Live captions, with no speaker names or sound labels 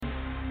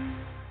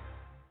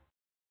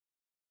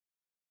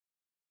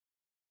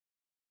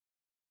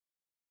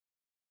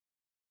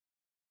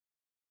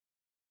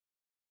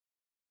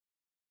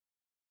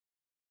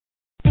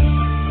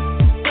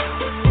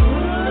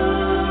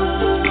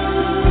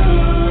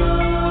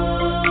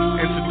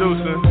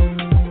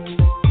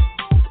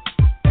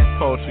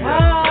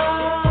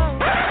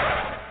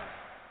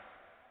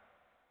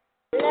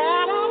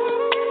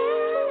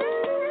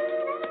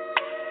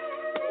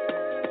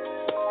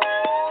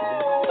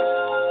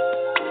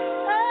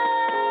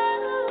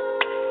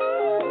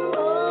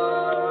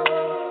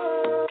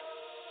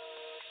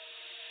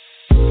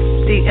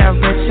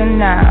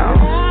original,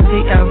 the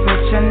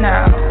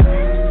original.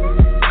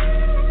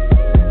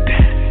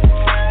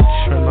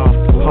 Turn off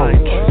the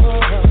lights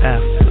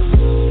after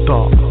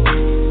dark.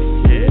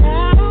 Yeah.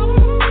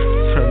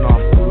 Turn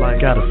off the light.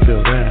 Gotta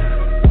feel that.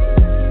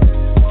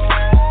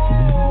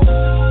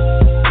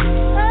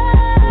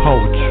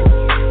 Poetry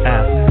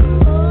after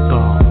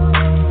dark.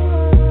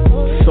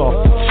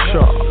 Soft and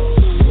sharp.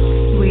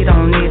 We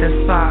don't need a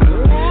sock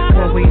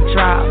when we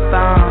drop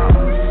bombs.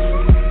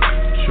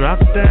 Drop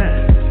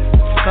that.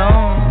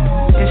 Boom.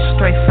 It's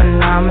straight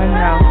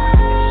phenomenal.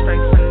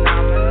 Straight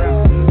phenomenal.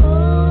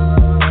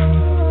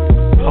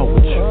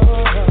 Poetry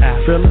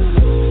after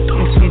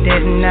dark. If you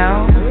didn't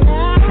know,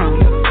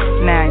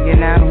 now you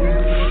know.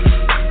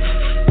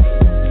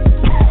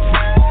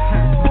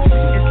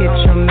 Get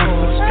your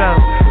mental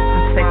stroke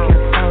and take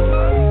it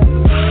over.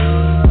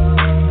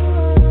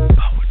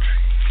 Poetry.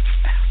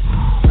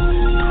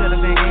 Could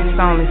have been any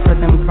only for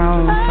them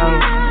grown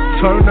folks.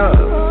 Turn up.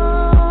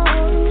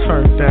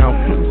 Turn down.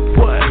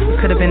 What?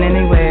 Could have been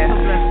anywhere.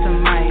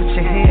 But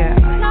you're here.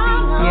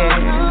 Yeah.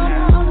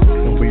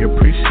 And we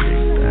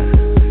appreciate that.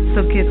 So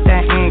get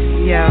that ink,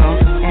 yo,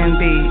 and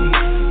be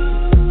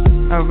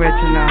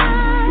original.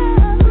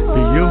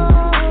 Be you.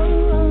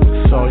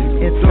 That's all you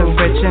can It's do.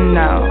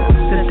 original.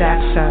 The That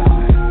Show.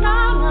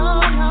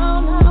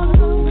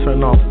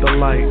 Turn off the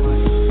lights.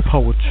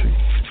 Poetry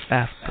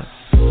after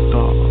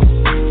dark.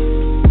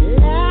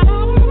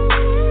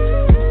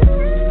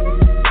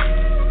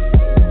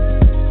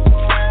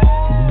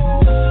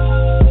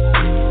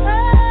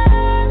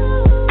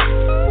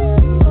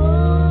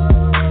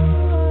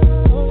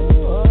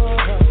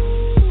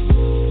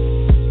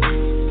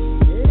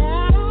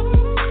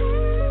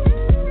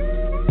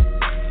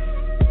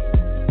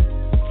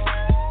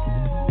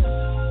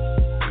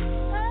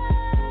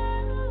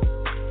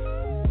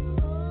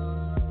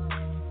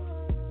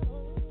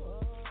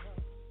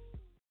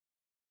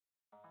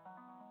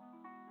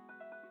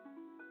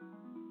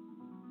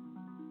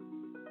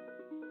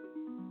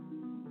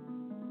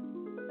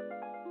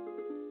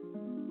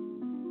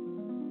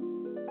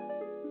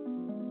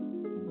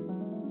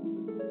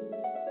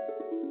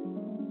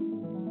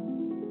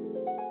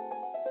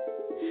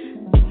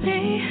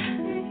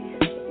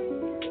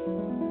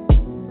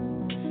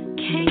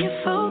 Can you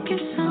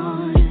focus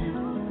on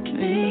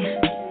me?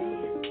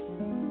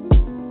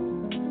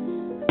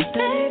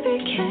 Baby,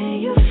 can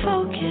you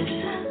focus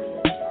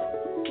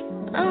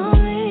on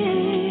me?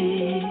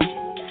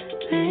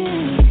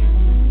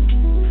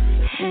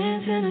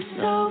 Hands in the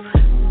soap,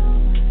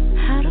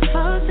 how the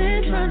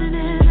faucet's running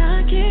and I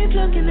keep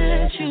looking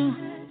at you.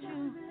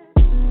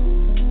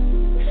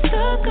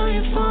 Stuck on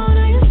your phone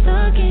or you're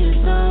stuck in your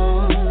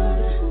zone.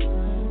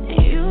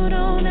 You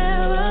don't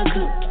have a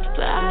clue,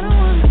 but I don't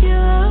wanna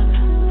give up.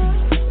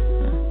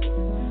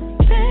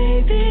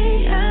 Baby,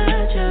 I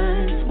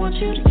just want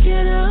you to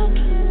get up.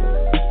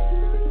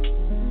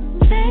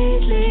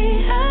 Lately,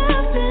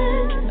 I've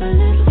been a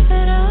little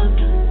fed up.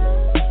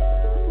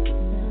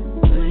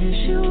 Wish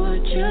you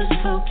would just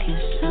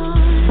focus on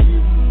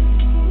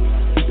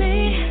me.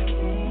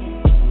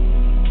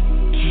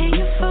 Can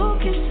you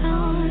focus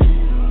on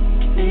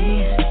me?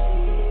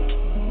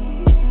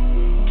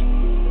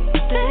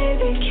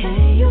 Baby,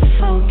 can you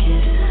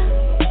focus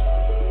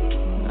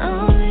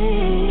on me?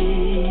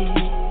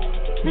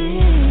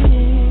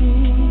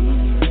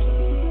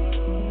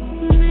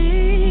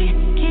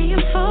 Can you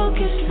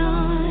focus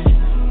on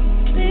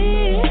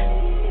me?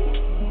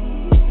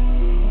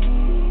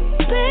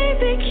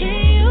 Baby,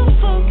 can you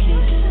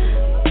focus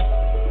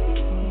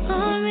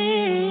on me?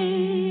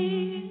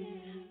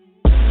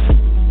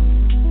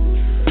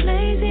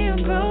 Lazy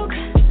and broke,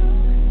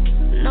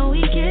 know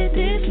we get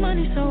this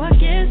money, so I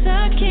guess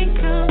I can't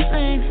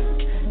complain.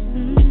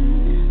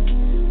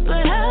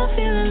 But I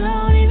feel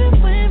alone even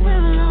when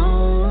we're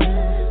alone,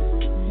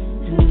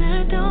 and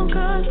that don't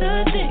cause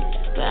a thing.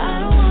 But I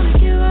don't wanna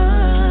give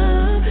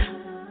up.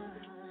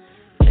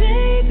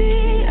 Baby,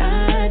 I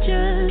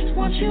just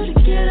want you to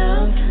get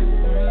up.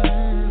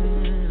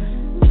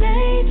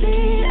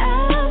 Lately,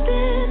 I've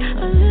been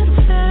a little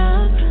fed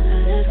up,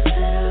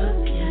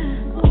 yeah.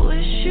 I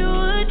wish you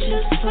would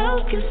just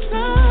focus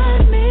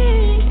on me.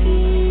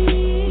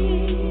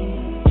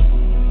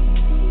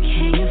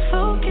 Can you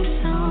focus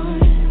on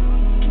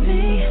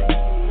me?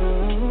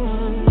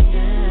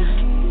 Yeah.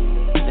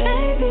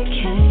 Baby,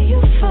 can you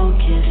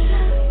focus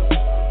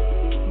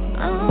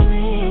on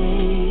me?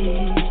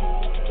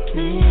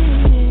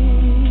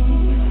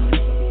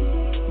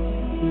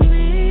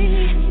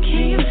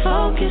 Can you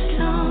focus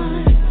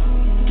on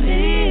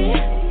me?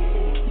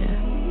 Yeah.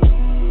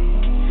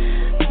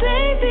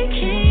 Baby,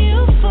 can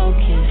you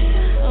focus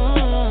on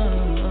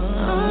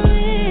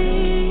me?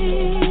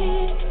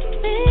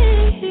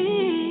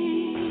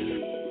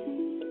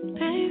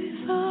 Baby,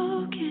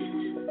 focus.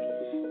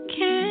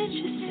 Can't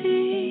you see?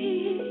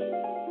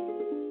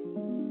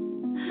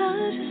 I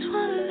just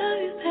wanna love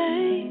you,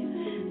 baby.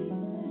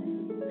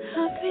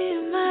 I'll be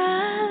in my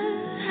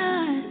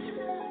eyes.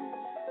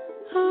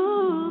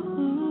 Ooh.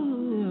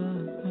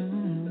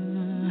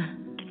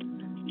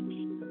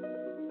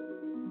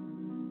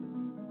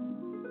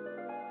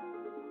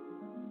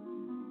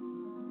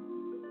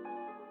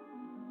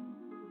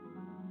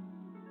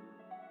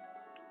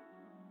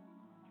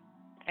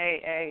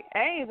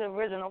 the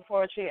original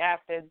Poetry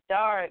After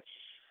Dark.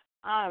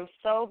 I'm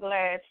so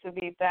glad to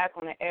be back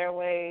on the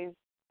airwaves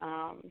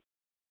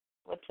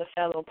with the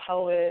fellow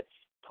poets,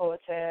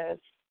 poetess,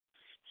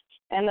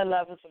 and the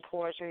lovers of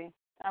poetry.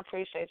 I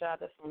appreciate y'all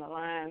that's on the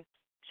line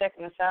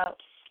checking us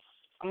out.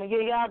 I'm going to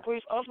give y'all a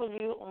brief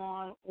overview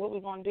on what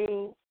we're going to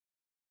do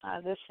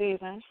this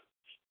season.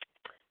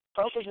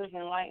 Focus is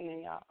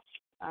enlightening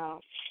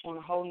y'all on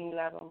a whole new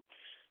level.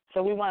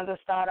 So we wanted to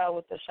start out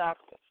with the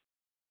chakras.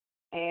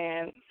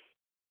 And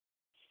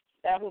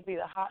that will be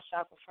the heart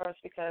chakra first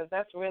because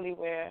that's really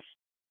where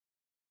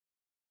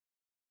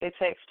it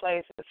takes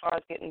place as far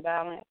as getting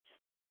balanced.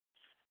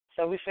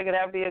 So we figured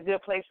that would be a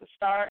good place to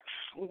start.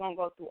 We're going to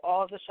go through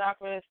all the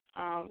chakras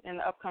in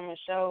the upcoming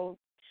show.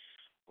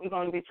 We're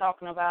going to be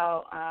talking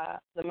about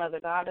the mother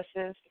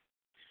goddesses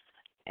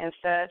and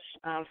such,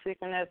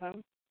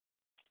 synchronism.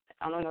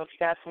 I don't know if you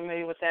guys are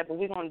familiar with that, but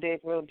we're going to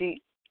dig real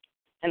deep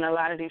in a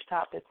lot of these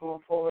topics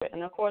going forward.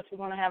 And, of course, we're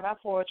going to have our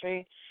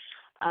poetry.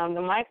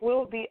 The mic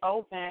will be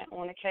open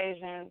on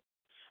occasion.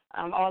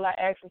 All I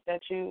ask is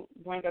that you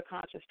bring a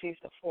conscious piece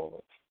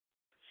forward,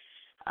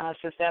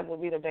 since that will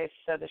be the basis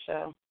of the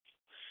show.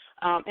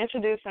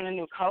 Introducing a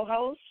new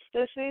co-host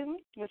this season,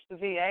 Mr.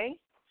 V.A.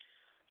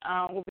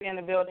 Will be in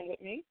the building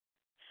with me,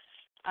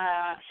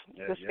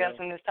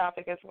 discussing this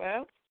topic as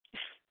well.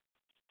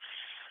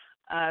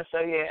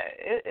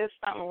 It's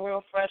something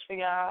real fresh for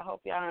y'all. I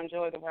hope y'all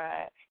enjoy the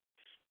ride.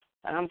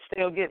 I'm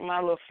still getting my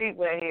little feet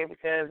wet here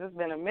because it's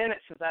been a minute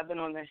since I've been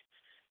on the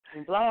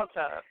blog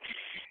talk.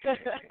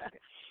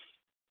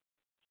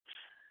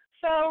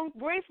 So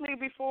briefly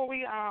before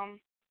we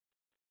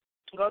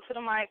go to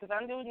the mic, because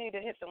I do need to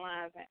hit the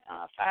lines.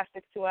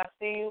 562, I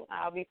see you.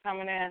 I'll be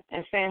coming in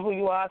and saying who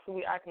you are so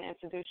I can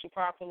introduce you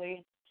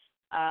properly.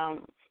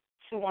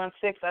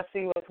 216, I see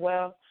you as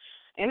well.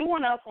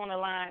 Anyone else on the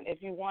line,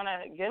 if you want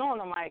to get on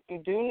the mic,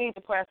 you do need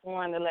to press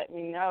 1 to let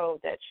me know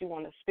that you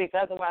want to speak.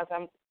 Otherwise,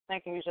 I'm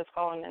thinking you're just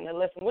calling in to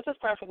listen, which is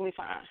perfectly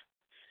fine.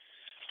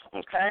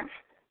 Okay?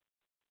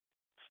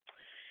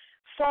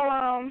 So,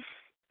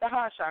 the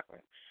heart chakra.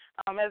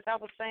 As I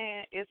was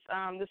saying, it's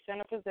the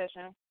center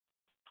position.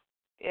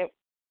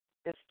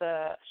 It's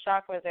the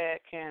chakra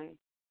that can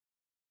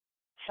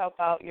help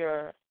out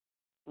your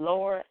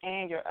lower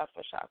and your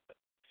upper chakra.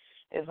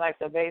 It's like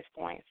the base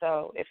point.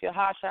 So if your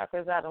heart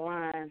chakra is out of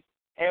line,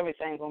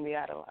 everything's going to be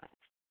out of line.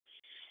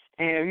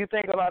 And if you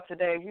think about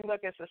today, if you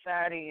look at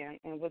society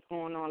and what's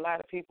going on, a lot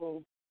of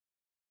people,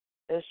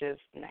 it's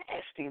just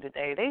nasty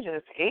today. They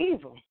just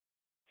evil.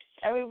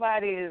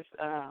 Everybody is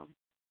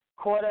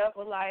caught up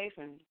with life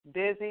and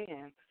busy,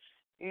 and,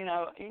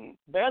 you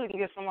barely can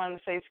get someone to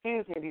say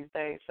excuse me these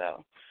days.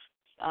 So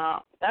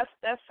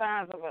that's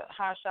signs of a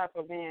heart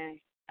chakra being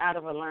out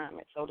of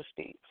alignment, so to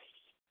speak.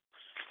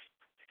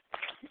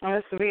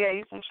 Mr. V.A.,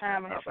 you can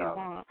chime in if you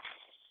want.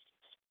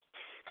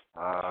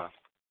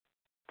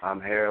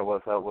 I'm here.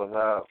 What's up?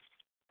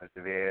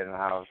 Mr. V.A. in the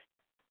house.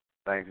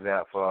 Thanks,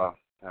 Zach, for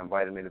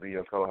inviting me to be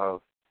your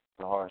co-host,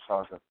 the heart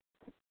chakra.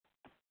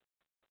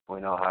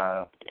 We know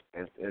how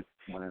it's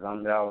when it's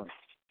unbalanced,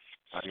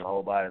 like your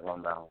whole body's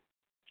unbalanced.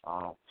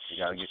 You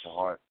got to get your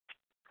heart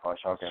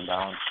chakra in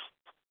balance.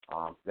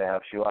 That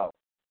helps you out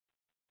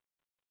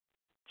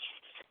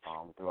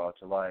throughout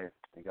your life.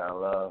 You got to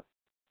love.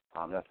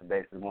 That's the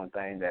basic one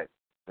thing that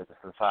the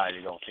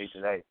society don't see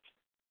today.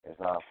 It's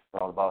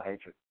all about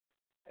hatred.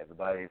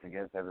 Everybody is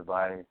against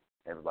everybody.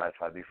 Everybody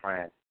try to be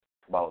friends.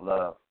 It's about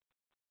love,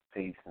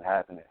 peace, and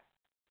happiness.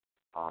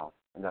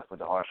 And that's what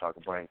the heart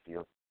chakra brings to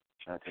your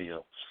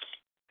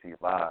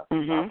vibe,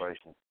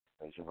 vibration.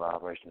 Raise your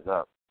vibrations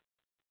up.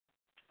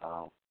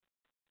 You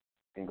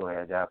can go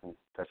ahead, Jack, and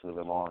touch a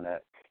little bit more on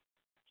that.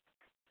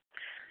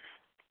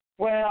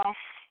 Well, I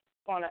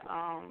want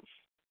to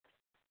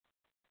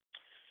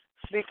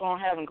speak on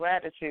having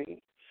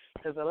gratitude,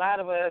 because a lot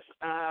of us,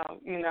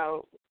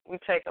 we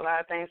take a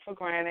lot of things for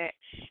granted,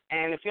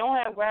 and if you don't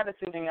have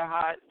gratitude in your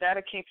heart,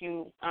 that'll keep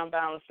you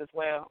unbalanced as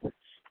well.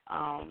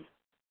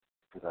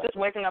 Just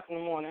waking up in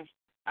the morning,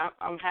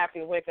 I'm happy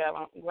to wake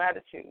up.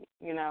 Gratitude,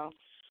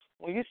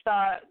 when you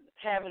start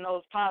having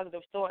those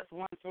positive thoughts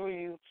run through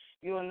you,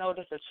 you'll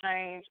notice a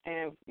change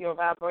in your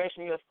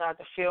vibration. You'll start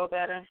to feel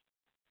better.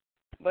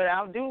 But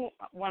I do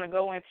want to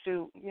go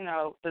into,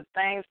 the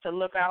things to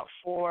look out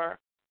for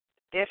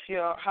if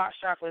your heart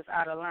chakra is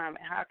out of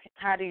alignment.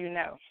 How do you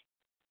know?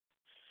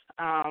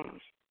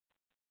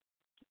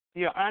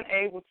 You're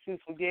unable to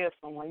forgive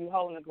someone. You're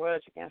holding a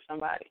grudge against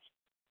somebody.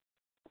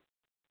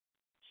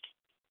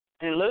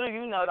 And little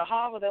you know, the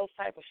heart of those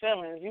type of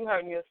feelings, you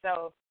hurting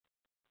yourself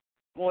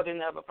more than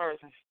the other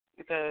person,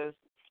 because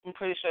I'm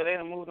pretty sure they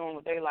done moved on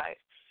with their life.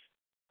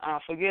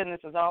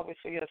 Forgiveness is always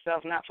for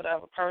yourself, not for the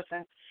other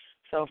person.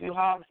 So if you're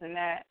harvesting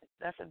that,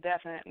 that's a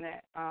definite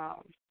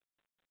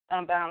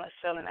unbalanced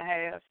feeling to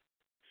have.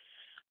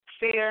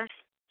 Fear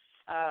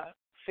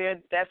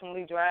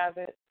definitely drives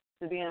it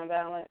to be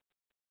unbalanced.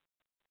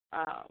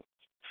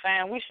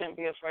 We shouldn't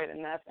be afraid of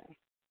nothing,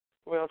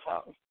 real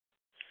talk.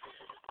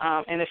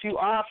 And if you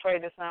are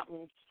afraid of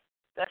something,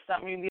 that's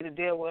something you need to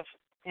deal with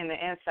in the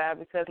inside,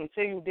 because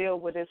until you deal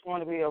with it, it's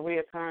going to be a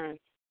reoccurring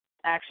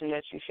action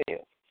that you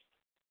feel.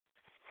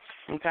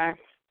 Okay?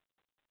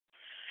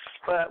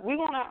 But we're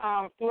going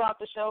to, throughout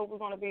the show, we're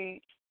going to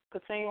be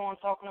continue on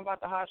talking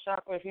about the heart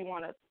chakra. If you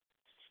want to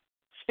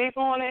speak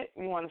on it,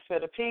 you want to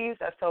spit a piece,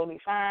 that's totally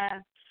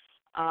fine.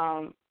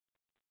 I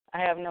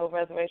have no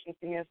reservations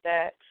against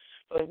that.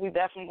 But we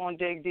definitely going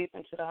to dig deep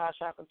into the heart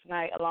chakra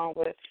tonight, along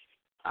with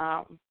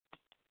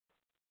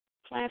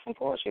playing some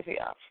poetry for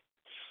y'all.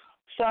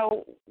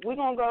 So we're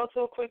going to go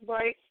to a quick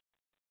break.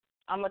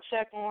 I'm going to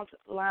check on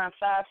line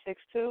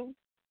 562,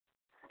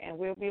 and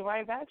we'll be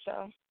right back,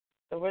 y'all.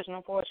 The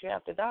original Poetry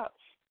After Dark.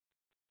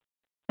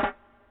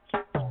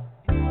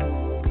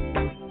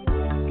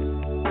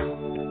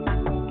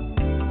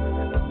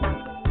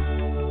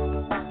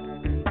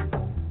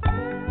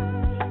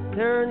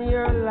 Turn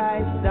your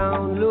lights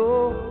down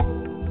low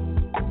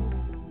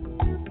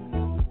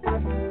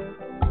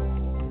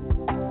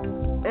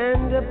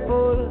and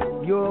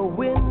pull your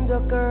window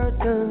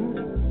curtains.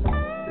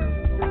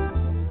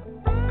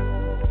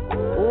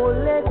 Oh,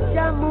 let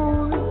your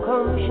moon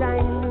come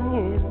shining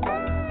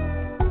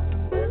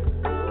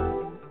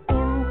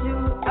into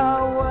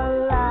our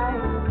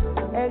life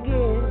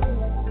again.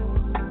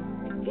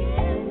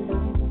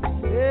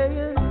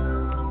 Yeah.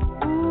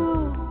 Ooh,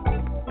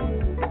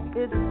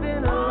 it's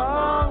been a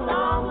long,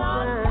 long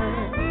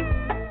time.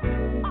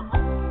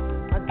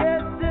 I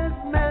get this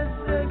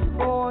message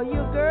for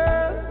you,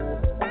 girl,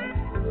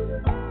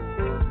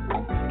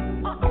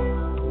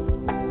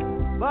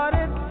 but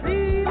it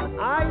seems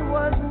I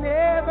was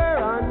never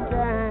on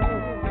time.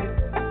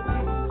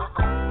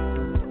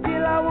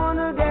 Still I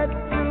wanna get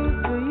through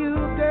to you,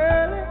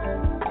 girl,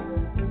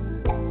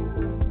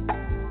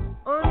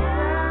 on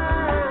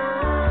time,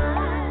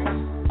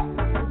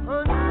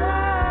 on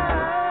time.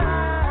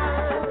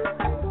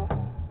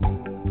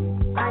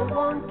 I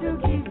want to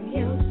give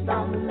you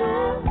some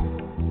love,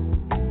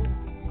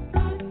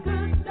 good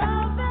loving.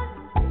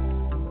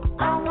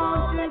 I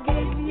want to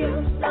give you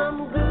some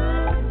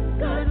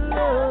good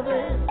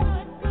loving.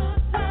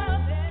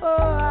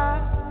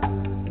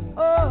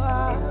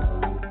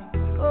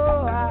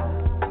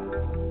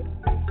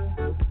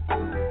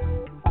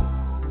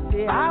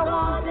 I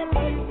want to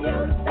give you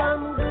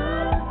some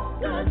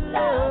good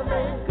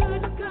loving,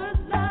 good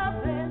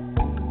loving.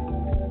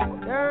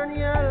 Turn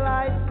your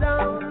lights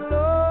down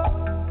low.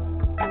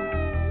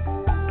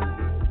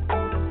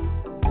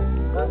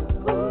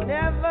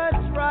 Never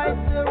try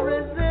to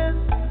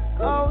resist,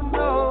 oh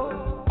no.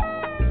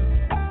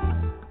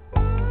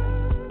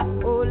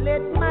 Oh,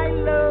 let my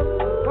love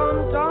come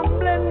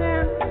tumbling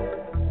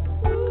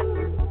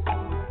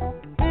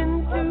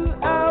into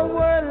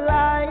our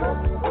life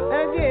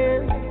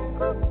again.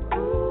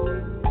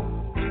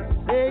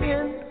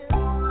 Saying,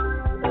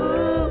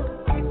 ooh,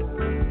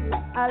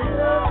 I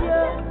love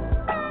you,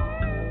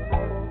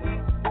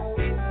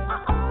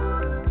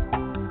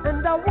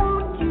 and I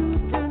want you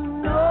to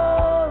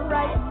know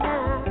right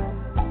now,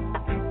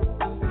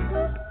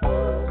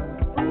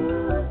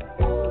 ooh,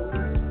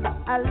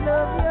 I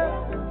love you,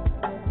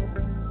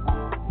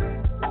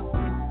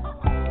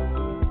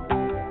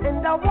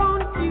 and I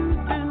want you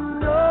to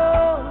know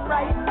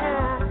right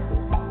now,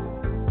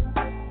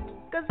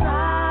 'cause I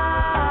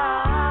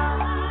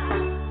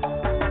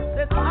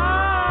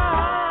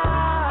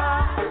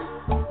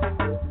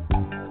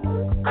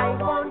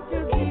want to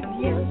give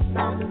you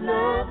some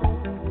love.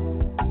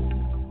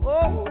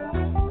 Oh,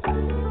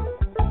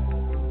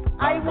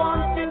 I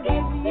want to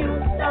give you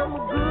some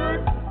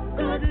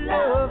good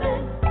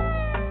loving.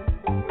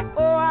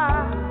 Oh,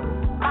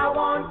 I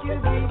want to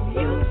give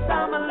you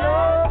some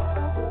love.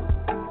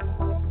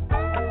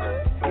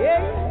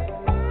 Yeah,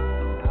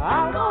 I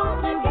want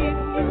to give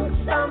you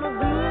some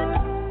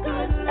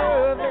good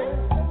loving.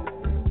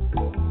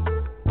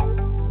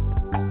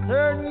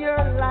 Turn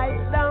your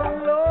lights down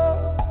low.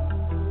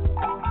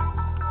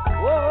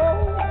 Whoa,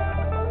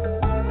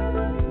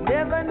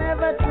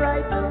 never try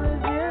to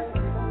resist.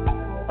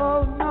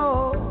 Oh no.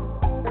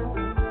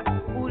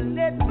 Oh,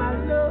 let my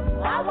love,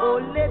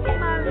 let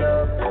my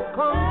love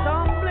come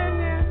tumbling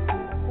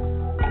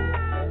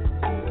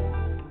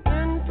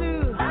into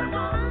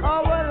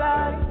our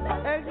life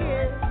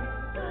again.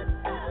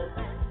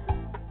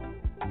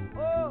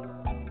 Oh,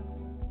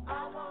 I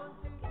want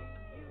to give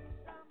you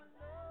some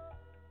love.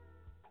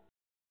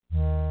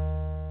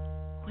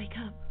 Wake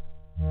up.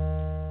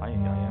 I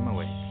am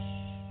awake.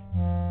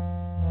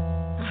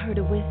 I heard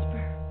a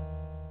whisper.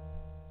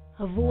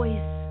 A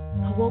voice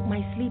awoke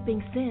my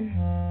sleeping sin.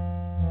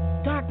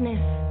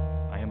 Darkness,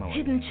 I am awake.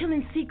 hidden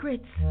chilling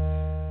secrets,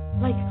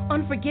 like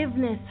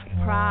unforgiveness,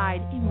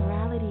 pride,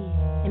 immorality,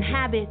 and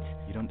habit,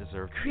 You don't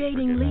deserve to be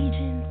creating forgiven.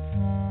 legions.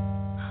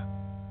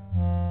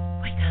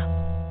 Wake up.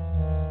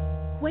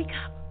 Wake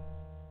up.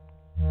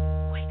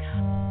 Wake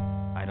up.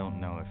 I don't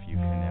know if you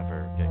can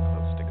ever get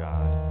close to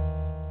God.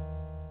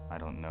 I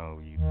don't know.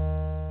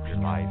 Your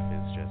life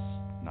is just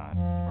not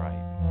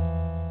right.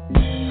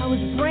 I was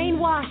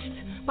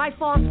brainwashed by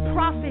false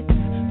prophets,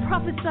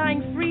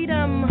 prophesying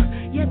freedom,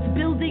 yet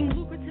building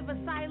lucrative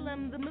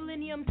asylums, a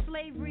millennium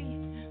slavery.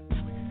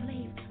 I was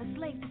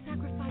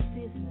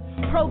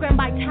programmed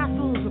by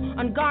tassels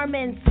on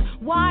garments,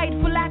 wide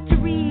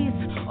phylacteries.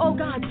 Oh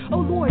God, oh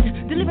Lord,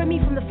 deliver me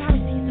from the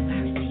Pharisees, the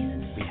Pharisees.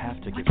 We have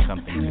to give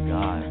something to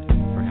God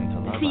for Him to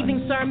love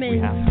Receiving us. sermons, We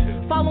have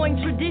to. following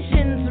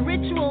traditions,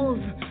 rituals,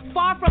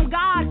 far from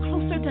God,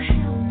 closer to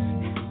hell.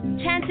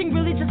 Chanting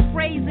religious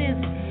phrases,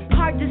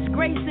 hard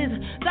disgraces,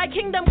 thy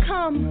kingdom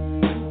come.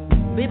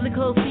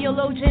 Biblical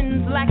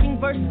theologians lacking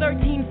verse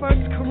 13,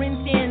 1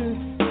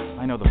 Corinthians.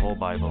 I know the whole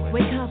Bible.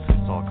 Wake up.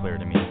 It's all clear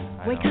to me.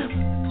 Wake up.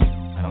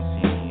 I don't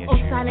see any Oh,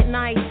 issues. silent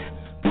night,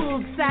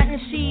 pulled satin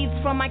sheets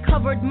from my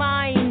covered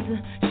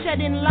mind,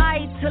 shedding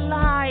light to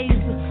lies.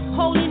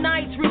 Holy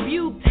nights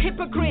rebuked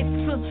hypocrites,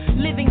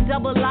 living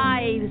double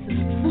lives,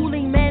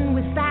 fooling men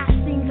with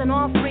fastings and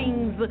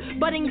offerings,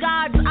 but in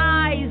God's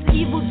eyes,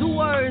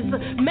 evildoers,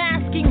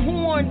 masking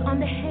horns on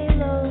the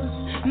halos,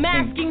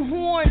 masking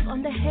horns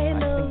on the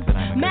halos,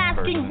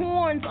 masking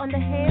horns on the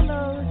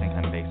halos. I think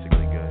I'm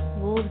basically good.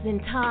 Wolves in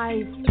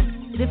ties,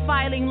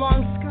 defiling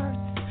long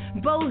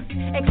skirts, both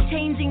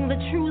exchanging the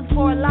truth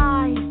for a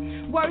lie,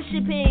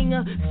 worshipping,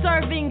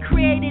 serving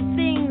created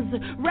things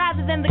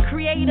rather than the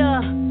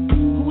Creator,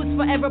 who is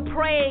forever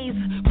praised.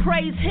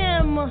 Praise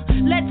Him,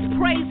 let's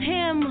praise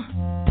Him.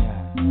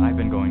 Yeah, I've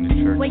been going to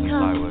church Wake since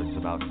up. I was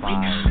about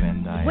 5,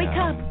 and Wake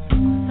up.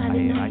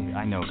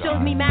 I know God.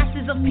 Showed me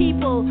masses of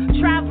people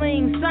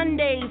traveling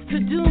Sundays to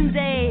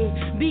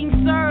doomsday, being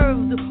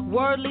served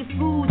worldly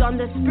food on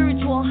their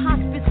spiritual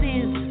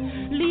hospices,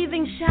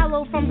 leaving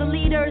shallow from the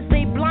leaders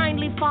they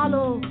blindly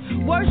follow,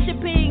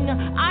 worshipping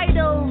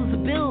idols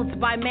built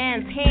by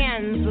man's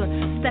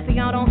hands, stepping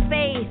out on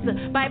faith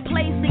by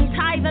placing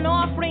tithe and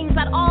offerings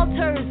at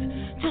altars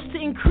just to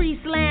increase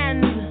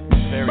land.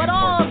 Very But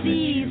all important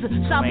these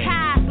issue. shall Claim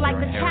pass like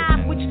your the chaff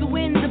inheritance. which the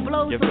wind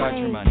blows Give away. God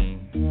your money.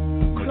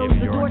 He'll Close give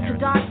the you your door to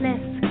inheritance.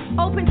 darkness,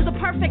 open to the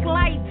perfect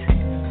light.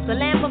 The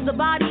lamp of the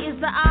body is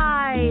the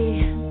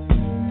eye.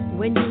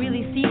 When you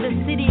really see the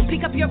city,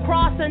 pick up your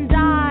cross and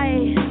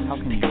die. How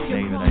can you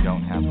say that I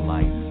don't have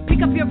light?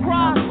 Pick up your I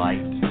cross. have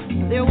light.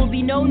 There will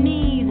be no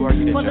need Who are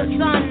you to for the judge me?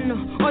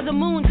 sun or the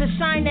moon to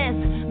shine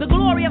it. The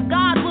glory of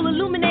God will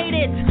illuminate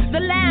it.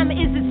 The Lamb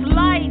is its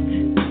light.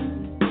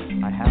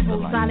 I have the Oh,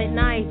 light. silent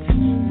night,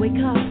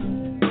 wake up.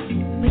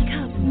 Wake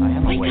up. I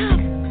am Wake awake. up.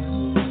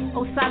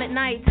 Oh, silent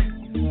night,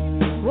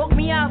 woke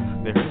me up.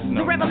 There is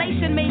no The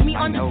revelation night. made me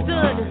I know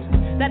understood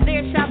God. that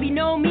there shall be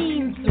no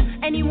means,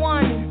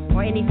 anyone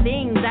or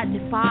anything that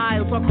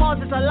defiles or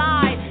causes a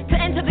lie to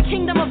enter the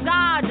kingdom of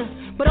God.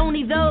 But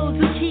only those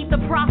who keep the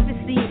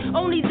prophecy,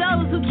 only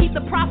those who keep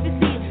the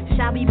prophecy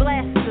shall be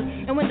blessed.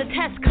 And when the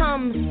test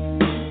comes,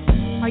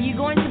 are you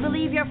going to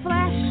believe your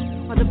flesh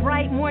or the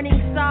bright morning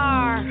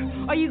star?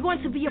 Are you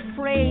going to be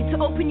afraid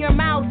to open your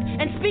mouth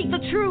and speak the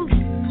truth?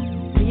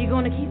 Are you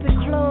going to keep it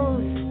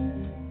closed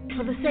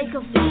for the sake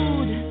of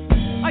food?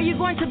 Are you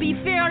going to be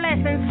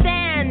fearless and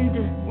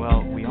stand?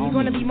 Well, we all You're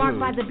going to need be marked food.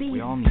 by the beast.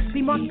 We all need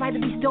Be marked by the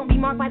beast. Don't be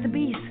marked by the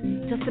beast.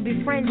 Just to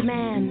befriend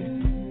man.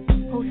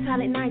 Oh,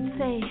 silent night,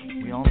 say,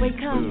 We all wake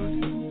need up.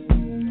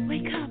 food.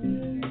 Wake up.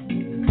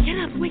 Get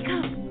up, wake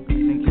up. I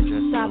think you're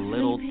just Stop a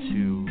little sleeping.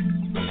 too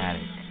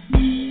fanatic.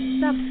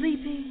 Stop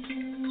sleeping.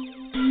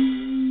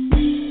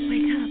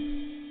 Wake up.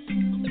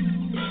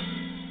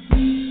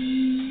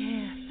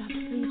 Yeah, stop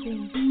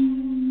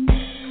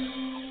sleeping.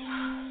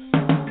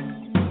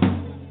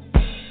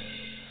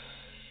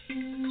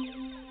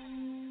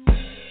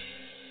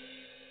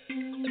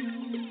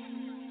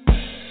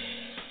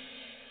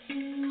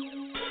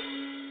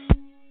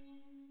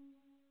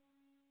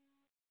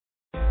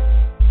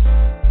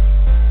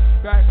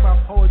 Backed by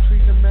poetry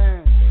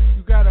demand.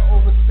 You gotta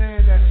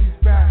overstand that she's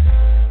back.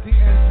 The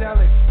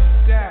angelic,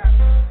 staff,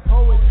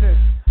 poetess,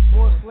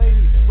 boss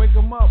lady, wake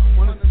 'em up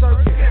on a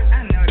circuit.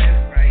 I know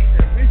that's right.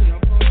 The original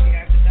Poetry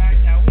After Dark.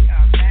 Now we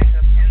are back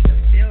up in the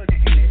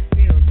building and it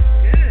feels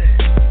good.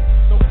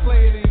 So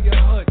play it in your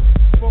hood.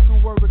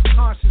 Spoken word with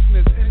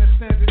consciousness,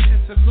 Innerstanding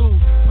interlude.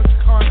 Put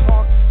your car in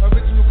park.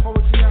 Original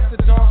Poetry After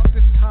Dark.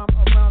 This time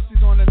around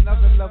she's on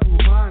another level.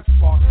 Mind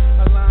spark.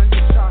 Align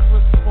your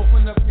chakras.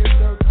 Open up your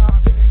third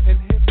optic and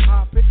hip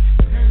hop it.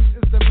 Pins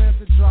is the man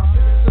to drop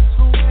it. So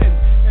tune in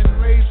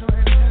and raise your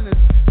antennas.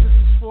 This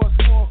is for us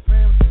all,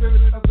 fam.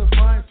 Spirits of the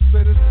vine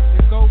splitters.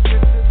 And go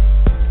get this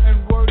and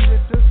word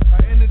get this.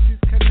 Our energy's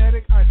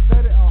kinetic. I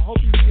said it. I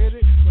hope you get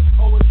it. With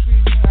Poetry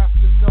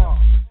After Dark.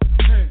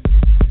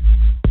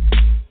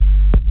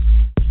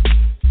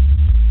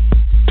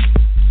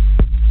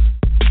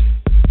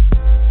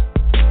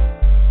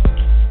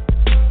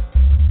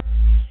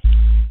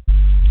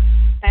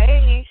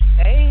 Hey,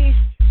 hey,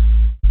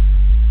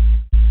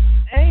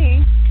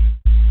 hey,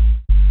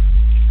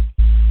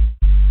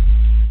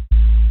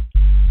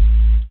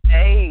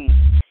 hey.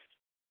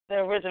 The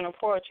original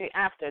Poetry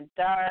After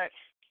Dark.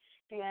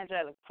 The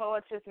angelic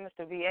poetess,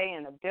 Mr. VA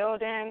in the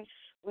building.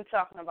 We're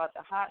talking about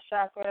the heart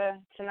chakra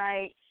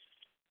tonight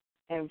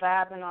and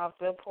vibing off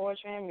good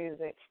poetry and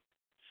music.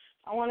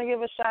 I want to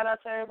give a shout out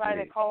to everybody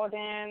that called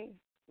in,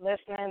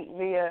 listening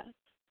via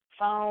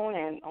phone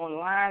and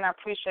online. I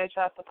appreciate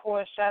y'all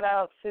support. Shout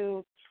out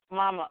to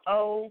Mama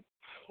O,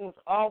 who's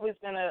always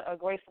been a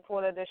great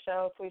supporter of this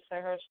show.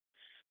 Appreciate her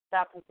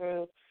stopping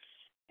through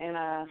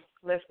and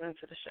listening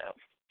to the show.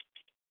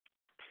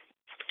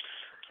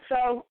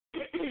 So,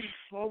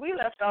 where we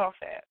left off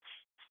at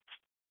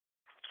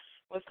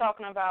was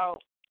talking about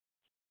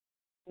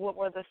what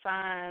were the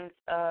signs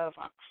of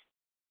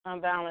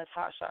unbalanced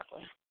heart chakra.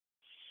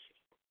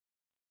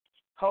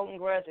 Holding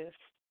grudges.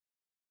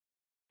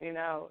 You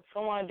know,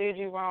 someone did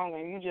you wrong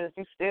and you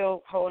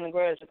still holding a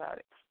grudge about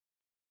it.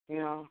 You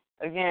know,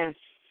 again,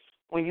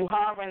 when you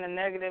harboring the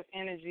negative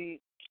energy,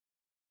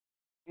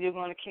 you're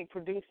going to keep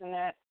producing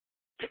that,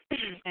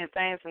 and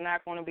things are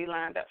not going to be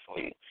lined up for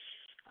you.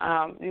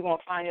 You're going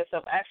to find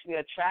yourself actually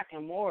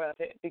attracting more of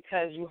it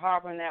because you're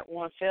harboring that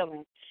one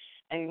feeling,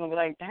 and you're going to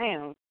be like,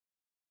 damn,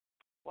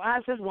 why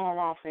is this going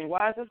wrong for me?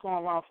 Why is this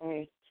going wrong for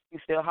me?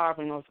 You're still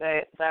harboring those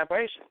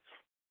vibrations.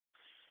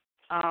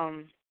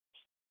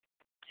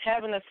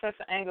 Having a sense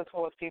of anger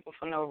towards people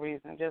for no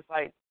reason, just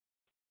like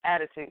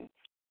attitude,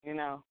 you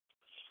know.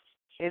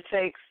 It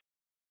takes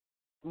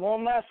more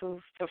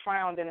muscles to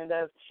frown than it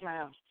does to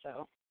smile.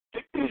 So,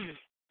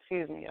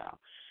 excuse me, y'all.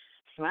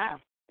 Smile,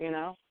 you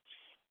know.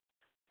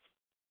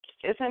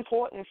 It's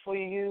important for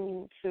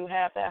you to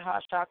have that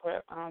heart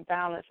chakra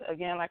balance.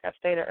 Again, like I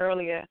stated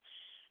earlier,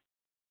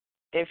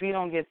 if you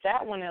don't get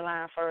that one in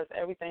line first,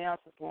 everything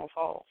else is going to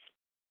fall.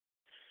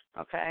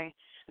 Okay?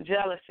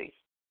 Jealousy.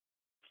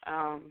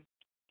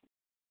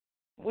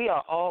 We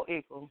are all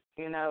equal.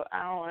 You know,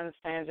 I don't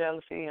understand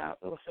jealousy.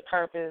 What's the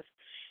purpose?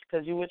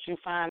 Because what you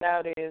find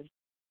out is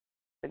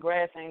the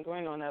grass ain't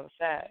green on the other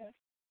side.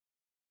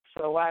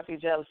 So why be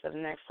jealous of the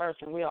next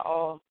person? We are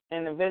all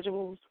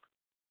individuals,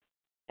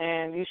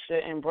 and you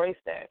should embrace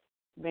that,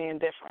 being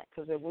different.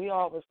 Because if we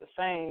all was the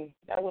same,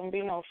 that wouldn't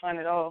be no fun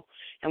at all,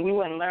 and we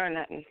wouldn't learn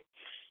nothing.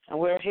 And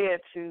we're here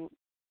to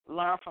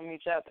learn from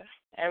each other.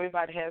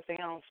 Everybody has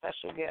their own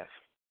special gift.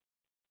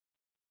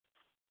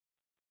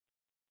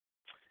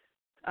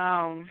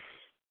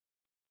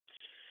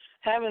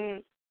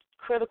 Having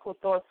critical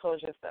thoughts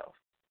towards yourself.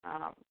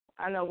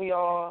 I know we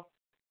all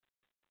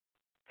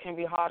can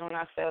be hard on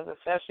ourselves,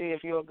 especially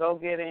if you're a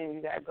go-getter and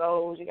you got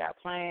goals, you got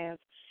plans.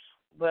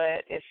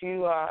 But if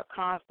you are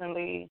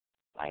constantly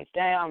like,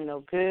 damn, I'm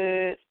no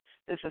good,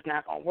 this is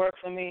not going to work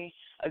for me,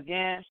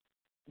 again,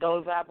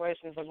 those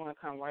vibrations are going to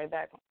come right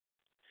back.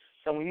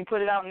 So when you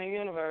put it out in the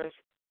universe,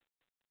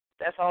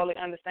 that's all it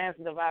understands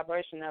is the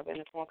vibration of it, and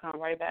it's going to come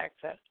right back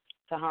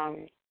to harm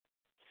you.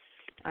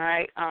 All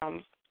right.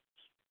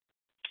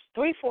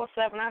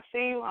 347, I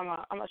see you. I'm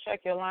gonna check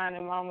your line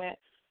in a moment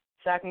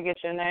so I can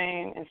get your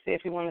name and see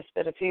if you want to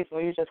spit a piece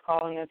or you just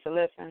calling in to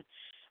listen.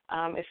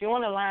 If you're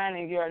on the line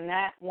and you're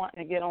not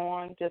wanting to get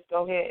on, just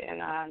go ahead and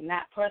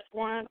not press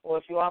 1. Or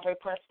if you already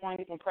pressed 1,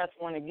 you can press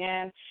 1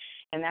 again,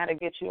 and that'll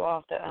get you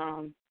off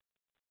the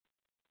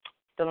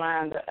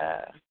line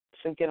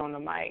to get on the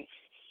mic.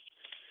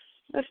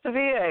 Mr.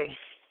 VA.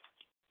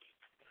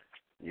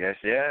 Yes.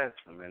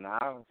 I'm in the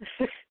house.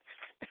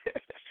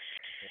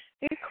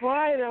 He's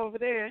quiet over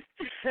there.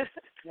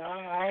 No,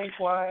 I ain't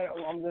quiet.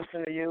 I'm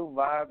listening to you,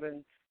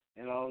 vibing.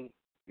 You know,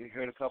 you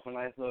heard a couple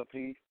nice little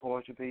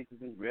poetry pieces,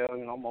 and real,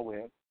 you know, I'm over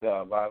here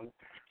vibing.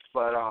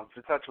 But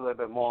to touch a little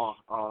bit more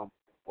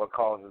what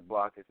causes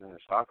blockage in the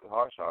chakra,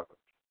 heart chakra,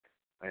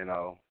 you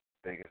know,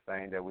 biggest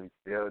thing that we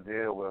still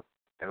deal with,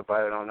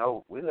 everybody don't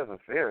know, we live in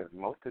fear.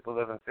 Most people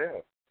live in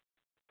fear.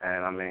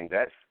 And, I mean,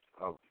 that's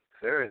a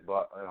serious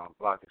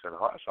blockage of the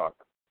heart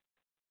chakra.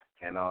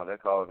 You know,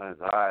 that causes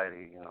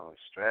anxiety, you know,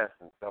 stress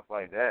and stuff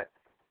like that.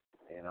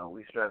 You know,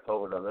 we stress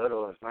over the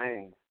littlest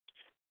things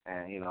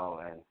and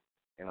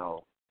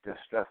just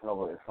stressing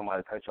over if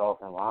somebody cuts you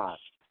off in line.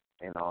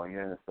 You know,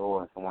 you're in the store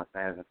and someone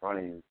stands in front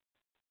of you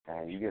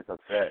and you get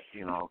upset,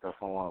 you know, because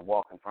someone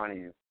walks in front of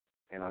you.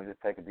 You know,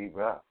 just take a deep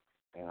breath,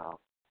 you know,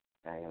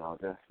 and, you know,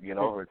 just get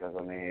over it because,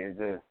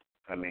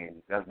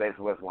 that's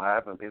basically what's going to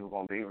happen. People are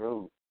going to be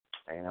rude.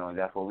 And, you know, and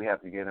that's what we have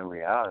to get in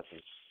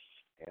reality.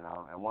 You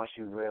know, and once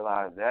you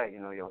realize that, you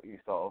know, you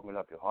start opening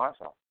up your heart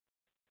out.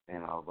 You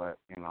know, but,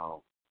 you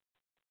know,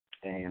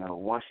 and, you know,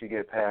 once you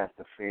get past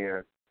the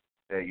fear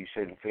that you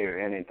shouldn't fear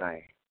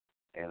anything,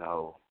 you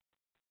know,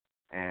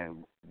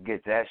 and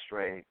get that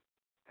straight,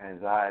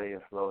 anxiety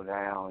will slow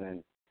down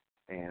and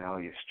you know,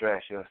 you'll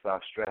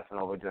stop stressing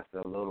over just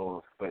the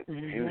little but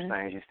huge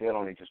things you still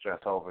don't need to stress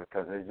over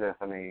because it's just,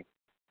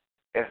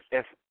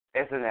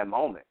 it's in that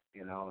moment,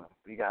 you know.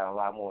 We got a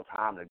lot more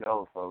time to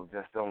go, so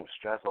just don't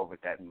stress over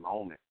that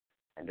moment.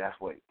 And that's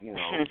what, you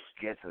know,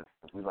 gets us.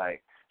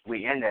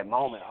 We in that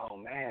moment, oh,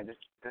 man, this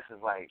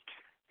is like,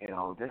 you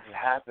know, this is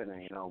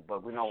happening, you know,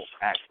 but we don't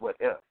ask what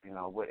if, you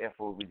know, what if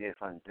we did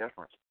something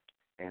different,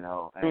 you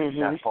know, and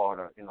that's part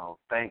of, you know,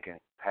 thinking,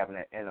 having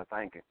that inner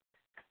thinking,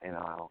 you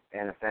know,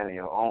 understanding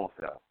your own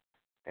self,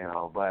 you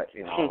know, but,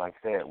 you know, like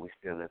I said, we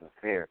still live in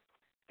fear,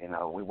 you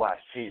know, we watch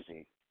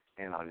TV,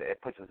 you know,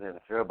 it puts us in the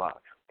fear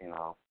box, you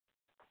know,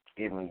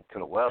 even to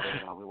the weather,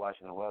 you know, we're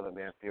watching the weather,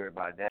 being feared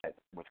by that,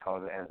 which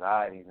causes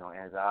anxiety, you know,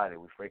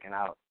 we're freaking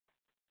out,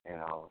 you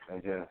know,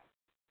 and just,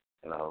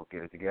 you know,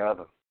 get it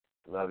together,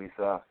 love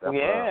yourself, step up,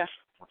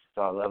 Once you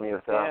start loving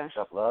yourself,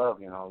 self-love,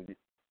 you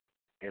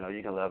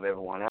can love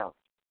everyone else.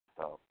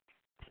 So,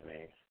 I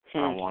mean, I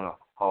don't want to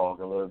hog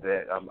a little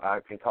bit. I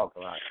can talk a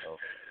lot, so.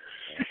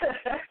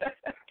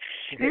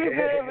 You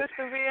good,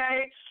 Mr.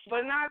 VA,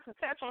 but not to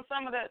touch on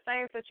some of the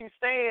things that you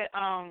said,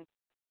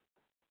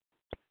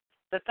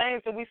 the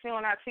things that we see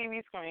on our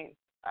TV screen,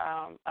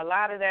 a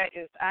lot of that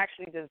is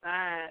actually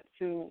designed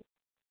to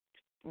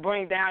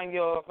bring down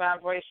your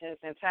vibrations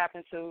and tap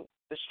into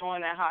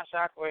destroying that heart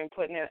chakra and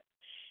putting it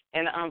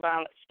in an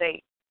unbalanced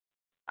state.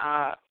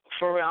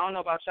 For real, I don't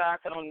know about y'all, I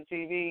cut on the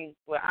TV.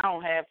 Well, I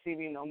don't have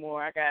TV no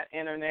more. I got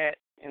internet,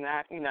 and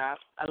I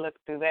look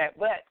through that.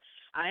 But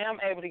I am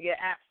able to get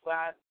apps where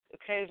I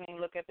occasionally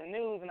look at the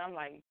news, and I'm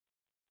like,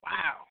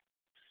 wow,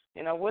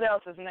 what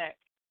else is next?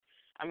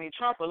 I mean,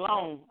 Trump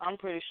alone, I'm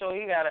pretty sure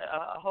he got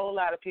a whole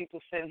lot of people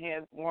sitting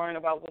here worrying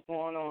about what's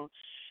going on.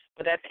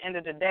 But at the end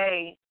of the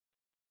day,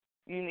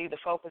 you need to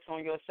focus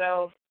on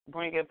yourself,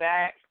 bring it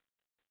back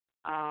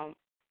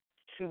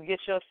to get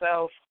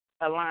yourself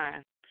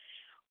aligned.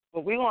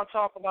 But we're going to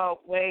talk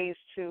about ways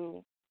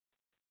to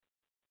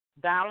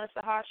balance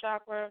the heart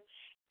chakra,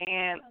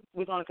 and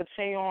we're going to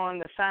continue on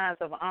the signs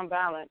of an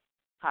unbalanced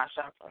heart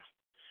chakra.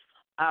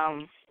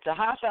 The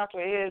heart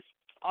chakra is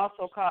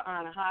also called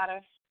anahata.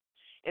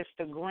 It's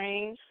the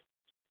green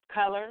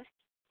color.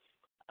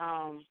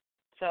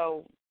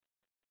 So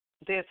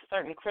there's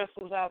certain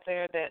crystals out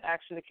there that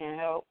actually can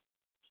help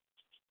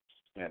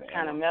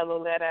kind of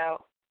mellow that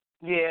out.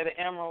 Yeah, the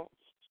emerald,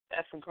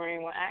 that's a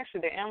green one.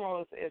 Actually, the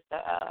emerald is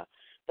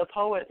the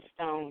poet's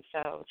stone,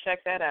 so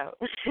check that out.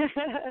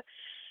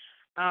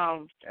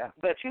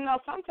 But,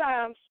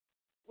 sometimes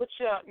with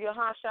your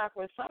heart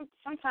chakra,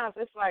 sometimes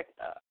it's like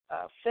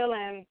a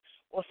feeling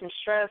or some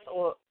stress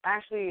or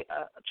actually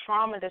a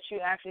trauma that you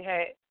actually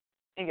had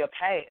in your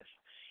past.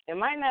 It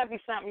might not be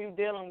something you're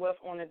dealing with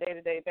on a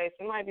day-to-day basis.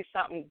 It might be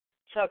something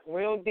tucked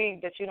real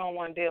deep that you don't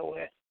want to deal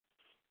with.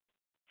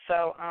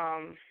 So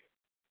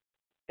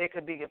it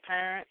could be your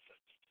parents,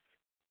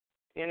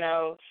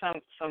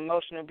 some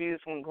emotional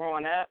abuse when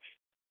growing up.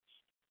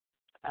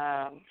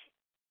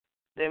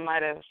 They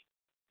might have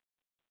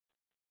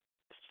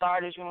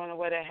started you in a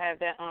way that have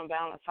that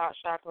unbalanced heart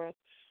chakra.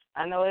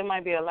 I know there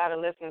might be a lot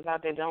of listeners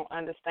out there don't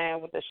understand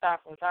what the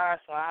chakras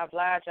are, so I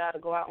oblige y'all to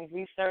go out and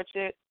research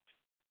it.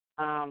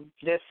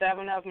 There's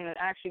 7 of them that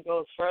actually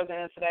goes further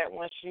into that.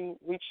 Once you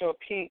reach your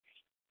peak,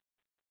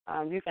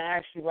 you can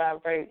actually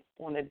vibrate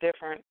on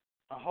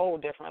a whole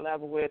different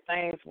level where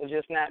things will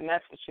just not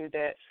mess with you,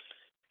 that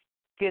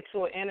get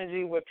to an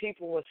energy where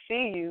people will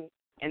see you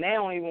and they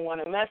don't even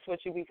want to mess with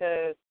you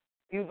because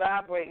you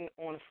vibrating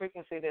on a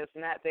frequency that's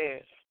not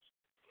theirs.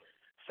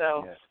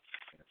 So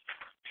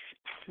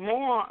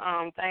more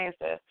things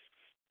that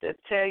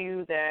tell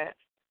you that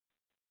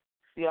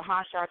your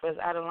heart chakra is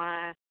out of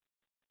line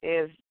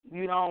is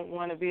you don't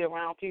want to be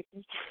around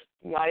people.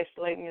 You're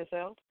isolating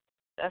yourself.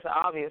 That's an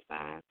obvious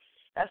sign.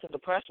 That's a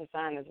depression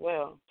sign as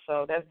well.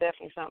 So that's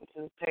definitely something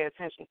to pay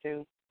attention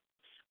to.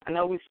 I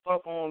know we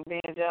spoke on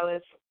being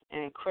jealous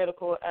and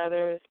critical of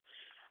others.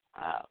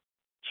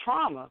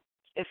 Trauma.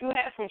 If you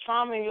had some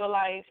trauma in your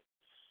life,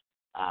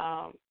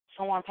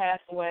 someone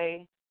passed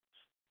away,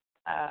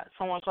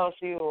 someone close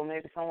to you, or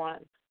maybe someone,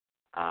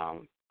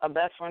 a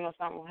best friend or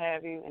something will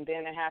have you, and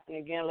then it happened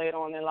again later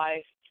on in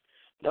life,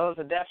 those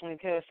are definitely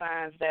clear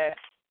signs that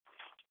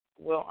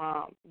will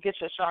get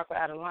your chakra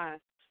out of line.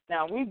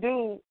 Now, we're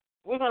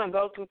going to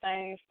go through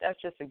things,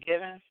 that's just a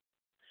given,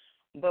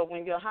 but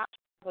when your heart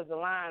chakra is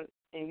aligned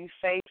and you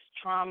face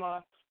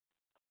trauma,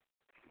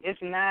 it's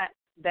not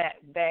that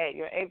bad.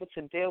 You're able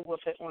to deal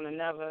with it on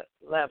another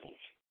level.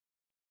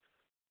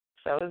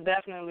 So it's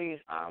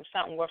definitely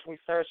something worth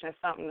researching,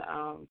 something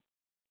to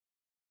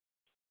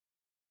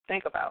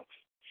think about.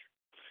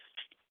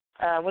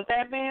 With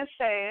that being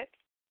said,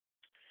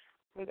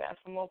 we got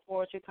some more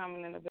poetry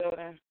coming in the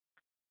building.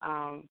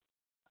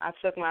 I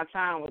took my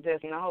time with this,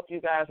 and I hope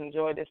you guys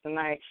enjoyed this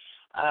tonight.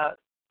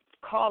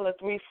 Caller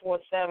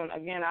 347.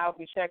 Again, I'll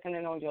be checking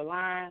in on your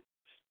line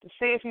to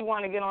see if you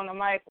want to get on the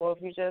mic or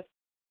if you're just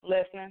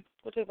listening,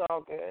 which is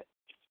all good.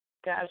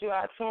 Guys, you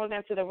are tuned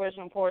into the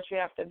original Poetry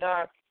After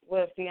Dark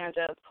with the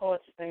Angelic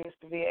Poets and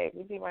Mr. VA.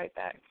 We'll be right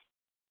back.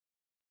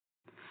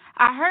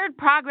 I heard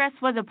progress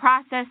was a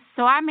process,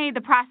 so I made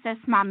the process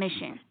my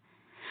mission.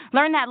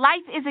 Learned that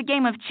life is a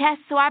game of chess,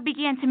 so I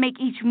began to make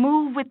each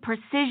move with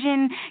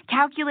precision,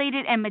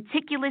 calculated and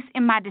meticulous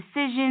in my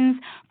decisions,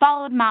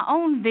 followed my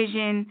own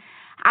vision.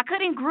 I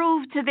couldn't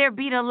groove to their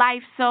beat of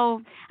life,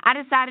 so I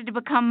decided to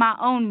become my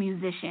own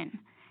musician.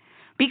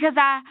 Because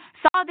I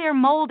saw their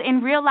mold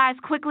and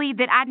realized quickly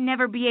that I'd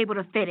never be able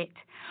to fit it.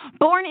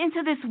 Born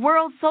into this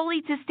world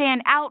solely to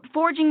stand out,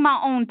 forging my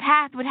own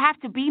path would have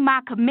to be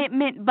my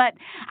commitment, but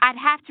I'd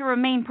have to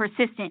remain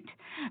persistent.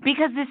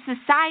 Because this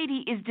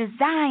society is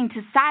designed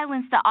to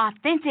silence the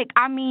authentic.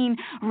 I mean,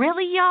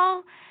 really,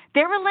 y'all?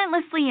 They're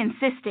relentlessly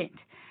insistent.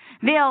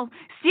 They'll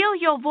steal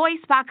your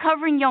voice by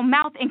covering your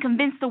mouth and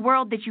convince the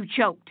world that you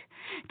choked.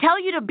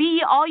 Tell you to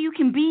be all you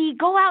can be.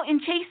 Go out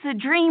and chase a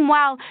dream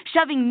while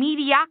shoving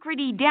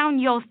mediocrity down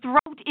your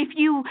throat. If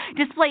you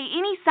display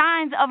any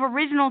signs of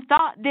original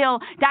thought, they'll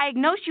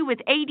diagnose you with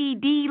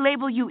ADD,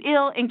 label you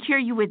ill, and cure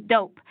you with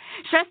dope.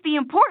 Stress the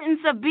importance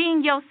of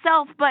being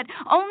yourself, but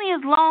only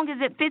as long as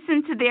it fits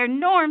into their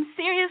norm.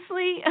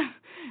 Seriously?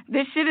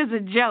 This shit is a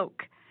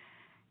joke.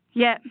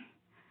 Yet,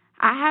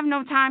 I have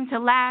no time to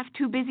laugh,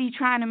 too busy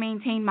trying to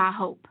maintain my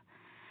hope.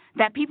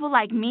 That people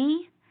like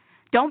me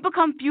don't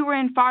become fewer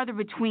and farther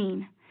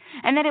between.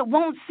 And that it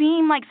won't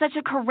seem like such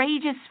a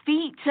courageous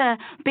feat to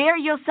bare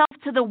yourself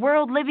to the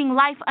world, living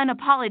life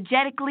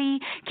unapologetically,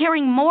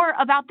 caring more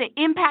about the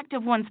impact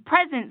of one's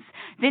presence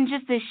than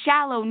just this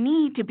shallow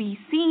need to be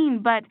seen.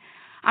 But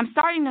I'm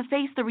starting to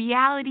face the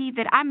reality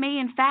that I may,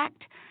 in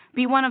fact,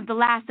 be one of the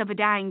last of a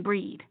dying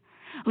breed.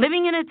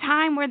 Living in a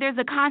time where there's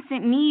a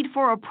constant need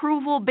for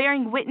approval,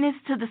 bearing witness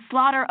to the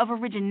slaughter of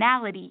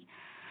originality.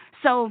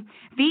 So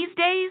these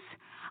days,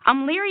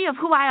 I'm leery of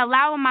who I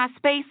allow in my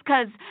space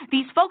because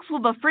these folks will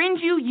befriend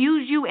you,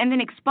 use you, and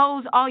then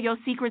expose all your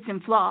secrets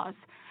and flaws.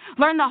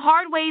 Learn the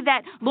hard way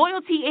that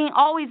loyalty ain't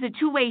always a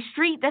two-way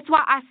street. That's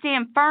why I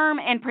stand firm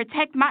and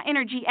protect my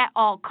energy at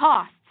all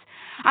costs.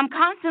 I'm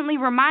constantly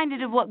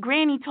reminded of what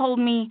Granny told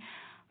me.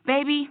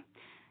 Baby,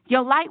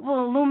 your light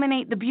will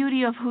illuminate the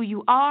beauty of who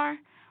you are,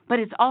 but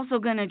it's also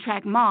going to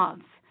attract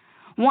moths.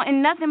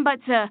 Wanting nothing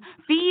but to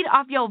feed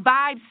off your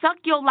vibe, suck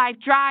your life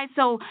dry,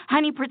 so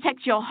honey,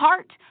 protect your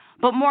heart,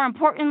 but more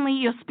importantly,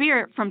 your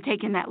spirit from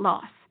taking that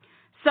loss.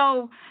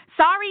 So,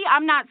 sorry,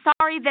 I'm not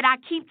sorry that I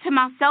keep to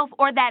myself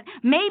or that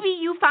maybe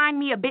you find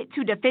me a bit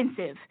too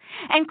defensive.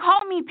 And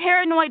call me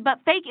paranoid,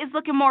 but fake is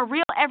looking more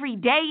real every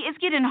day. It's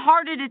getting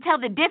harder to tell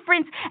the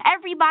difference.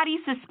 Everybody's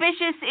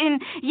suspicious,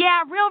 and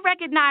yeah, real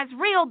recognize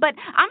real, but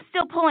I'm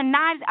still pulling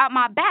knives out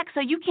my back,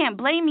 so you can't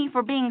blame me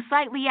for being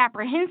slightly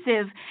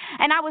apprehensive.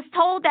 And I was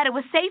told that it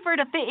was safer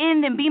to fit in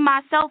than be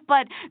myself,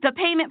 but the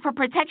payment for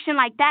protection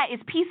like that is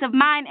peace of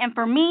mind, and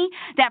for me,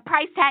 that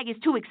price tag is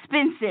too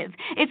expensive.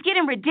 It's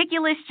getting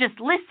ridiculous. Just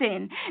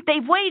listen.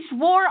 They've waged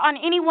war on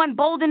anyone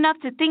bold enough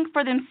to think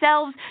for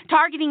themselves,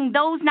 targeting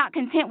those not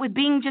content with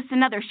being just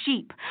another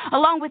sheep,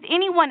 along with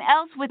anyone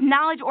else with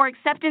knowledge or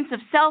acceptance of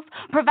self,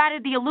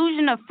 provided the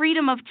illusion of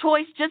freedom of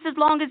choice, just as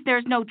long as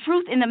there's no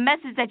truth in the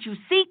message that you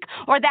seek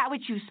or that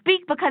which you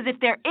speak, because if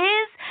there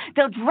is,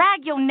 they'll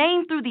drag your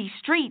name through these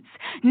streets,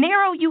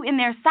 narrow you in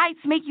their sights,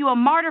 make you a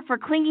martyr for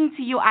clinging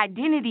to your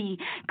identity,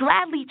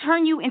 gladly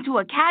turn you into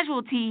a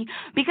casualty,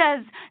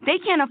 because they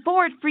can't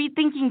afford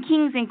free-thinking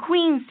kings and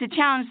queens to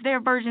challenge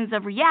their versions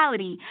of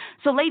reality.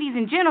 So, ladies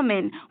and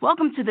gentlemen,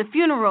 welcome to the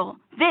funeral.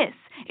 This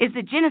is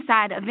the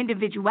genocide of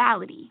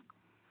individuality.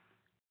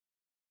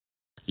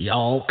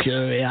 Your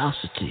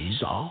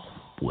curiosities are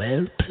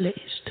well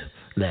placed.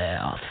 There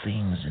are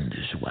things in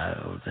this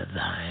world that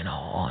thine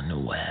are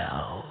unaware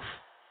of.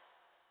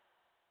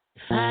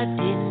 If I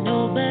didn't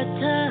know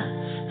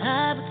better,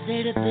 I would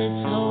say that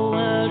this whole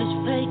world is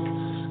fake.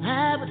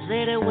 I would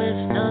say that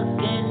we're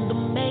stuck in the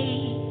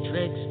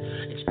matrix,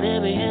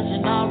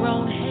 experiencing our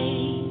own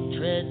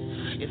hatred.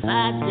 If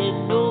I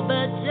didn't know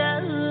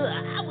better,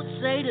 I would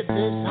say that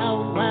this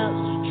whole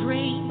world's a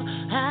dream.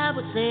 I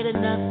would say that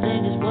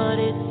nothing is what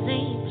it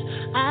seems.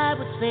 I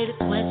would say to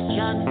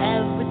question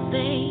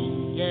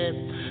everything, yeah.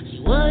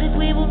 See, what if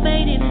we were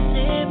made in his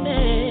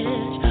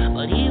image,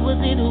 but he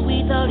wasn't who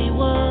we thought he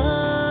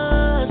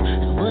was?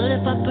 And what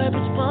if our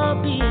purpose for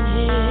being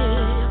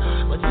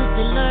here was just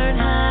to learn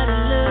how to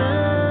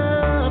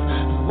love?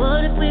 And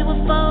what if we were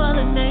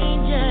fallen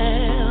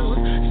angels,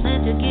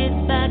 sent to get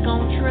back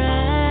on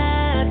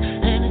track?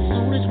 And as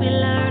soon as we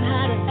learn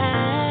how to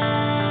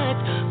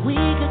act, we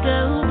could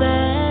go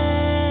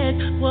back.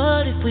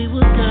 What if we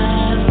were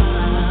God?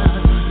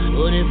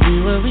 What if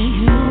we were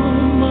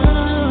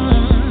human?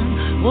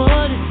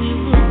 What if we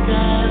were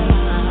God?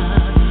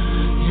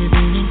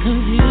 Living in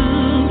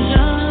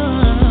confusion.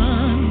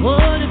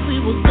 What if we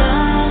were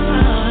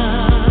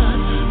God?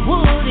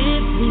 What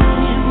if we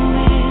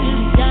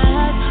really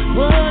died?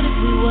 What if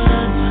we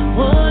were?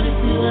 What if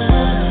we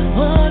were?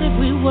 What if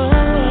we were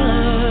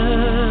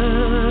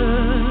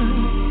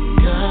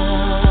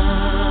God?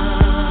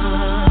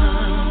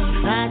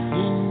 If I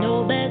didn't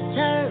know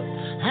better,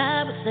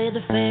 I would say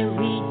the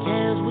fairy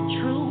tales were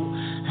true.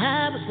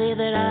 I would say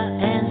that our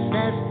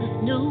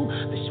ancestors knew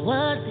this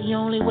was the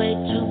only way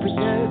to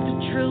preserve the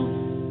truth.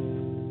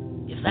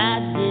 If I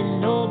didn't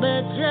know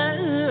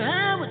better,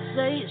 I would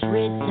say it's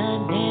written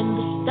in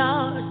the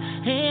stars,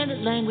 in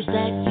a language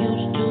that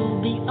used to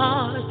be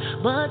ours,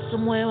 but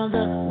somewhere on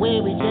the way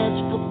we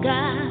just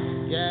forgot.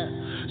 Yeah.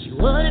 See,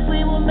 what if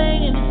we were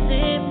made in his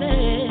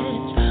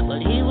image,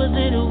 but he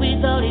wasn't who we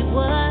thought he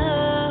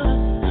was?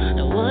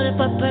 And what if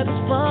our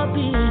purpose for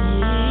being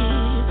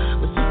here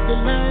was just to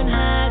learn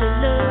how to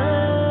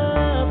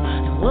love?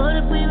 And what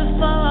if we were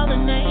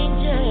fallen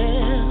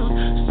angels,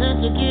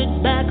 sent to get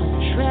back on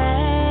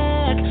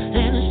track?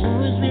 And as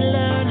soon as we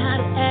learn how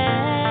to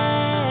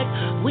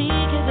act, we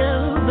can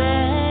go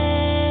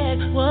back.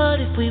 What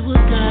if we were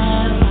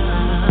God?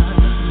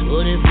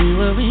 What if we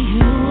were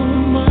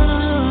human?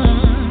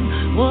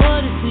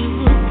 What if we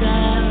were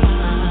God?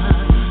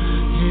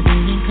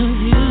 Living in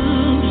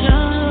confusion.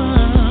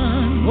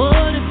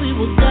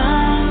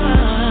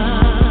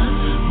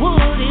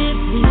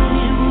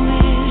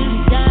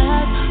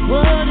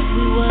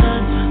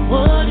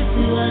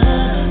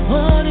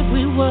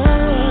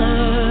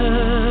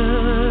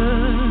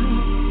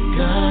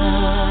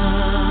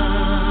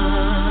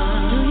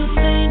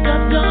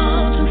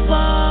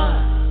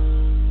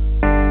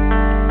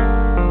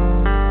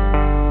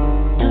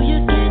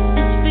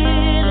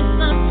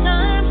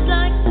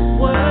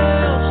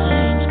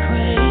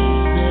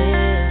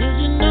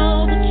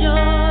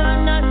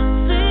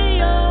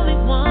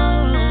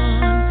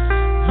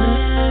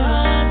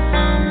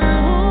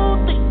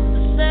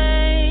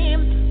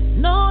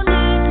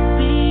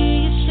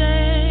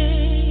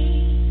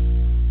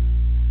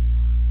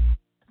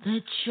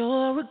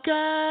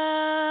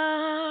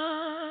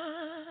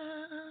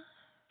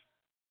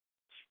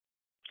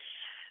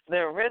 the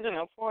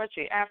original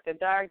Poetry After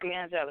Dark, the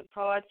angelic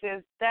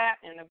poetess, that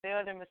in the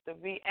building, Mr.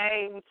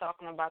 VA. We're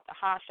talking about the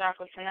heart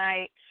chakra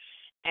tonight,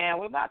 and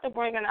we're about to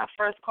bring in our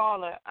first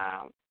caller.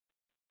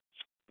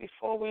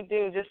 Before we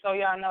do, just so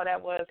y'all know,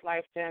 that was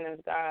Life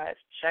Jennings, guys.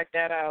 Check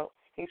that out.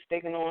 He's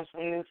speaking on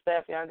some new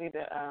stuff. Y'all need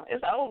to.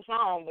 It's an old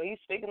song, but he's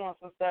speaking on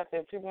some stuff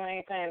that people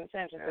ain't paying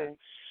attention to.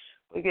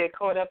 We get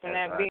caught up in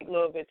that beat a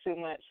little bit too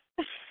much.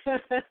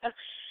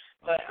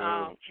 But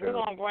we're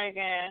gonna bring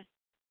in.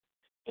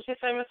 What you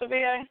say, Mr.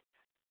 VA?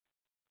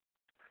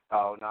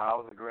 Oh no, I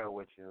was agreeing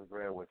with you.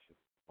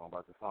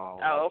 About the song.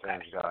 Oh, okay.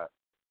 God.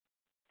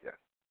 Yeah.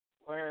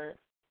 Word.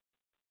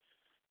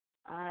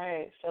 All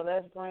right, so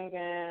let's bring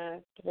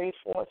in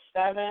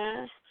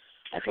 347.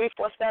 At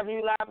 347,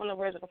 you live on the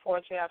original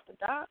Poetry After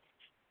Dark.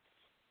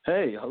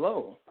 Hey,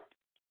 hello.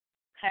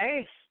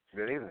 Hey.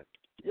 Good evening.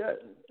 Yeah.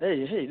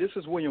 Hey, this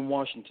is William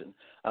Washington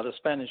out of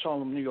Spanish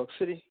Harlem, New York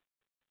City.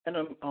 And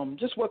I'm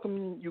just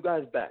welcoming you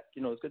guys back.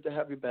 You know, it's good to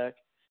have you back.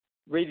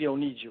 Radio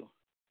needs you.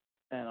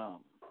 And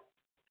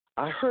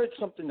I heard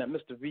something that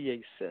Mr.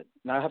 VA said.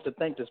 Now, I have to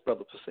thank this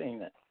brother for saying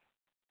that.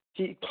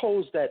 He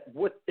posed that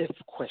what-if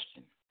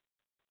question.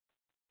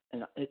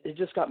 And it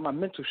just got my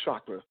mental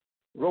chakra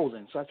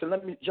rolling. So I said,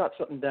 let me jot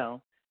something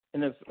down.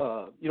 And if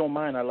you don't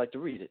mind, I'd like to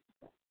read it.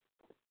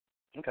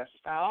 Okay.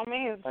 By all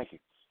means. Thank you.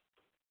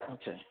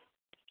 Okay.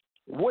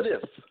 What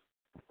if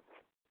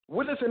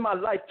in my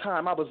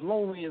lifetime I was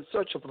lonely in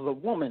search of a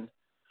woman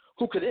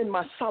who could end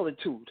my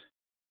solitude?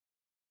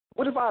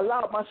 What if I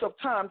allowed myself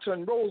time to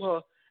enroll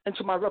her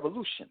into my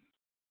revolution?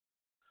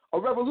 A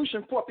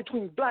revolution fought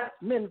between black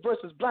men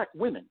versus black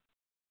women.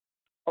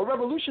 A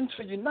revolution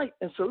to unite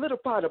and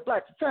solidify the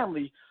black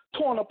family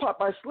torn apart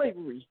by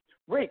slavery,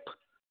 rape,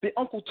 the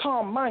Uncle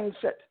Tom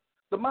mindset.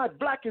 The my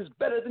black is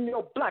better than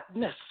your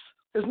blackness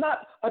is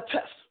not a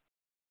test.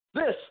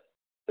 This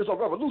is a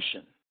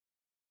revolution.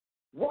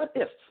 What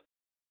if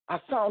I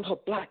found her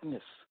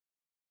blackness,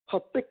 her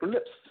thick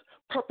lips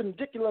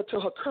perpendicular to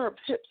her curved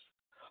hips,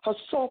 her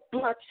soft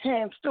black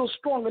hands still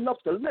strong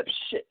enough to lip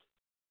shit,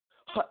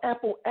 her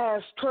ample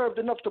ass curved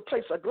enough to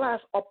place a glass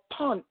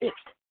upon it,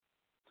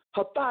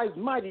 her thighs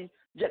mighty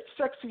yet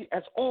sexy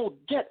as all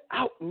get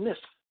outness,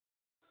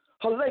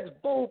 her legs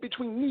bold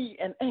between knee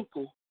and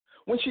ankle.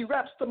 When she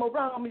wraps them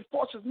around me,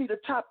 forces me to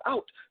tap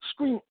out,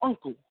 scream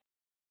uncle.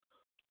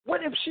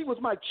 What if she was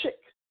my chick,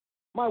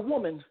 my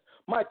woman,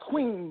 my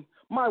queen,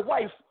 my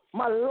wife,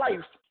 my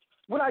life?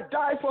 Would I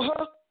die for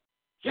her?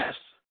 Yes.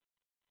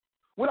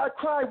 Would I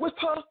cry with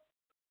her?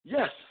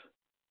 Yes.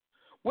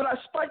 Would I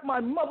spike my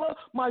mother,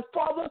 my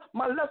father,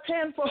 my left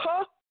hand for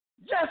her?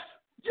 Yes,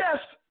 yes,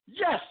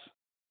 yes.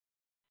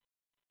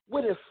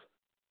 What if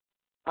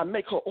I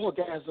make her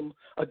orgasm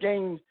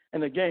again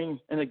and again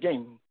and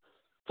again?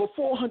 For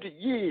 400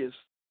 years,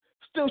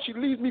 still she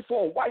leaves me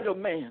for a whiter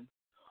man,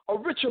 a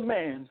richer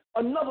man,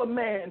 another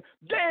man.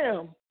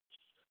 Damn,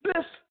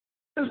 this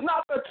is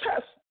not a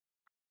test.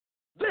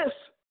 This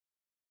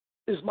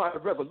is my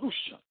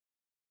revolution.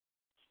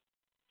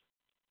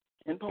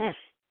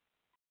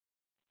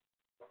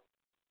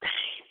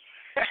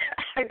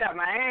 I got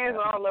my hands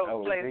all over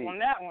the place on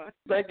that one.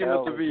 Thank you,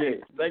 Mr.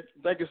 VA.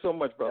 Thank you so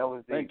much, brother. That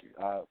was Thank deep.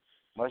 You.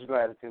 Much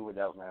gratitude with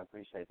that, man. I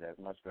appreciate that.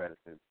 Much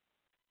gratitude.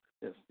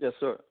 Yes,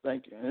 sir.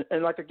 Thank you.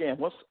 And like again,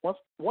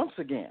 once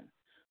again,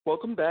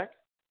 welcome back.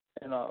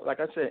 And like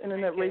I said,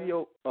 internet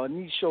radio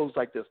needs shows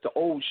like this, the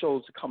old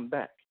shows, to come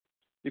back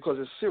because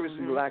it's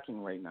seriously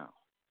lacking right now.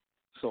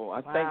 So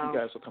I thank you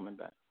guys for coming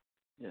back.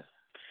 Yeah.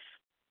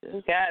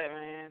 You got it,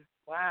 man.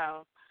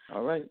 Wow.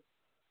 All right.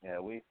 Yeah,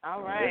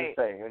 all right.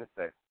 Here to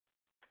stay.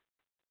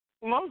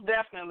 Most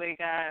definitely,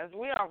 guys.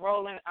 We are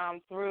rolling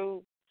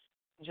through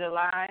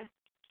July.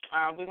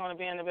 We're going to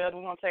be in the building.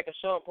 We're going to take a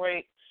short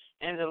break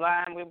in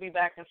July, and we'll be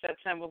back in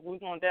September. We're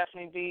going to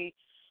definitely be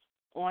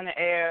on the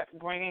air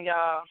bringing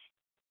y'all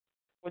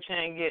what you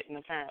ain't getting,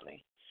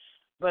 apparently.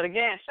 But,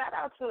 again, shout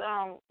out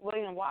to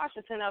William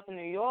Washington up in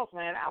New York,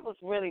 man. That was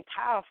really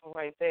powerful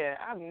right there.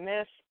 I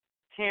miss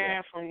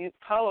hearing from you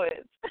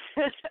poets.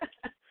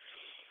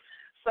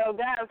 So,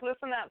 guys,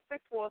 listen up.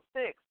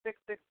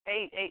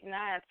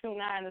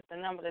 646-668-8929 is the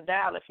number to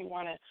dial if you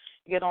want to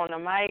get on the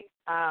mic.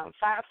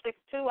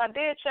 562, I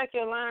did check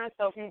your line,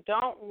 so if you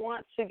don't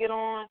want to get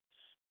on,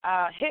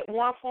 hit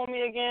 1 for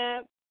me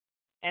again.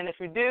 And if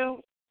you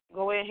do,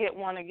 go ahead and hit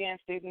 1 again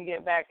so you can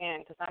get back in,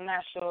 because I'm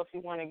not sure if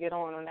you want to get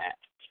on that.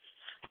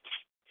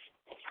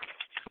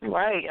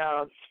 Right,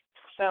 y'all.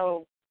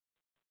 So,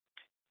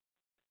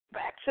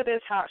 back to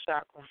this heart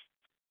chakra.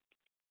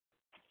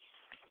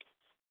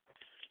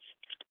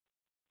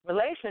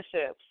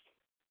 Relationships,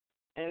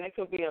 and it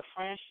could be a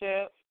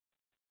friendship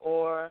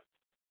or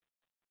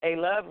a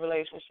love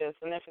relationship,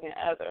 significant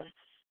other,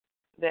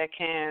 that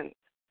can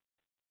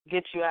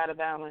get you out of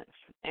balance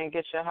and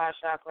get your heart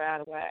chakra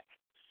out of whack,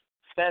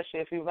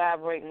 especially if you're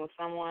vibrating with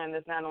someone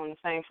that's not on the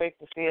same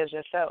frequency as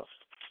yourself.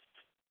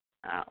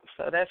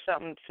 So that's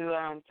something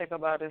to think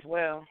about as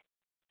well.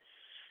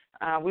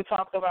 We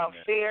talked about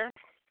fear.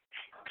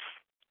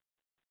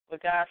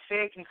 But, guys,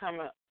 fear can come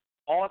at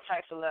all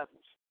types of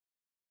levels.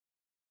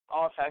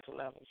 all types of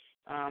levels.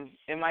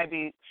 It might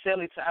be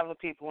silly to other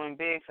people and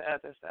big to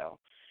others, so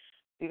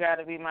you got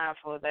to be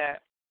mindful of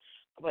that.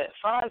 But as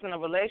far as in a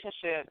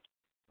relationship,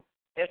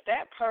 if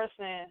that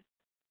person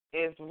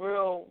is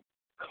real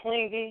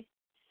clingy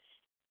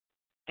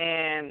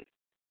and,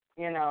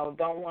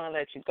 don't want to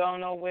let you go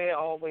nowhere,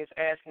 always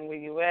asking where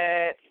you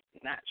at,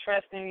 not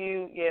trusting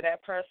you, yeah,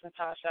 that person's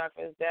heart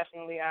chakra is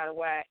definitely out of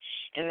whack,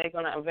 and they're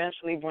going to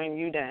eventually bring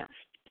you down.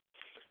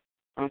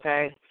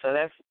 Okay? So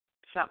that's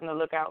something to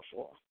look out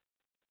for.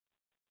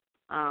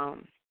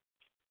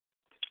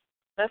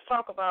 Let's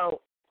talk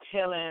about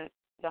healing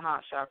the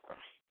heart chakra.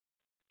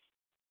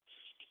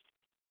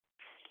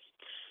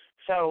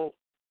 So,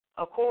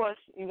 of course,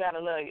 you got to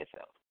love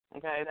yourself.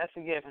 Okay, that's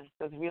a given.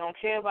 Because if you don't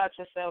care about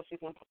yourself, you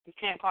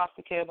can't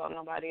possibly care about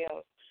nobody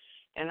else.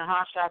 And the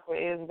heart chakra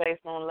is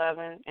based on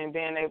loving and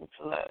being able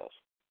to love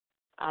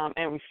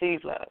and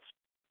receive love.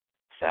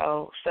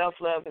 So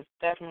self-love is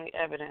definitely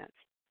evidence.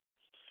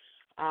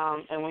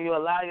 And when you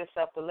allow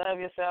yourself to love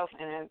yourself,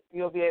 and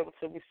you'll be able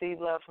to receive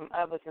love from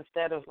others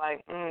instead of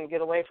like,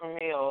 get away from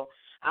me, or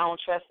I don't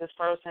trust this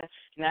person.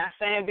 Not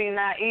saying be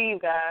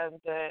naive, guys,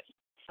 but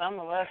some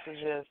of us is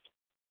just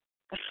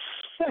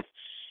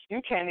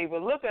you can't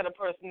even look at a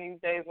person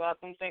these days without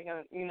them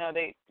thinking, you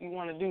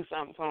want to do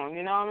something for them.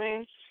 You know what I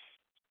mean?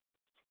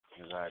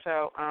 Exactly.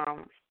 So,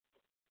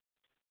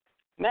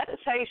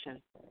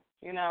 meditation.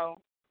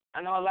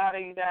 I know a lot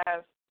of you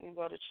guys, you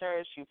go to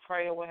church, you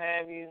pray or what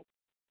have you,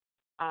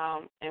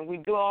 and we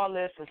do all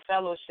this in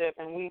fellowship,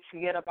 and we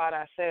forget about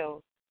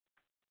ourselves.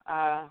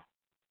 I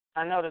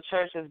know the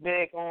church is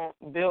big on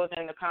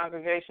building the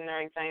congregation and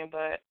everything,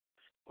 but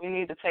we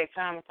need to take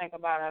time to think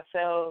about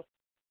ourselves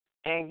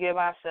and give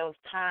ourselves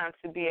time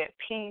to be at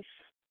peace,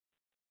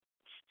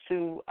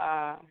 to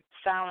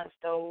silence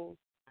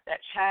that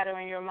chatter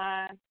in your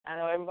mind. I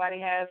know everybody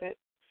has it.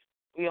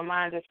 Your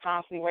mind is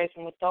constantly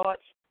racing with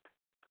thoughts.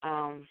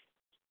 I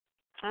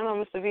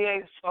know Mr.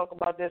 V.A. spoke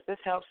about this. This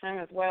helps him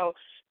as well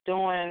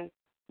doing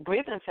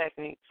breathing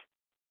techniques.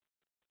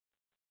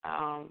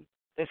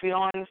 If you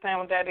don't understand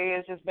what that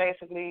is, just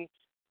basically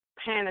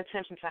paying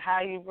attention to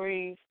how you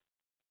breathe,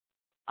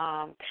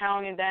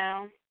 counting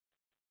down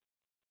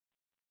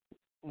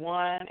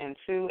 1 and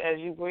 2 as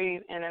you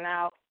breathe in and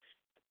out.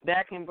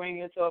 That can bring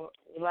you to a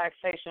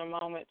relaxation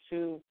moment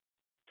to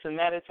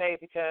meditate,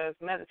 because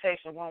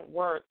meditation won't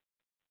work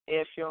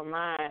if your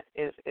mind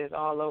is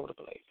all over the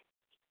place.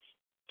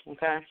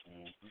 Okay?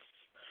 Mm-hmm.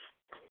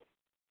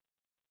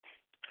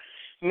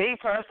 Me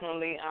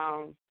personally,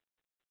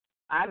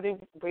 I do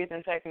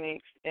breathing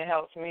techniques. It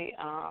helps me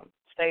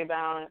stay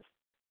balanced.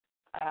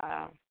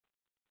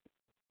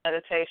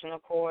 Meditation,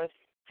 of course.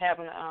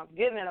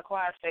 Getting in a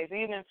quiet space,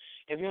 even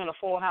if you're in a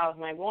full house,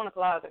 man, go in the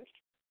closet.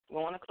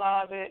 Go in the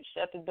closet,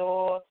 shut the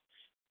door,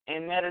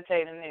 and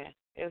meditate in there.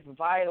 It's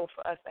vital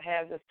for us to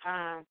have this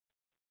time,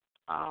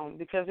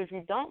 because if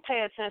you don't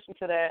pay attention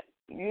to that,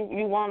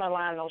 you won't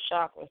align those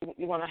chakras.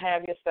 You're going to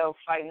have yourself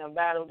fighting a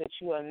battle that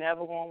you are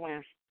never going to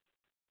win.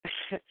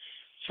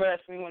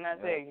 Trust me when I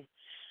tell you.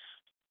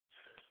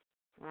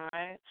 All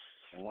right?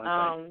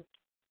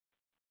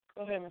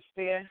 Go ahead, Mr.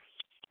 P.A.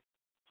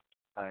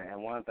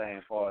 And one thing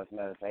as far as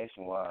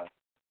meditation was,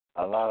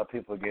 a lot of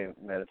people get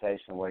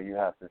meditation where you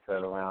have to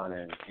sit around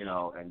and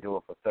do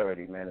it for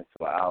 30 minutes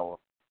to an hour.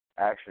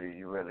 Actually,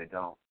 you really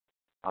don't.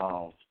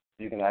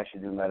 You can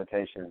actually do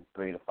meditation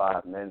 3 to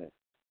 5 minutes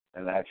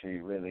and actually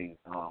really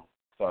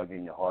start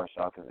getting your heart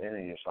chakras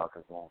and your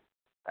chakras on.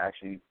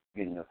 Actually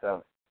getting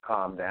yourself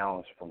calmed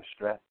down from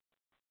stress.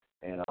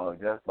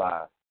 Just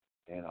by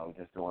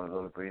just doing a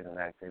little breathing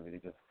activity,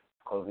 just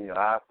closing your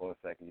eyes for a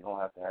second. You don't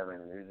have to have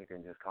any music,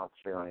 and just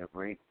concentrate on your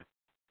breathing.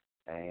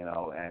 And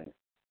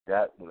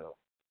that will,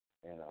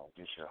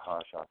 get your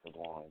heart chakra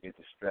going, get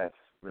the stress,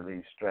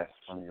 relieve stress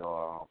from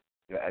your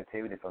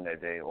activity from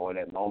that day or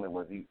that moment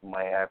where you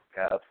might have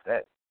got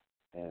upset.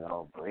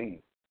 Breathe.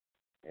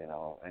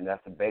 And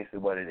that's basically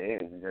what it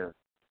is. Just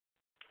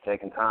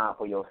taking time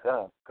for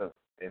yourself. Because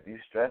if you're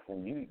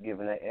stressing, you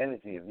giving that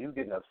energy. If you're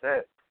getting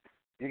upset,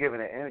 you're giving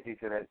that energy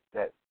to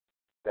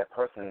that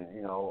person,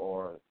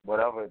 or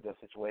whatever the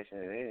situation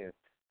it is,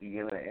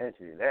 you're giving the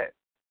energy to that.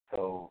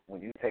 So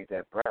when you take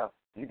that breath,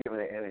 you're giving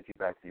the energy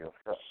back to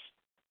yourself.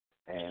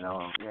 And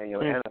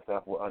your inner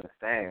self will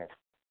understand,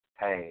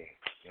 hey,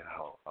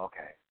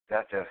 okay,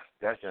 that's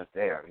just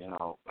there,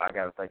 I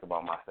got to think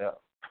about myself.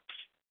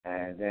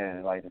 And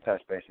then, like, the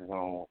touch bases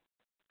on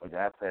what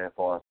that said as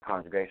far as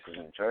congregations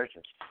and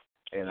churches,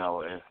 is,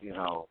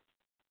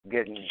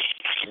 getting,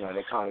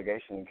 the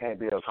congregation can't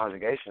be a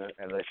congregation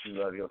unless you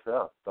love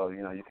yourself. So,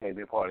 you can't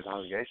be a part of the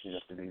congregation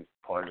just to be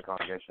part of the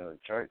congregation of the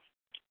church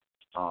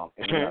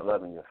if you're not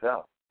loving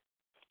yourself.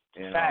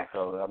 So,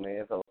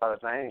 it's a lot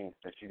of things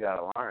that you got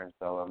to learn.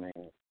 So,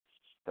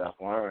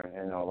 self-learn,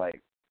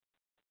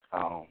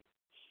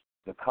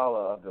 the color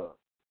of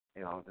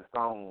the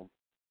stone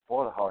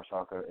for the heart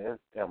chakra is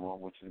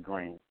emerald, which is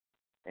green,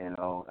 and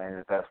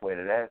the best way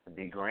to that is to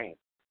be green,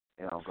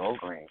 go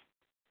green.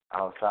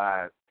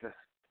 Outside, just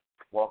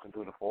walking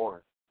through the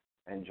forest,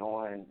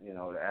 enjoying,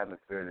 the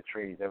atmosphere, the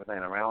trees, everything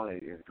around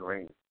it is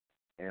green,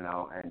 and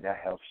that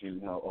helps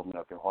you, open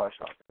up your heart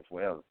chakra as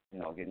well,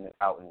 getting it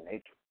out in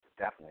nature,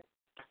 definitely.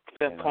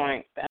 Good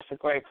point. That's a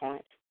great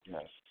point.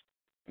 Yes.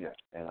 Yeah.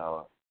 And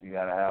you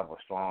got to have a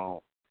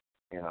strong,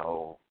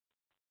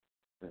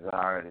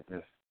 desire to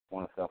just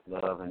want to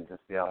self-love and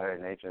just be out here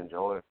in nature,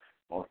 enjoy it.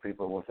 Most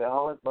people will say,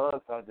 oh, it's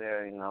bugs out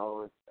there,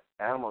 it's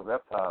animals,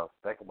 reptiles.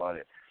 Think about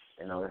it.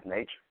 It's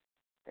nature.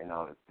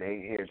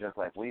 They here just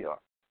like we are.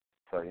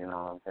 So, what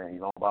I'm saying? You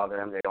don't bother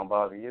them, they don't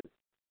bother you.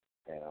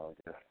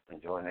 Just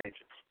enjoy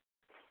nature.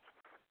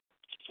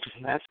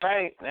 That's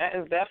right. That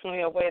is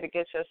definitely a way to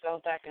get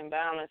yourself back in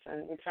balance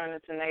and returning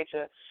to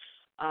nature.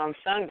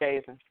 Sun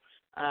gazing,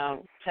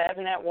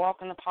 having that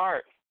walk in the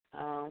park,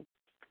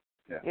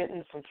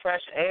 getting some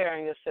fresh air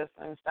in your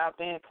system, stop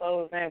being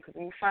closed in, because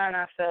we find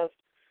ourselves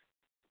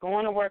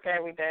going to work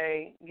every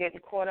day, getting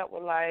caught up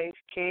with life,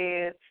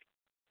 kids,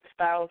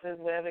 spouses,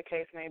 whatever the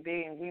case may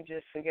be, and we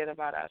just forget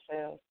about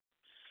ourselves.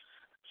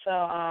 So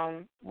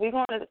we're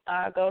going to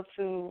go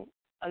to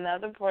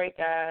another break,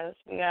 guys.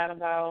 We got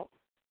about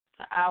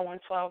an hour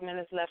and 12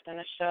 minutes left in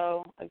the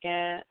show.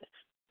 Again,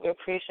 we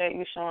appreciate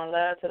you showing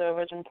love to the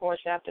Original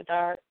Poetry After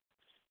Dark.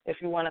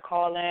 If you want to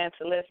call in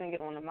to listen,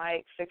 get on the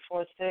mic,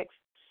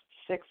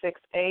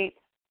 646-668-8929.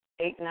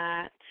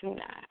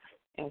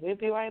 And we'll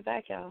be right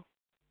back, y'all.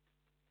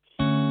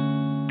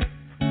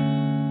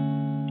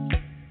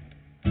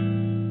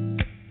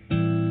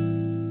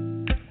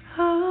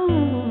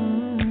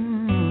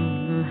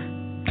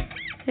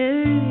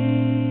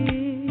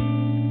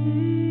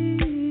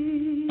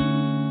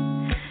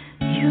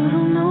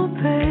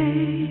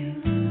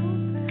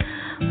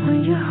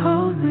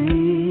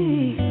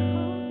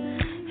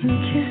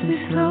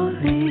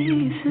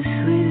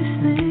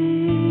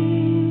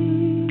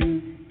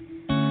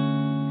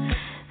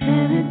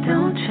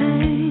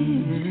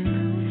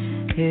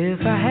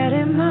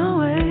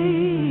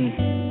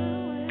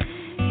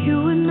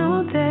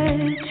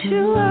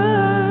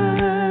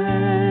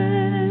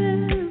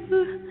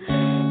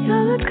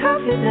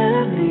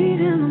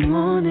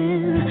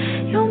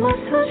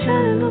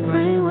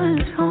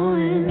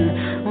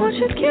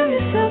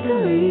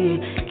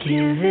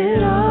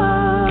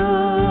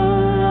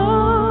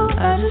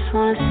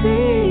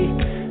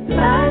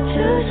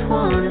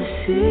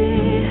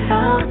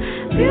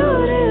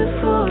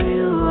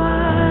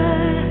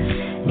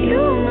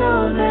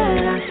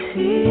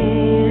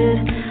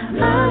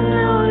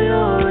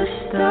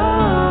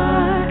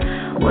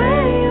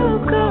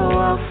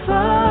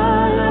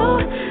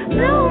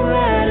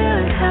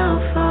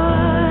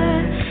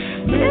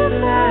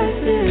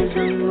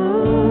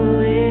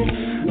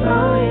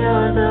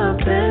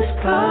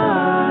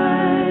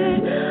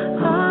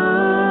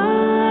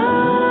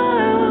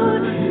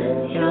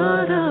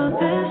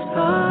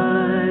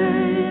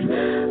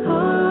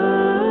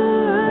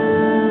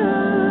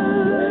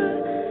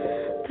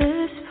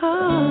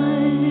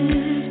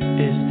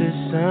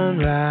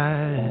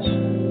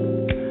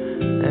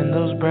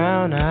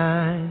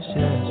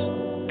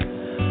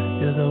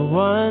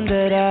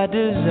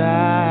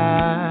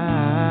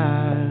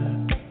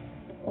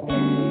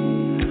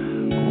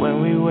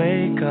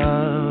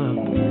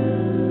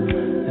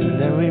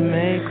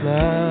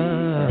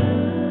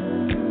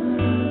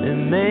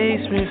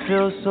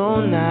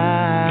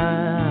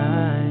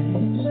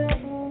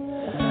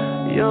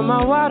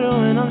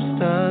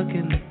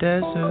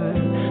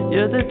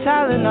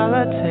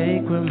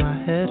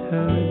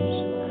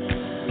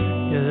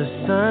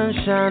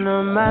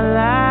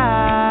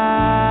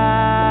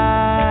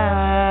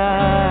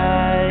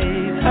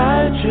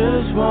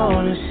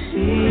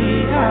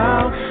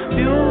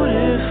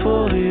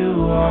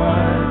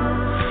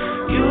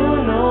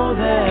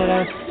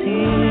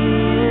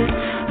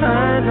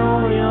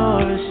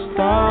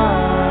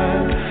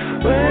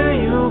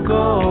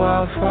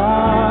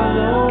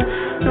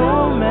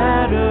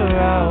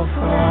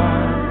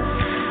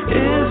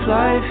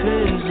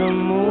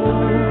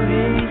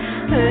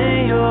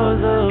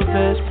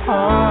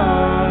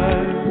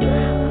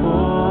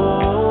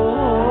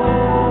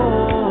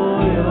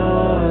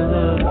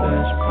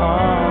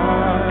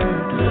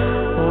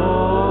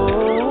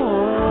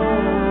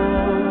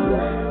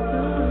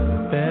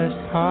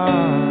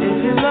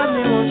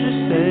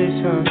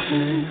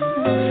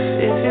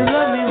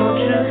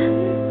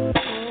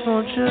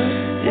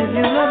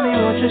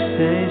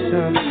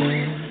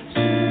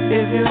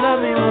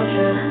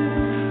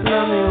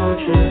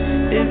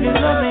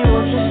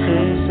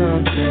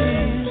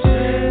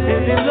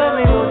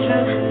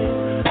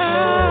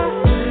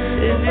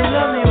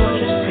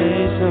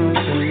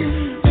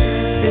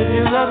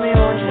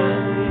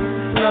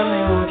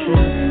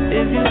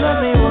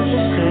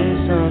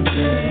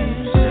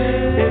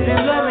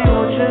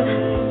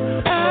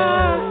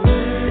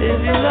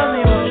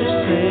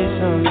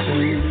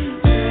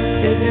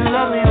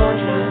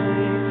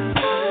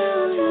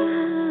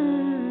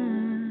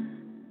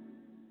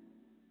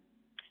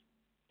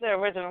 The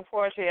Original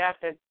Poetry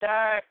After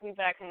Dark. We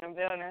back in the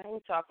building. We're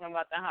talking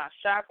about the heart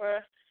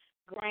chakra,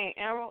 green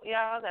emerald,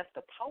 y'all. That's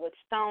the poet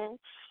stone.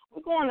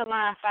 We're going to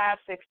line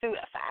 562.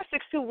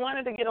 562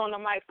 wanted to get on the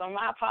mic, so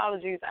my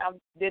apologies. I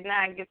did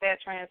not get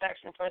that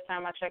transaction the first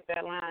time I checked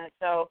that line.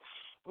 So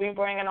we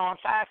bring it on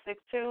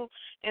 562.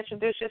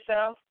 Introduce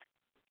yourself.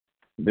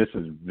 This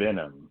is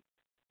Venom.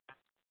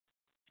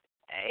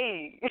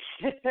 Hey.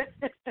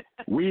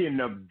 We in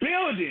the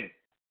building.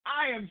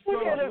 I am so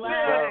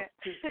glad.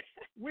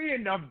 We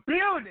in the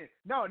building.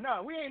 No,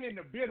 we ain't in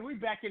the building. We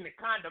back in the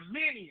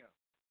condominium.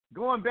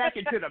 Going back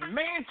into the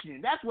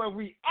mansion. That's where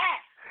we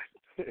at.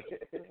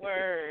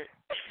 Word.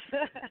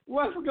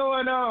 What's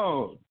going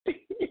on?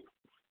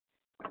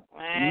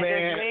 Man,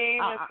 it's me,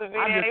 Mr.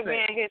 VA. We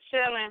in here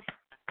chilling.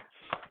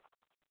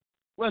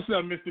 What's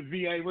up, Mr.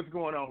 VA? What's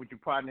going on with you,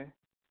 partner?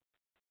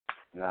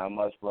 Not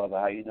much, brother.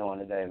 How you doing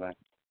today, man?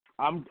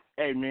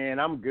 Hey man,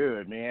 I'm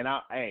good, man.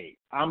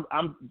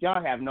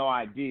 Y'all have no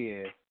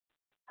idea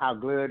how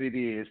good it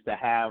is to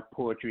have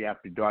Poetry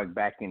After Dark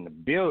back in the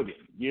building.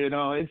 You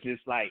know, it's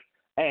just like,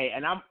 hey,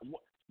 and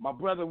my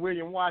brother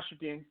William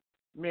Washington,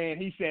 man,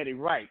 he said it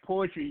right.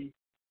 Poetry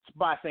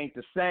spots ain't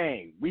the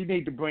same. We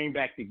need to bring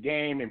back the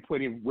game and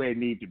put it where it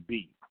needs to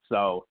be.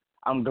 So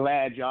I'm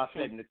glad y'all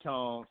setting the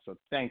tone. So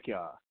thank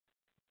y'all.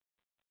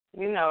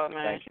 You know it,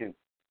 man.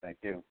 Thank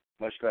you.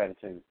 Much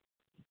gratitude.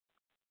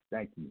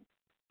 Thank you.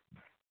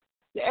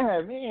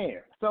 Yeah,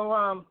 man.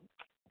 So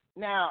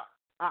now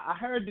I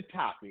heard the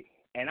topic,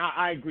 and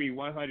I agree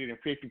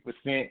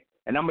 150%.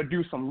 And I'm gonna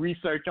do some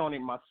research on it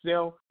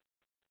myself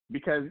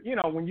because you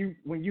know when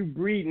you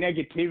breed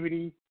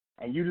negativity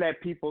and you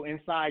let people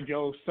inside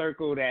your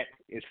circle that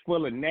is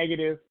full of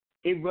negative,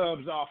 it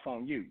rubs off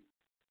on you.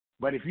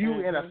 But if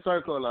you in a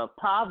circle of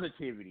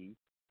positivity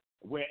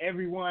where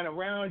everyone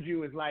around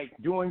you is like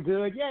doing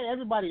good, yeah,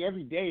 everybody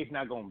every day is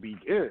not gonna be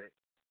good,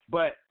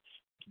 but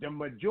the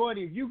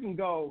majority, if you can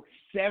go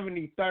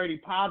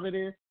 70-30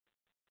 positive,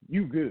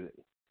 you good,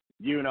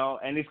 you know,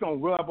 and it's going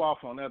to rub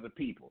off on other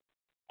people.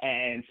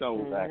 And so,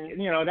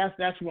 you know,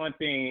 that's one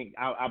thing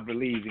I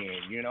believe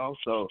in, you know.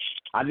 So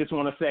I just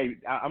want to say,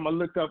 I'm going to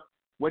look up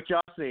what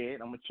y'all said.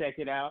 I'm going to check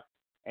it out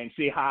and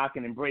see how I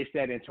can embrace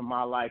that into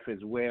my life as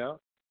well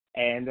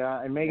and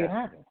make it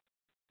happen.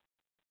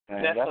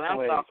 And that's what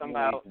I'm talking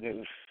about.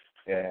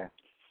 Yeah.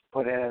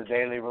 Put it in a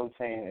daily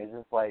routine. It's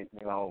just like,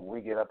 you know,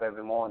 we get up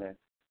every morning,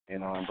 you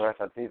know, and brush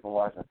our teeth and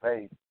wash our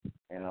face.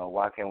 You know,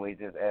 why can't we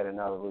just add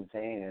another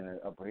routine and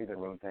a breathing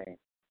routine?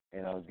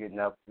 You know, getting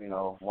up, you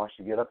know, once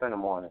you get up in the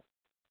morning,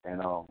 you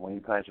know, when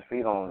you plant your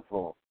feet on the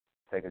floor,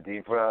 take a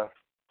deep breath,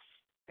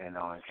 you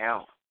know, and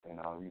count. You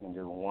know, you can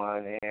do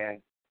 1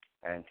 in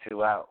and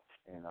 2 out,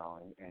 you know,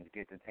 and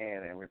get to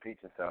 10 and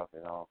repeat yourself,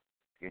 you know,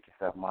 get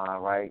yourself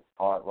mind right,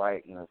 heart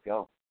right, and let's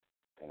go,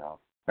 you know.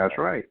 That's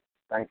right.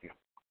 Thank you.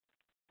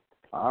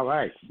 All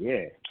right,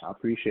 yeah, I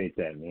appreciate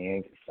that,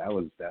 man. That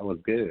was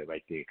good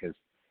right there. Cause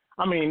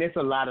I mean, there's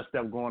a lot of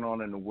stuff going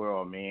on in the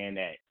world, man,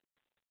 that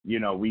you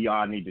know we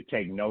all need to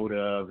take note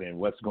of, and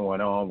what's going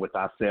on with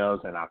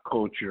ourselves and our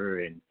culture,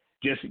 and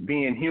just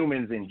being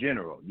humans in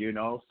general, you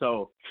know.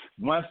 So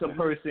once a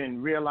person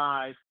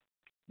realizes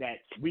that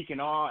we can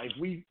all, if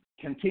we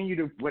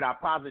continue with our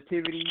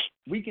positivity,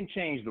 we can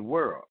change the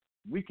world.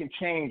 We can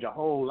change a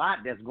whole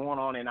lot that's going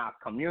on in our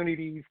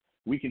communities.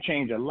 We can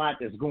change a lot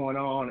that's going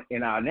on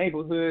in our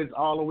neighborhoods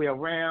all the way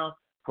around,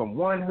 from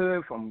one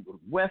hood, from the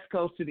West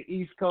Coast to the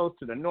East Coast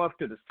to the North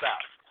to the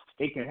South.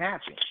 It can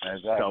happen.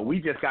 Exactly. So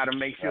we just got to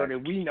make sure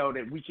that we know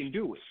that we can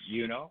do it,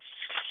 you know?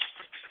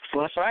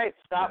 Well, that's right.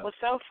 Start with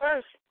self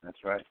first.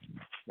 That's right.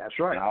 That's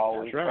right. And I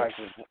always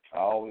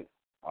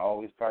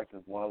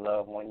practice one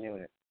love, one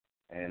unit.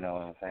 And you know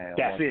what I'm saying?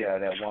 That's it.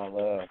 That one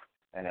love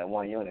and that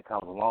one unit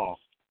comes along.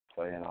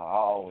 So, you know, I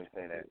always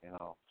say that, you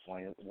know,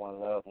 one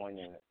love, one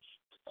unit.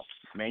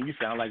 Man, you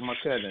sound like my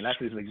cousin. That's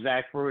his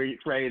exact phrase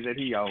that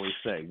he always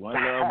say. One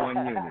love,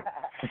 one unit.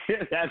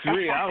 That's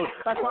real.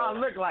 That's why I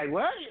look like,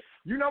 what?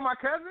 You know my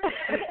cousin?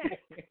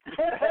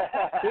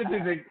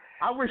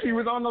 I wish he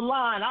was on the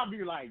line. I'd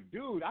be like,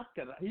 dude,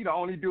 he the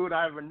only dude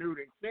I ever knew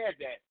that said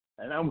that.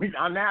 And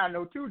I now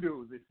know 2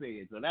 dudes that say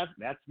it. So that's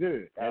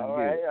good. That's all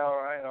good.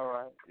 All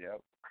right. Yep.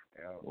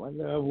 One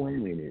love,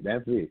 one unit.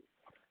 That's it.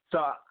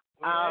 So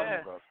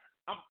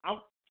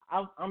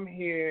I'm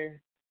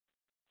here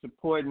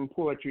supporting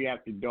Poetry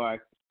After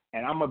Dark,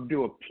 and I'm going to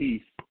do a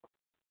piece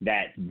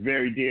that's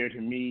very dear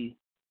to me.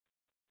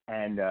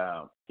 And,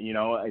 you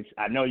know,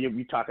 I know you'll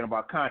be talking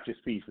about conscious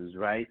pieces,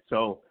 right?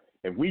 So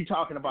if we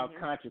talking about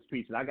conscious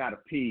pieces, I got a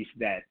piece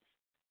that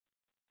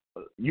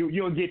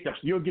you'll get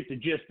the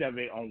gist of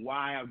it on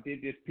why I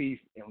did this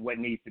piece and what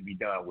needs to be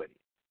done with it.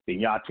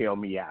 Then y'all tell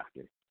me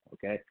after,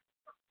 okay?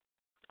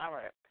 All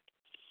right.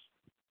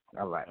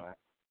 All right.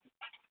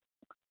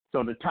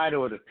 So the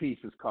title of the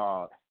piece is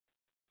called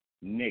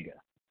Nigga.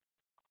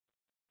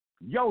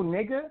 Yo,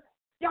 nigga.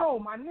 Yo,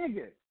 my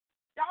nigga.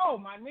 Yo,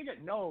 my nigga.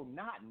 No,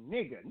 not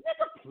nigga.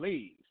 Nigga,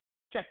 please.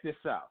 Check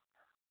this out.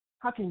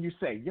 How can you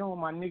say, yo,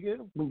 my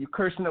nigga, when you're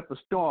cursing up a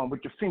storm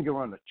with your finger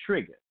on the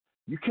trigger?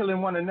 You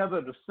killing one another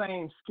of the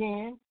same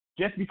skin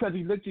just because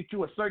he looked at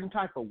you a certain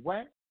type of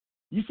way?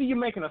 You see, you're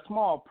making a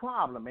small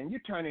problem and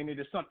you're turning it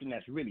into something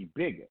that's really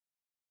bigger.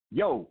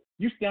 Yo,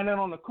 you standing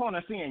on the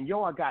corner saying,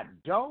 yo, I got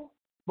dough,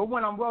 but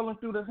when I'm rolling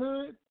through the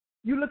hood,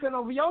 you looking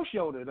over your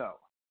shoulder, though.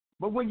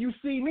 But when you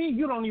see me,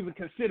 you don't even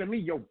consider me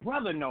your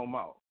brother no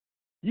more.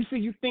 You see,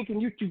 you thinking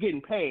you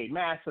getting paid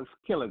massive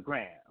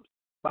kilograms.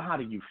 But how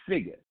do you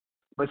figure?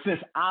 But since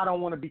I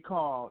don't want to be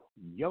called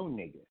yo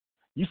nigga,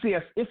 you see,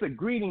 it's a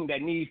greeting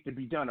that needs to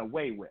be done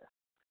away with.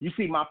 You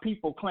see, my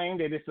people claim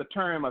that it's a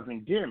term of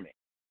endearment,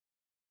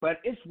 but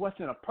it's what's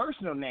in a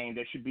personal name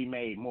that should be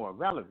made more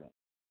relevant.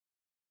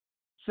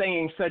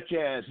 Saying such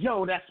as,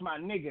 yo, that's my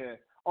nigga,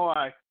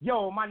 or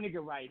yo, my nigga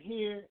right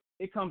here,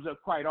 it comes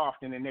up quite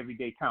often in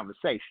everyday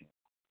conversation.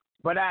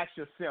 But ask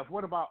yourself,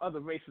 what about other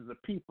races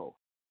of people?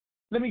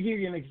 Let me give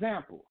you an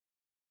example.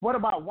 What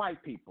about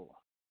white people?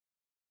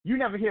 You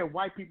never hear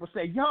white people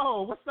say,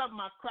 yo, what's up,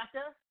 my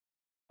cracker?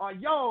 Or,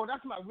 yo,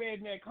 that's my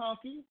redneck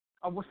honky.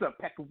 Or, what's up,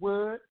 peck of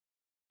wood?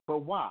 But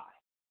why?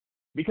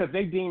 Because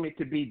they deem it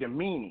to be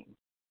demeaning.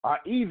 Or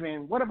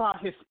even, what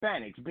about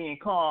Hispanics being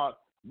called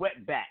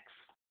wetbacks,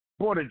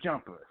 border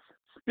jumpers,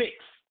 spicks,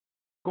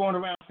 going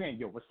around saying,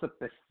 yo, what's up,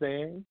 this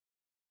say?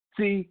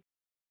 See,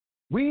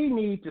 we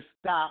need to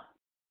stop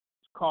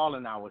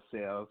calling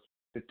ourselves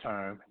the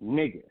term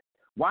nigger.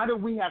 Why do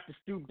we have to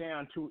stoop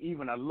down to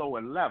even a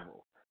lower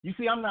level? You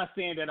see, I'm not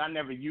saying that I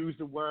never use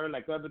the word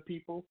like other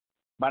people,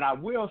 but I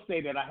will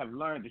say that I have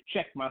learned to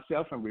check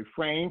myself and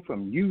refrain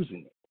from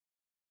using it.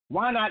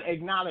 Why not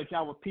acknowledge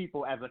our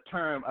people as a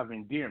term of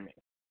endearment?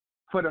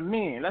 For the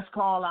men, let's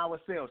call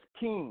ourselves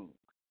kings.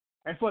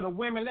 And for the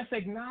women, let's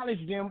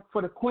acknowledge them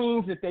for the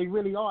queens that they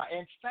really are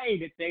and say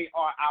that they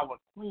are our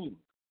queens.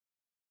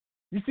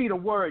 You see, the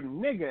word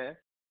nigger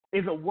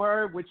is a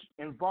word which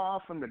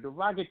evolved from the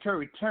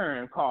derogatory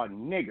term called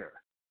nigger.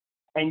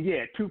 And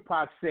yeah,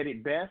 Tupac said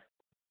it best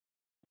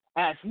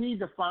as he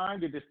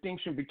defined the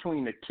distinction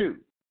between the two.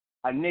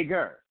 A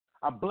nigger,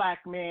 a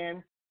black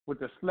man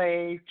with a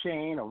slave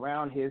chain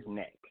around his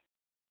neck.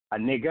 A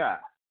nigger,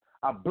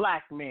 a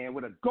black man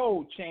with a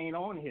gold chain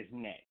on his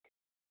neck.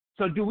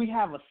 So do we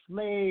have a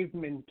slave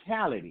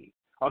mentality,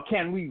 or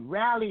can we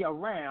rally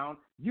around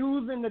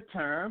using the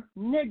term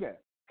nigger?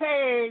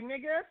 Hey,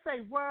 nigger,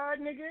 say what,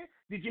 nigger?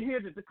 Did you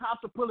hear that the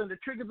cops are pulling the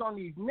triggers on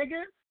these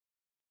niggers?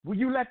 Will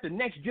you let the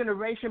next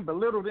generation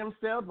belittle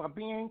themselves by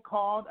being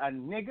called a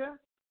nigger?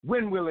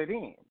 When will it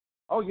end?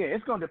 Oh, yeah,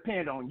 it's going to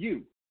depend on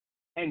you.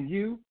 And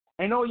you.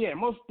 And oh, yeah,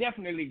 most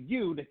definitely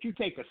you, that you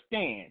take a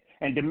stand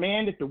and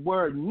demand that the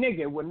word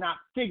nigger will not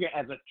figure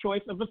as a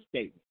choice of a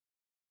statement.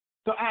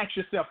 So ask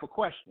yourself a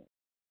question.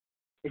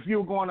 If you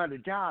were going on a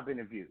job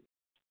interview,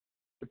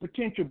 the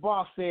potential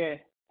boss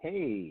said,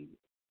 hey,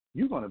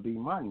 you're going to be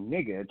my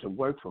nigger to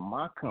work for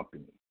my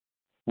company.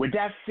 Would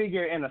that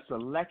figure in a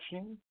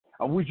selection,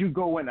 or would you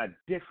go in a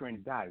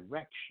different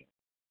direction?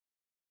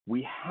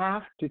 We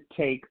have to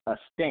take a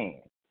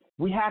stand.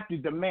 We have to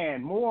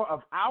demand more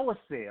of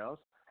ourselves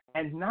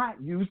and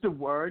not use the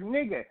word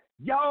nigger.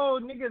 Yo,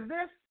 nigga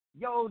this,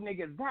 yo,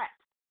 nigga that.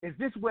 Is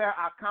this where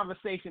our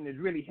conversation is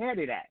really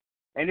headed at?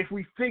 And if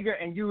we figure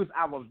and use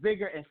our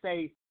vigor and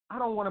say, I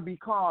don't want to be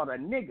called a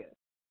nigger.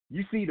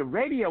 You see, the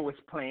radio is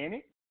playing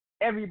it.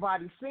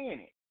 Everybody's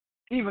saying it.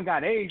 Even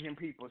got Asian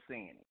people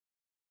saying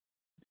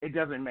it. It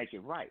doesn't make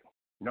it right.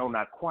 No,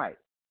 not quite.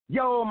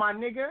 Yo, my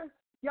nigger.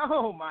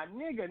 Yo, my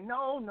nigger.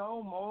 No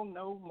more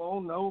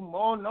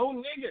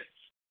niggers.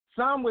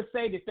 Some would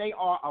say that they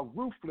are a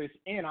ruthless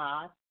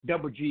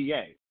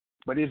N-I-double-G-A.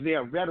 But is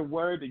there a better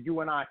word that you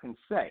and I can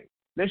say?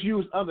 Let's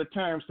use other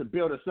terms to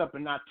build us up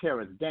and not tear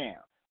us down.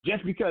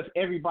 Just because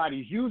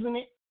everybody's using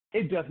it,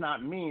 it does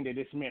not mean that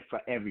it's meant for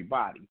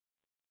everybody.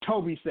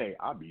 Toby say,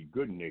 I'll be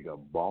good nigga,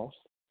 boss.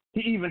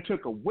 He even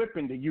took a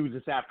whipping to use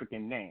his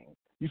African name.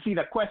 You see,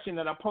 the question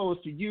that I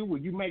pose to you, will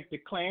you make the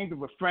claim to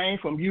refrain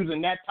from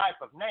using that type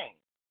of name?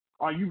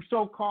 Are you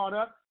so caught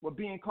up with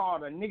being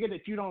called a nigga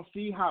that you don't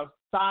see how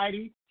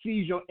society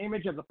sees your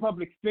image as a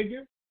public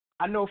figure?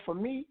 I know for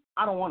me,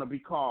 I don't want to be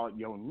called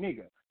yo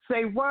nigga.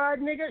 Say what,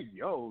 nigga?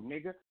 Yo,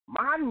 nigga.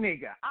 My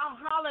nigga. I'll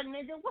holler,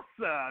 nigga. What's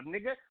up,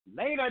 nigga?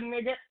 Later,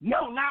 nigga.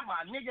 No, not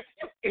my nigga.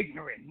 You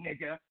ignorant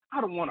nigga.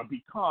 I don't want to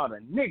be called a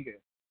nigga.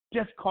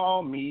 Just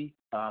call me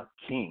a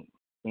king.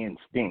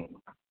 Instinct.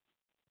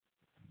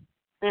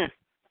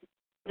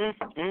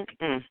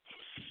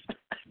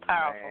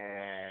 Powerful.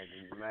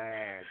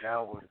 Man,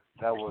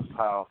 that was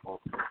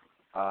powerful.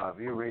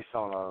 You reached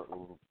on a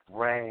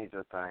range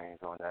of things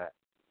on that.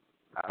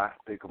 I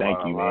speak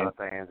about a lot of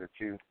things that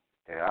you.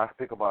 Yeah, I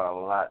speak about a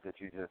lot that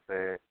you just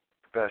said,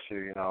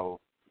 especially, you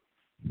know,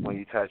 when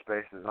you touch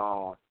bases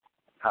on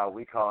how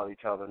we call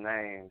each other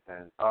names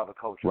and other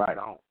cultures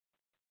don't.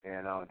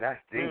 You know, that's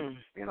deep,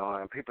 you know,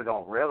 and people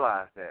don't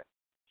realize that,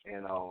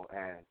 you know,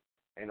 and,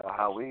 you know,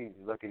 how we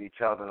look at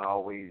each other and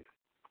always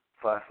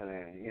fussing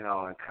and, you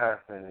know, and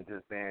cussing and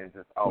just being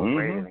just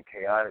outrageous and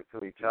chaotic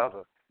to each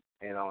other,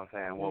 you know what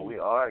I'm saying? Well, we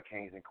are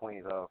kings and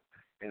queens of,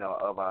 you know,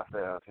 of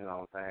ourselves, you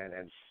know what I'm saying?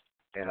 And,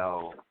 you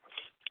know,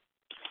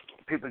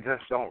 people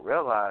just don't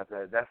realize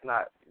that that's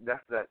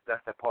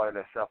the part of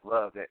that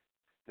self-love, that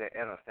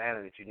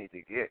understanding that you need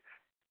to get.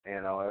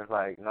 You know, it's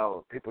like,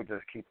 no, people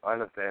just keep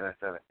understanding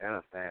instead of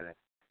understanding.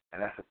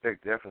 And that's a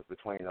big difference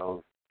between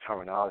those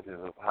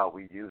terminologies of how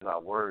we use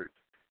our words.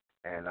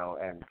 And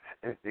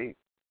it's deep.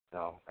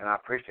 So, and I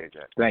appreciate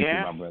that. Thank you,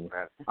 my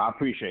brother. I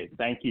appreciate it.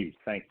 Thank you.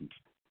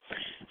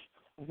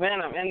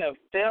 Venom in the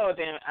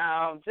building.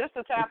 Just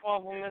to tap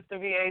off what Mr.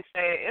 VA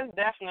said, it's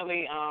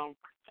definitely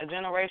a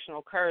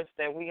generational curse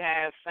that we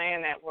have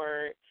saying that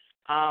word.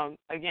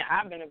 Again,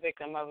 I've been a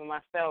victim of it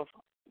myself.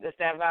 It's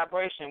that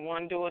vibration.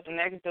 One do it, the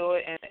next do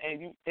it,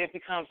 and it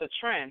becomes a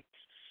trend,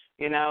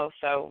 you know.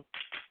 So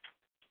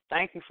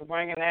thank you for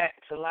bringing that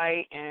to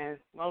light, and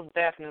most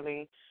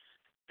definitely,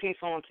 peace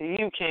on to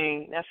you,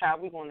 King. That's how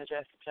we're going to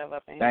dress each other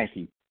up in here.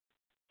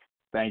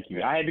 Thank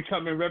you. I had to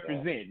come and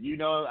represent. You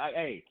know,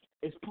 hey,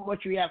 it's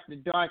Poetry After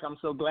Dark. I'm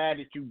so glad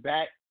that you're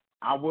back.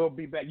 I will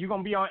be back. You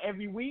going to be on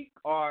every week,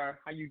 or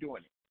how you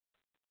doing it?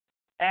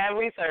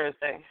 Every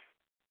Thursday.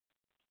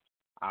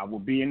 I will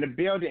be in the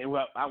building.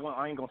 Well, I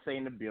ain't going to say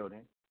in the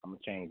building. I'm going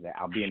to change that.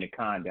 I'll be in the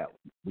condo.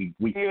 We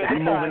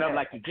moving up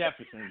like the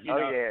Jeffersons. You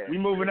know? Yeah. We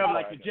moving up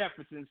like the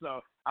Jeffersons,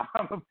 so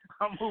I'm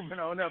moving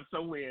on up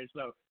somewhere.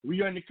 So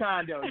we in the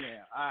condo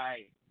now. All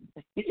right.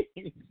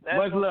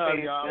 Much love,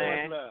 y'all.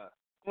 Man. Much love.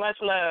 Much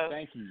love.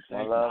 Thank you.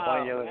 One love,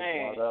 one unit.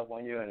 One love,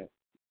 one unit.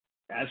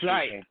 That's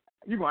right.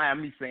 You're going to have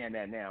me saying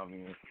that now,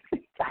 man.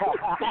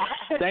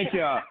 Thank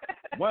y'all.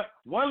 One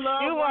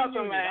love, You're one welcome,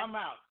 unit. man. I'm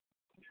out.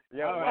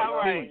 Yeah, all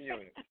right.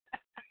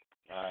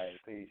 All right,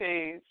 peace.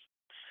 Peace.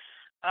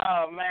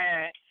 Oh,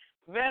 man.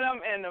 Venom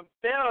in the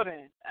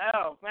building.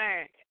 Oh,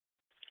 man.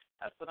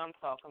 That's what I'm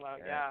talking about,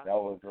 y'all. That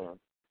was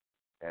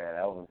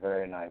that was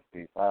very nice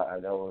piece.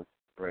 That was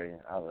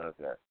brilliant. I love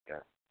that.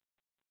 Yeah.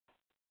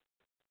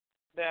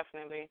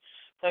 Definitely.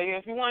 So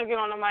if you want to get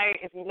on the mic,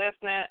 if you're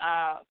listening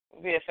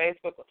via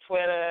Facebook or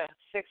Twitter,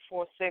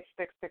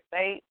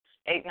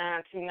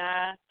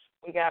 646-668-8929.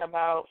 We got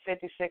about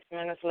 56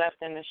 minutes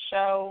left in the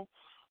show.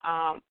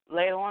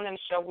 Later on in the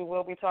show, we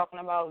will be talking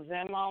about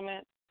Zen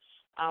moments.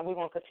 We're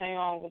going to continue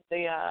on with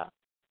the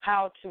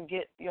how to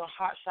get your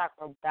heart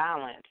chakra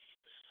balanced.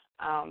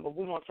 But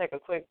we're going to take a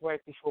quick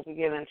break before we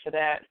get into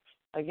that.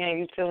 Again,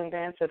 you tuned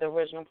in to the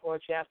original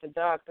Poetry After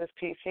Dark. This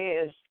piece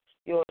here is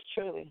yours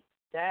truly,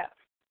 Dap.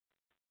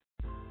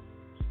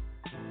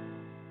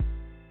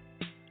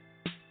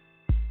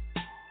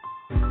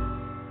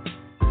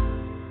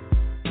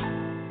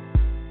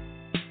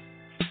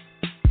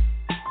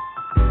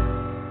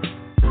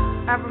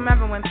 I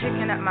remember when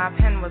picking up my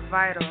pen was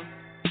vital.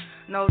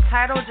 No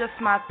title, just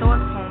my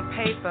thoughts on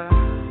paper.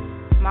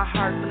 My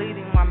heart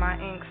bleeding while my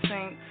ink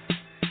sinks.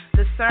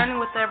 Discerning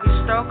with every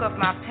stroke of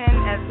my pen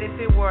as if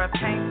it were a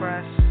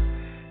paintbrush.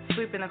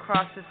 Sweeping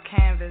across this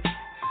canvas.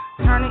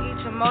 Turning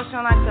each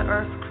emotion like the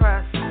earth's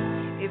crust.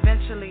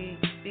 Eventually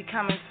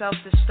becoming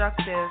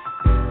self-destructive.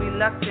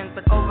 Reluctant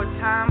but over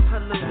time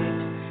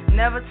polluted.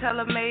 Never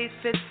tailor-made,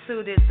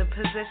 fit-suited. The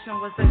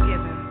position was a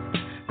given.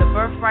 The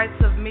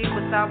birthrights of me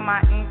without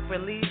my ink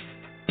released.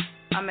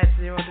 I'm at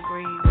 0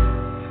 degrees.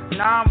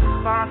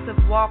 Non-responsive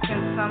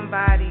walking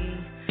somebody.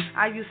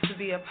 I used to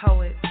be a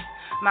poet.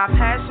 My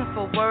passion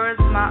for words,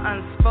 my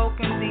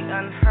unspoken, the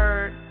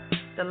unheard,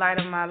 the light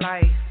of my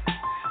life.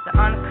 The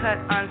uncut,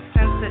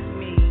 uncensored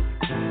me.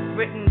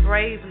 Written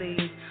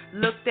bravely,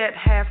 looked at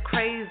half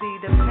crazy,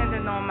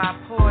 depending on my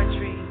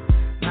poetry.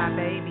 My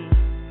baby.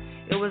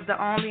 It was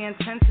the only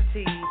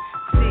intensity.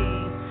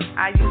 See,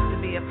 I used to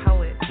be a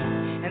poet.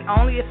 And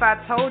only if I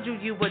told you,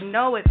 you would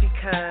know it,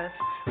 because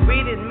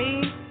reading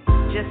me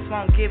just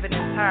won't give it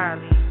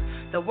entirely.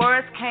 The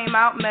words came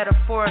out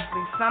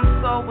metaphorically.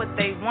 Some saw what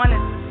they wanted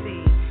to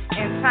see.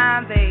 In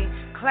time they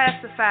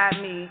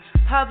classified me,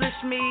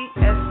 published me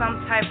as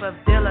some type of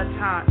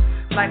dilettante,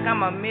 like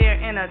I'm a mere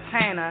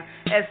entertainer,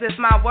 as if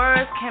my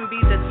words can be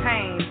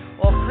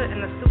detained or put in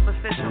a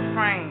superficial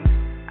frame.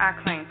 I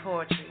claim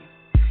poetry.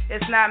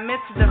 It's not meant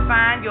to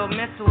define your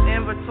mental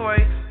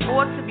inventory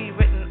or to be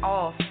written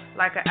off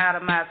like an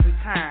itemized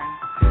return.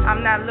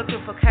 I'm not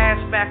looking for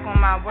cash back on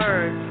my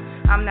words.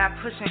 I'm not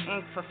pushing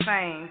ink for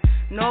fame,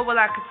 nor will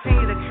I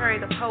continue to carry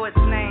the poet's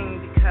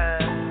name,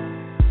 because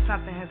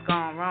something has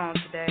gone wrong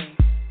today.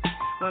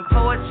 When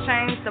poets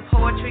change the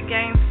poetry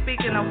game,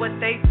 speaking of what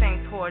they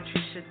think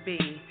poetry should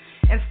be,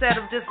 instead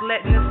of just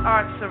letting this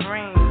art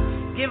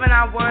serene, giving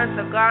our words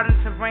a garden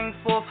to bring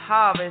forth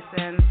harvest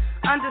and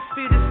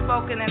undisputed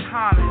spoken in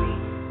harmony,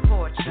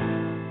 poetry.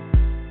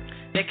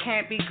 They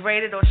can't be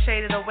graded or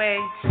shaded away,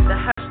 the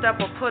hushed up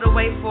or put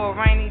away for a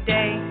rainy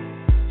day.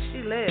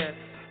 She lives,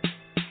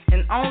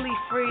 and only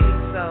freely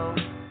so.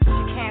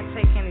 She can't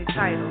take any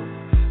titles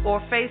or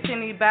face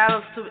any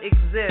battles to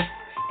exist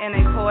in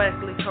a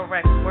poetically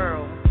correct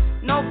world.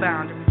 No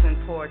boundaries in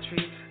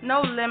poetry,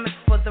 no limits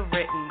for the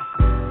written.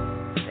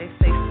 They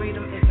say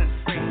freedom isn't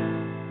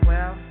free.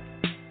 Well,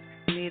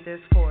 neither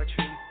is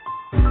poetry.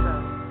 So,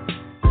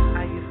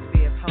 I used to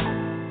be a poet,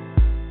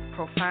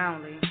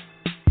 profoundly.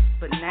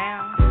 But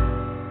now,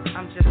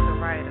 I'm just a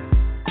writer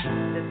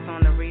that's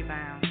on the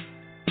rebound.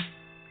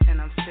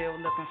 And I'm still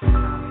looking for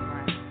common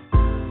ground.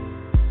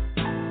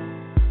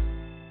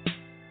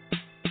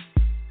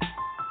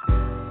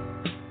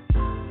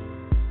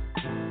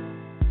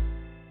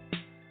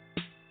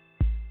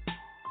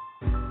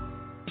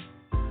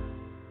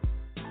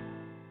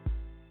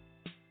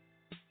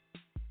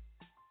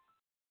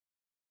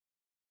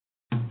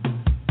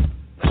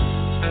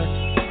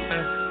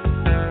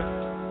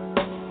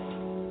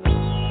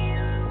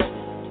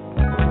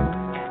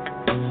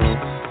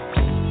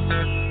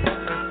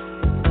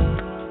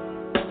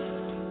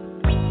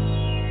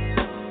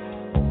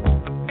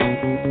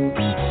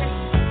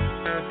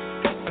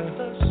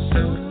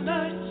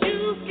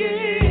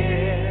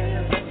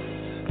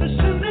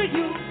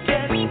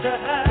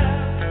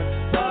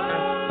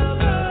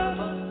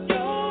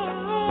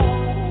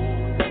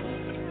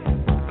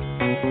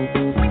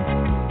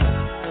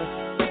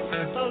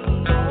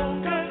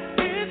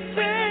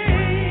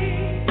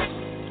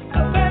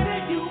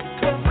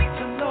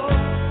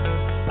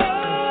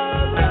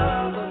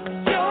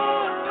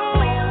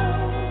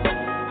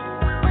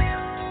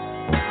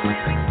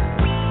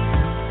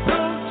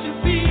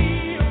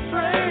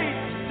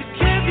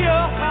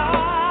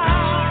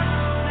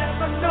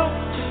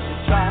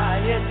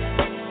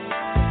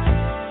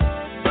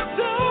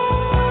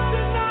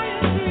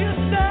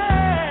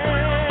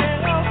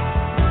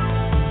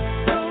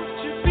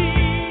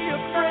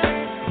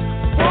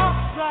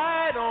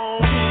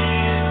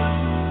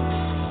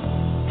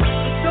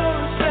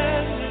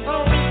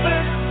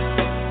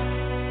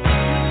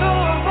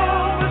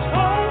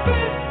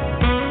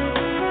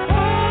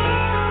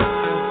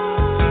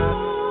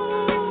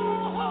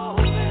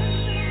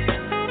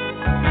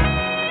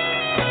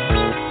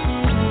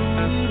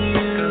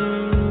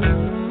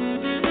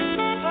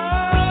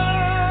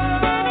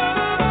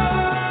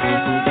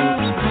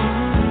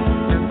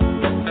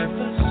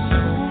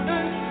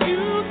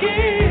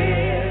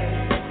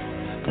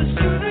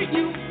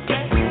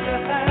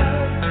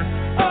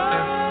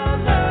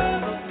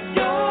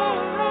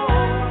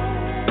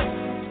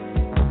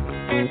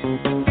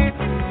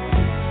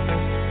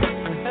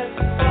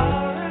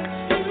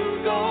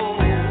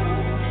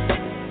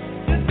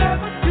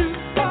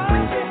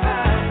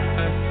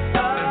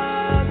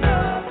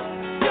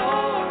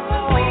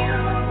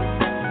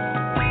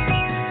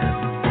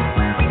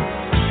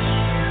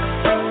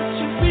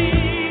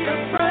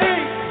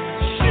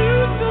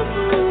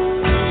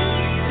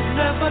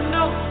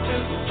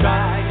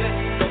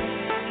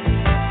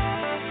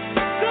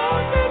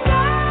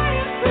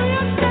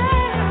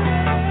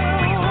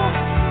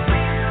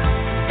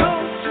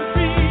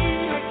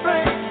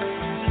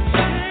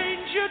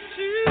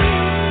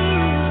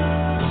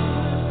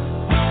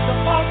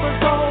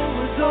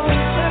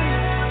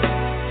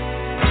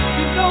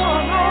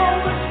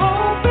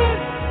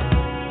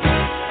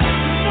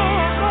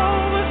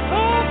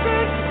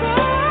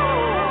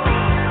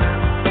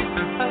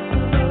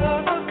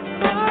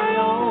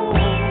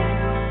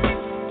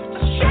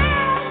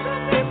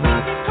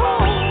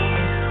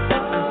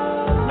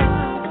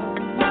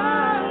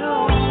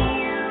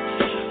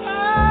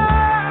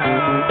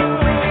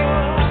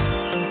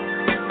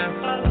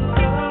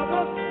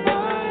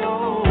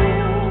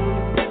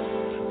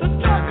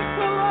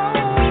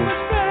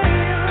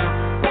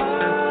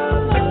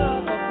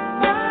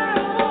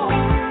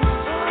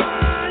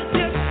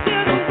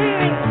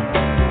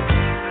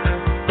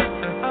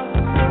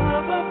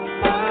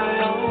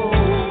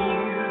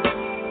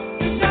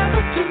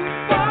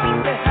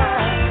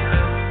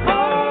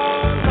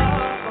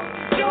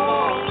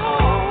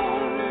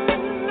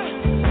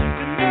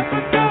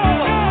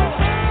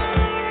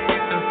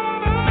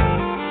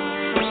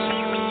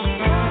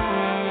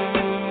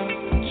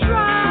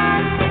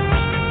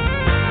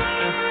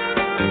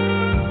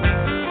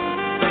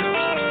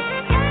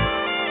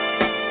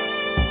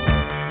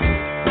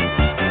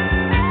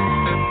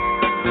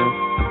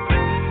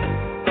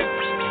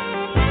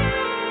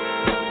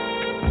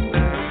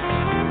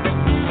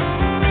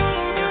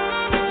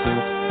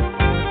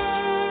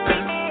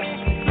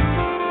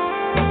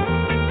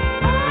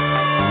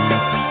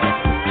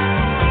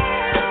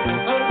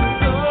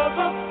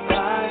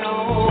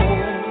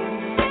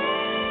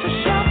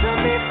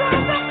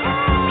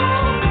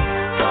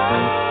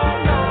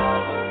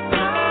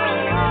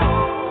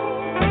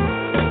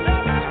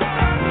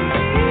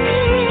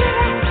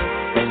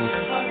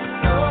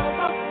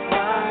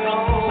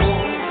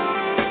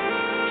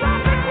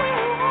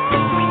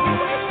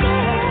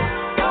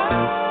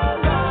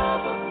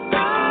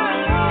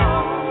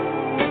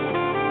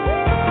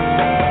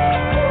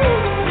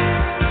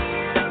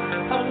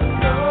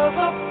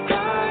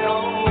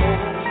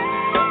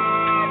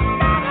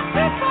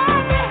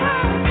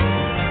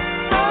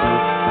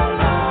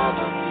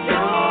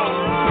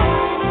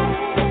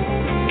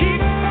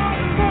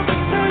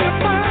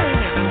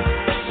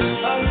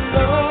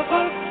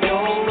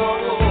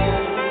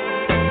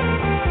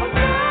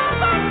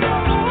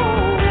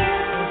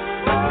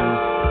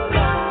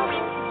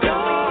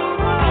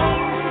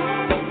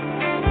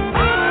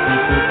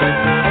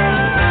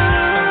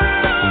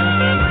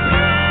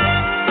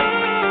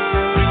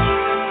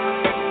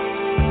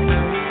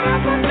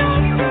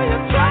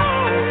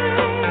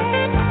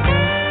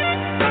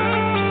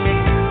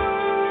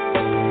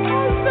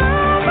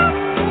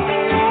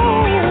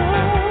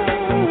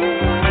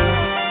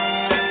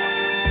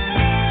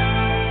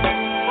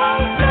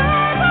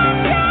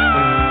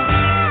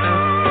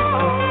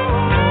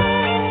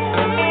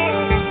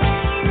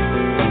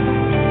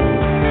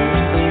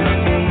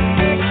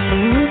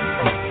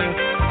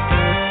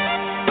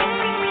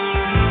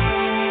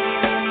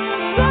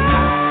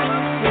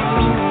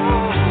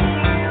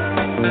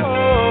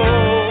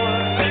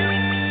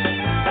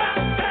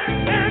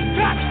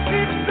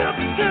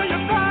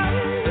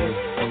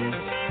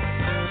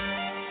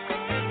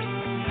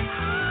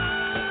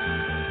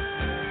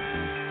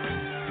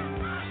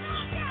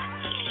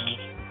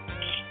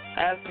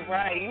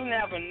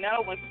 never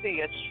know until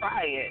you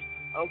try it,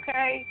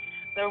 okay?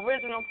 The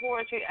original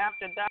Poetry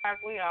After Dark,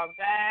 we are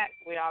back.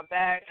 We are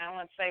back. I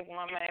want to say what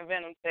my man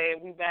Venom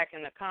said, we back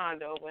in the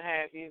condo, what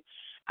have you.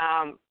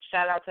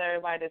 Shout out to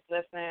everybody that's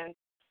listening,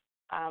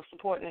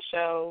 supporting the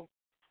show.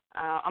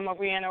 I'm going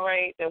to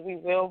reiterate that we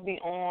will be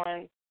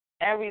on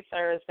every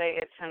Thursday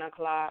at 10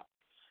 o'clock.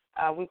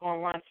 We're going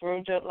to run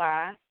through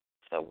July,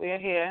 so we're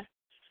here.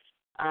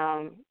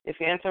 If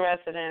you're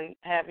interested in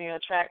having your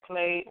track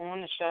played on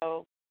the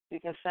show, you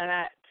can send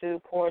that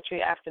to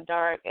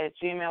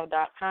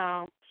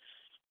poetryafterdark@gmail.com.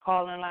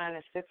 Calling line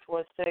is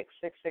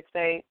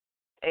 646-668-8929.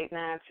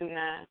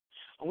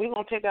 And we're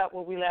going to pick up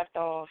where we left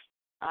off,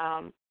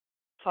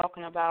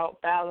 talking about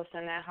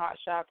balancing that heart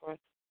chakra.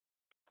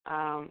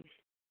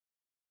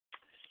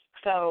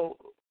 So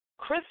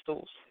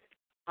crystals.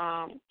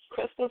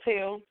 Crystals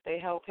heal. They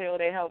help heal.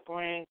 They help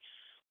bring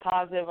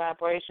positive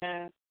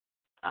vibrations.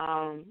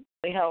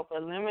 They help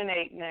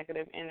eliminate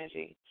negative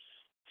energy.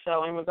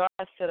 So in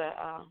regards to the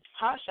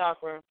heart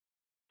chakra,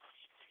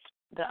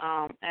 the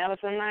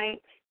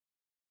Amazonite,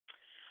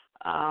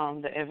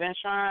 the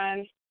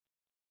Innerstanding,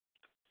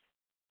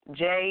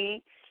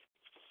 jade,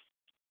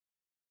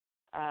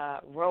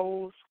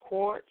 rose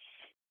quartz,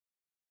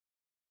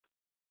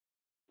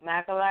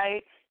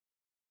 macrolite,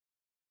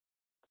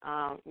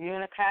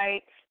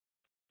 unikite.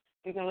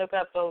 You can look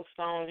up those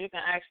stones. You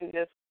can actually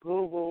just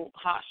Google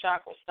heart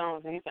chakra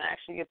stones, and you can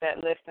actually get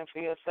that listing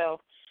for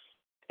yourself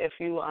if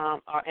you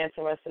are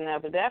interested in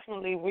that. But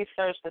definitely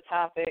research the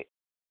topic.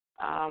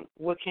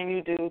 What can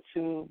you do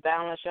to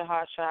balance your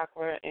heart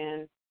chakra?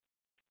 And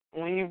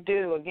when you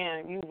do,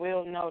 again, you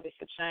will notice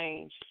a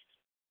change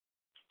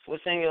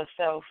within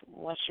yourself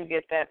once you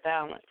get that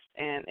balance.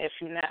 And if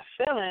you're not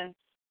feeling,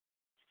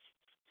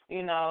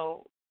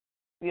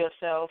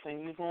 yourself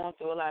and you're going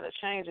through a lot of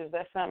changes,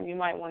 that's something you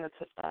might want to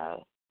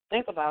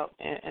think about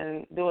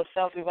and do a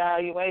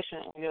self-evaluation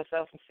of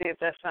yourself and see if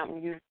that's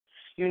something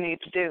you need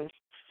to do.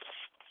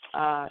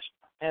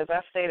 As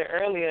I stated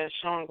earlier,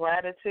 showing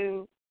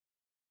gratitude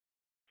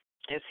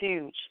is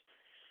huge.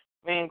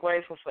 Being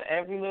grateful for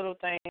every little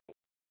thing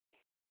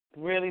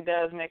really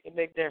does make a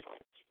big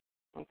difference.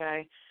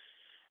 Okay?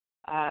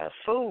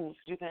 Certain foods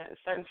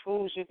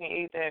you can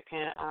eat that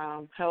can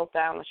help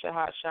balance your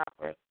heart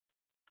chakra.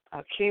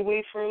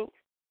 Kiwi fruit,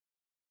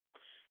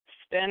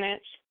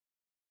 spinach,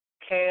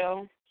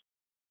 kale,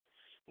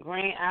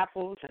 green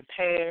apples and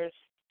pears,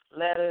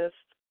 lettuce,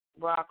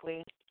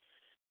 broccoli,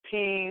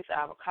 peas,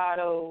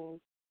 avocados,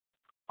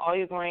 all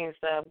your green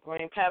stuff,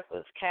 green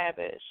peppers,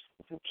 cabbage,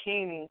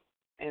 zucchini.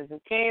 And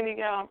zucchini,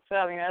 y'all, I'm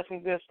telling you, that's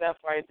some good stuff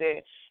right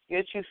there.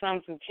 Get you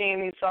some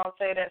zucchini,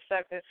 saute that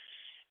sucker,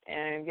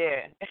 and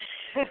yeah,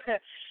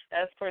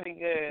 that's pretty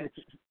good.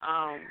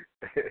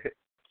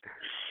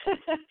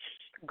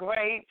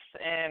 Grapes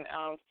and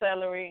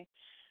celery,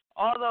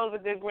 all those are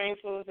good green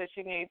foods that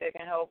you can eat that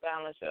can help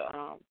balance your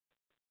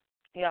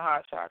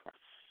heart chakra.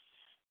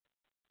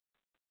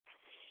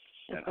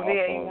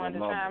 Yeah, you wanted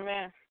to chime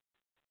in?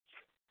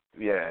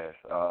 Yes.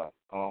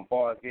 As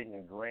far as getting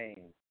your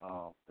greens,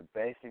 the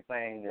basic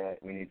thing that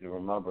we need to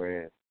remember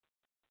is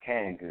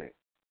canned good,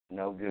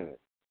 no good.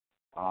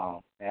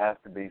 It has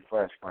to be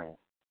fresh green.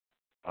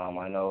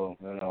 I know,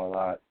 a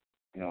lot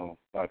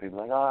of people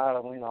are like, I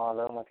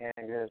love my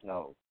canned goods.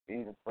 No,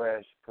 eat it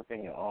fresh,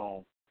 cooking your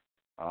own.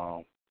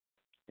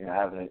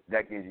 Having it,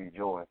 that gives you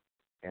joy,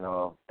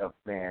 of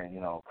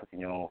being, cooking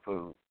your own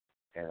food.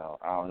 I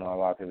don't know, a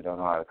lot of people don't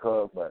know how to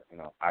cook, but,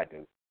 I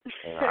do.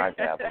 I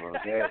dab a little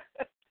bit.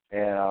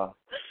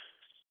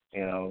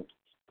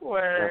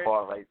 Word. As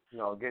far as,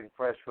 getting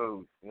fresh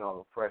foods,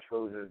 fresh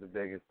foods is the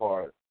biggest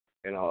part,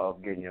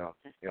 of getting your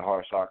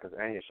heart chakras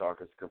and your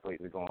chakras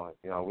completely going.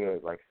 We'll,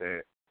 like I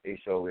said,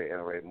 each show we'll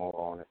iterate more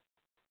on it.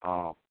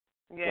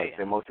 Like I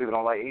said, most people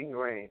don't like eating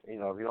greens. If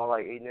you don't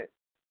like eating it,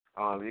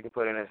 you can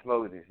put it in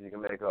smoothies. You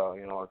can make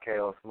a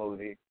kale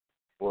smoothie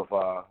with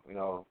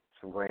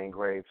some green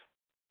grapes,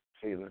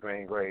 seedless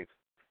green grapes,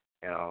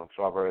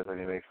 strawberries,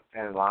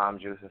 and lime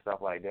juice and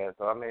stuff like that.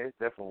 So it's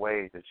different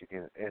ways that you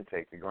can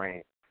intake the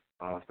green,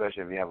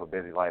 especially if you have a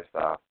busy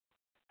lifestyle.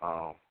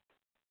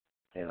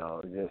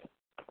 Just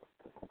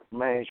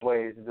main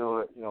ways to do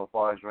it. As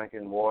far as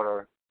drinking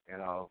water,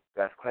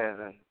 that's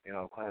cleansing.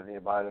 Cleansing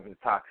your body of the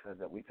toxins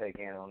that we take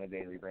in on a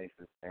daily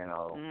basis.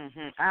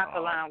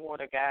 Alkaline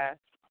water, guys.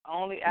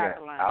 Only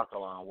alkaline. Yeah,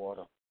 alkaline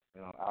water.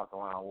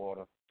 Alkaline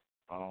water.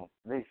 At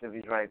least if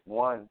you drink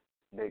one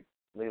big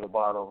liter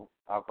bottle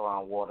of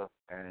alkaline water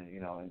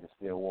and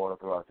distill water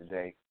throughout the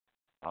day,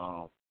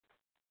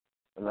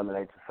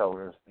 eliminate the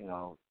sodas,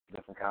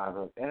 different kinds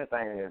of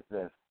anything that's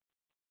just,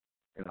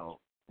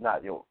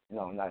 not true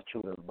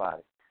to the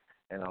body.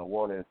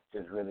 Water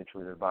is really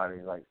true to the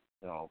body. Like,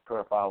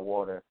 purified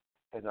water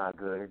is not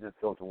good. It's just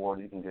filtered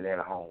water. You can do that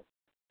at home.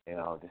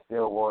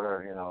 Distilled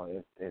water,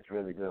 it's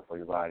really good for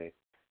your body.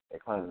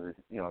 It cleanses,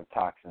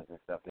 toxins and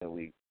stuff that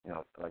we,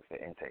 like I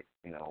said, intake.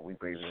 We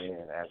breathe it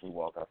in as we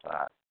walk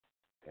outside.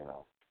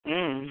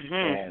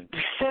 And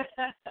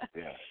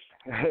yeah,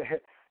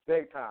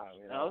 big time.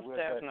 Most we'll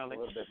definitely. touch a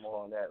little bit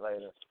more on that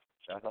later.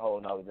 that's a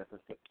whole nother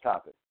different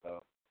topic.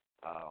 So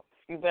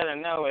you better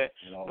know it.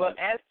 But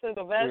as to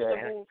the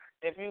vegetables,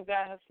 if you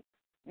guys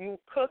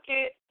cook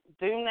it,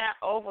 do not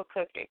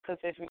overcook it, because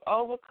if you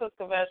overcook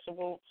the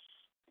vegetable,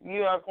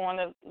 you are going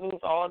to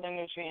lose all the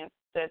nutrients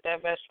that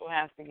vegetable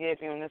has to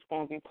give you, and it's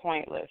going to be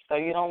pointless. So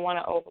you don't want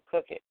to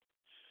overcook it.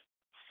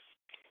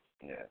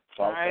 Yeah,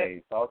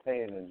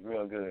 sauteing is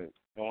real good.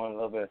 Doing a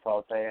little bit of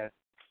sauteing.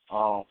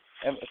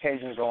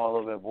 Occasionally going a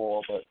little bit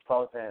boiled, but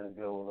sauteing is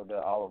good with a little bit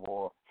of olive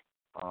oil.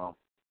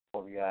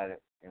 Before you add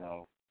it,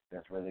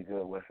 that's really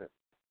good with it.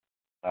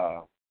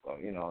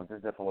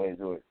 Just different ways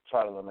to do it.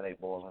 Try to eliminate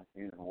boiling,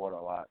 using water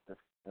a lot.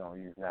 Just,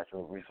 use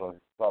natural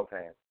resources.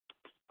 Sauteing.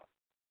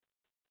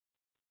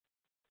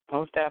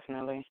 Most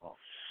definitely.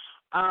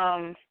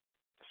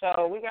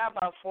 So we got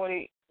about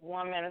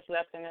 41 minutes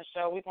left in the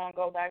show. We're going to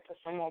go back to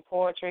some more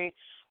poetry.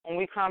 When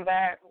we come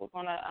back, we're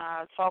going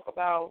to talk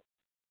about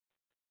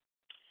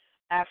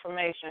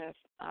affirmations,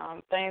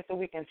 things that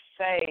we can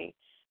say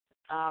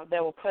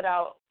that will put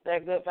out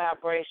that good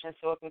vibration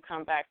so it can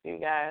come back to you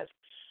guys.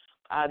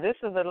 This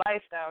is a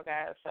lifestyle,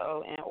 guys.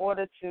 So in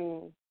order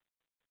to,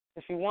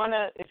 if you want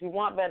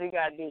better, you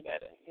got to do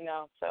better,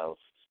 So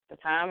the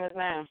time is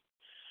now.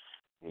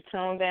 You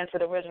tuned in to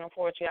the original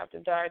Poetry After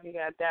Dark. You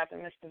got Dapper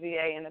Mr.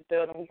 VA in the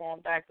building. We're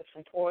going back to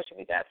some poetry.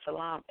 We got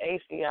Salam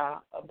AC,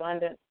 y'all,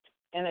 Abundant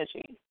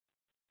Energy.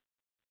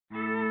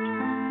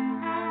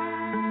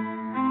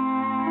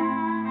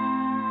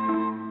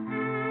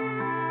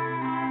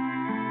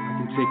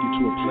 Take you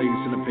to a place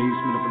in the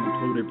basement of an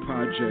imploded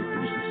project that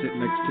used to sit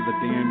next to the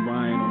Dan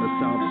Ryan on the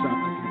south side.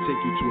 I can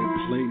take you to a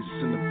place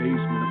in the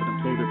basement of an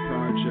imploded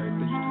project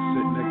that used to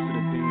sit next to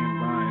the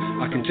Dan Ryan.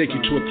 I can take you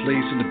to a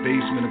place in the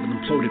basement of an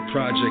imploded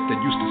project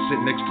that used to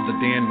sit next to the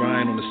Dan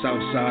Ryan on the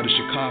south side of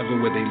Chicago,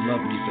 where they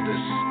love me for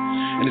this.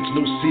 And it's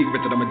no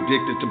secret that I'm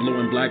addicted to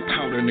blowing black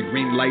powder in the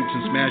green lights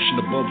and smashing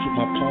the bulbs with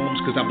my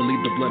palms, because I believe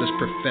the blood is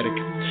prophetic.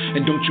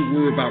 And don't you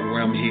worry about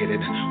where I'm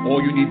headed.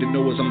 All you need to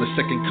know is I'm the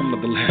second coming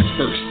of the last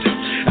burst.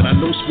 And I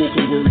know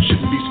spoken words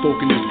shouldn't be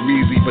spoken this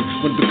greasy, but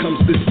when it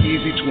becomes this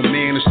easy to a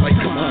man, it's like,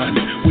 come on,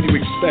 what do you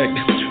expect?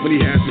 When he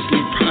has to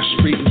sleep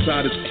prostrate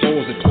inside his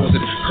closet, cause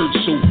it hurts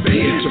so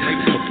bad to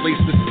write from a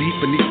place this deep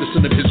beneath the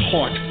sin of his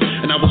heart.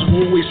 And I was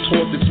always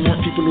taught that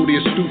smart people know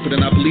they're stupid,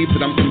 and I believe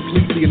that I'm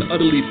completely and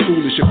utterly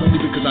foolish, if only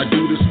because I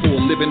do this for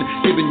a living,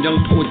 giving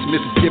young poets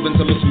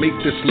misgivings. I must make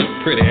this look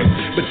pretty.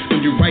 But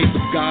when you write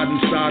with God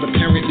inside,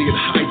 apparently it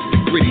hides the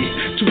gritty.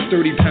 2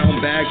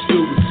 30-pound bags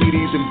filled with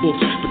CDs and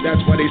books, but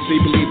that's why they say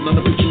believe none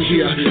of what you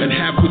hear and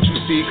have what you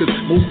see, because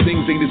most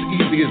things ain't as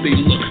easy as they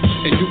look,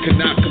 and you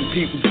cannot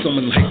compete with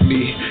someone like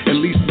me, at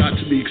least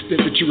not to the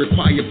extent that you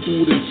require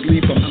food and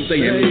sleep. I'm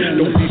saying,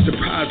 don't be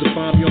surprised to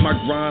find me on my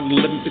grind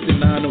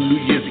 11:59 on New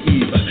Year's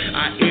Eve.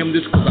 I am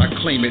this because I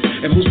claim it,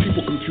 and most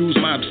people confuse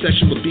my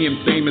obsession with being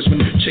famous when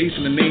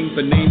chasing a name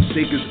for name's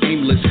sake is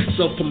aimless.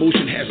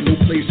 Self-promotion has no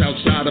place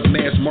outside of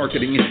mass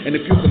marketing, and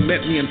if you ever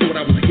met me and thought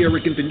I was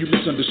arrogant, then you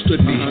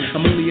misunderstood me.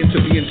 I'm only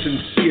into being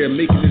sincere,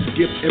 making this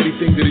gift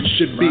everything that it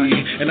should be,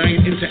 and I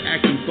ain't into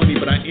acting funny,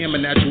 but I am a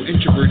natural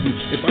introvert, and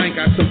if I ain't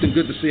got something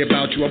good to say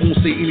about you, I won't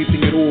say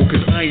anything at all,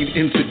 because I ain't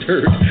into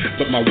dirt.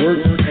 But my work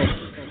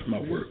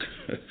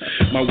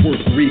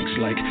reeks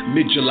like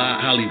mid-July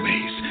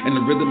alleyways, and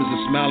the rhythm is a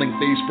smiling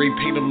face spray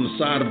painted on the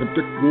side of a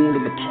brick wall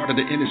in a part of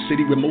the inner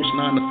city where most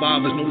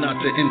 9-to-5ers know not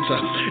to enter,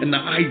 and the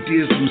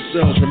ideas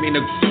themselves remain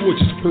a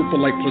gorgeous purple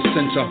like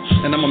placenta.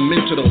 And I'm a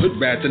mentor to hood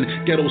rats and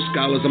ghetto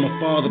scholars. I'm a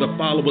father to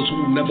followers who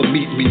will never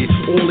meet me.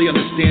 All they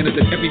understand is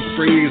that every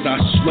phrase I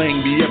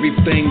slang be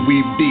everything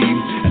we be,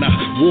 and I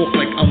walk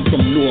like I'm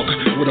from Newark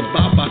with a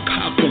Baba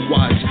cop from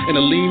Watts and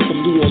a lean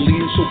from New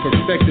Orleans, so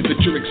perfected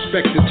that you're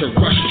expected to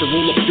rush to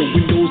roll up your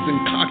windows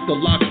and cock the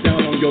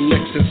lockdown on your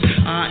Lexus.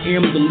 I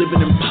am the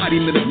living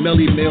embodiment of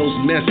Melly Mel's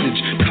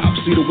message. Cops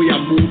see the way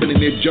I'm moving and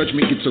their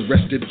judgment gets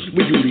arrested.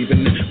 Where you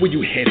leaving? Where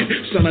you headed?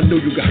 Son, I know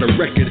you got a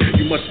record.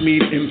 You must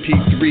mean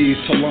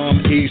MP3s.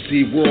 Talam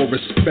AC, world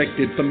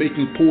respected for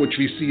making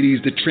poetry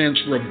CDs that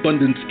transfer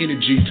abundance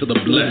energy to the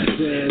blessed.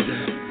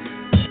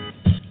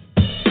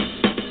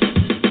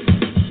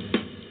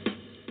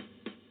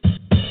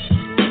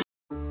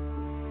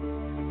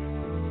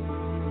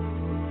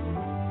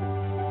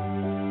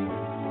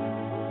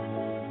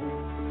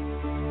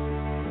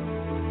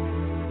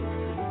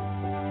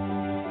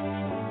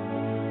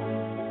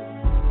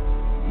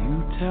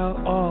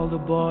 All the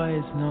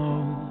boys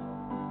know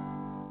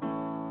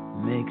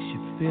makes you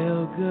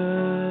feel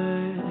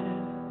good,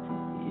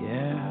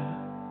 yeah.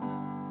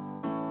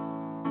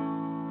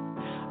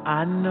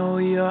 I know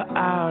you're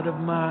out of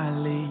my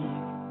league,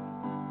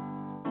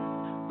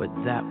 but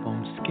that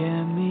won't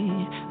scare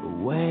me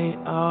away,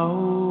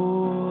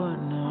 oh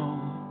no.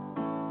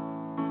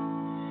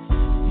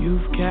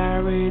 You've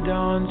carried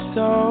on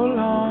so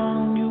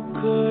long, you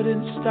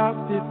couldn't stop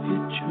if you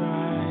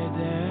tried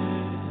it.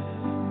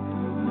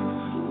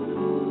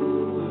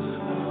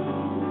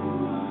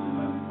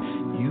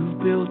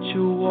 Built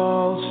your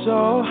wall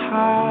so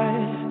high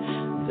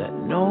that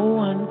no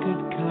one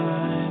could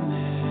climb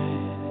it.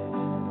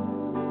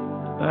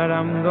 but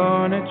I'm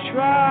gonna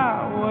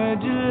try.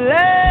 Would you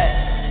let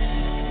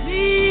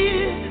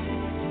me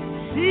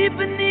see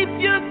beneath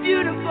your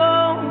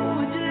beautiful?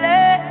 Would you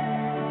let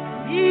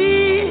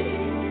me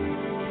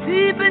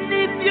see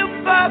beneath your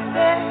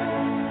perfect?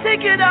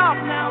 Take it off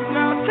now,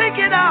 girl. Take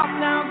it off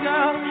now,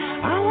 girl.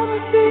 I wanna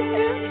see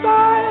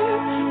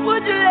inside.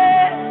 Would you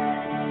let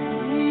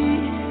me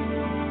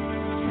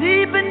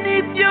see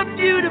beneath your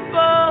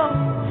beautiful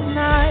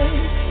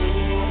tonight?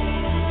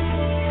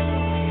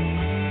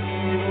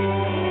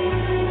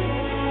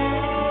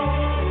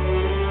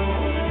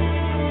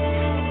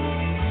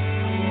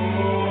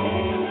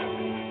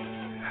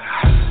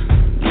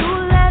 You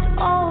let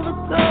all the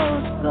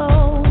girls go.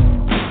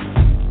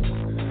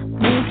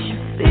 Makes you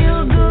feel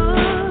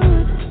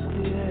good,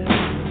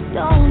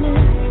 don't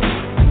it?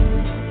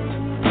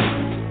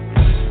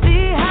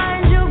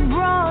 Behind your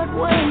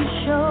Broadway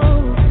show,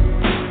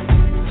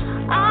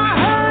 I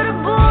heard a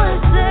boy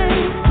say,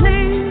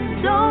 please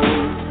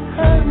don't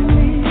hurt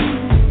me.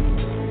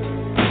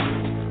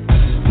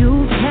 You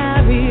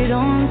carried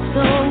on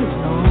so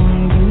long,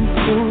 you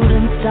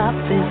couldn't stop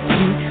if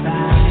you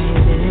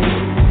tried it.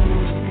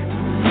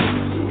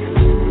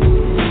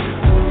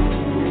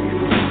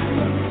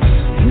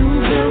 You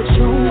built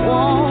your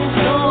wall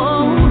so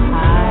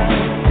high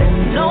that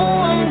no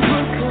one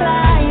could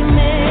climb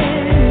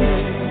it.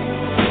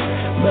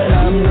 But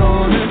I'm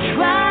gonna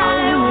try.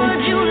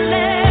 Would you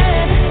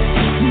let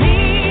me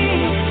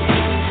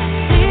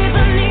see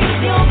beneath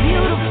your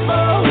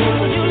beautiful?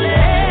 Would you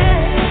let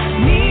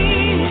me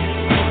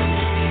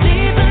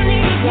see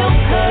beneath your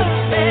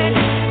perfect?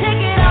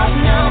 Take it off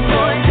now,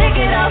 boy. Take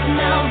it off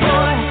now,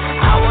 boy.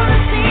 I wanna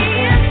see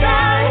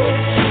inside.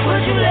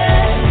 Would you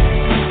let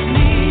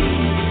me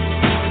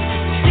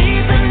see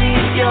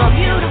beneath your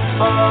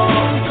beautiful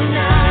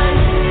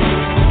tonight?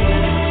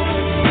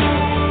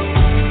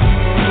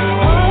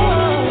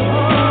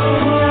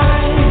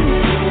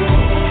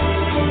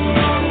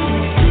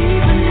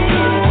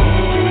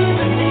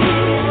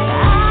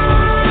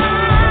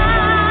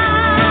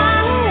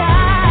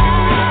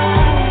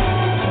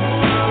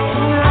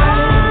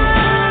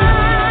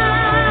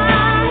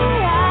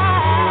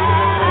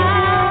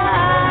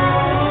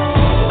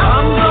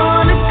 I'm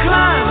gonna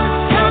climb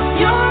up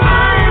your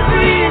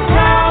ivory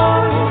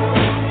tower.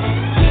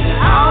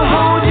 I'll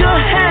hold your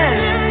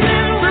hand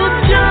and we'll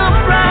jump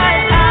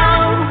right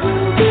out.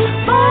 If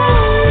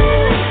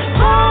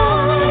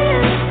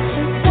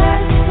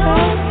that's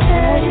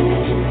okay.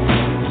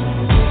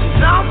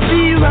 I'll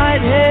be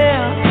right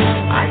here.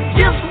 I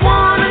just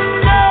wanna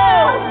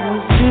know.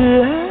 Would you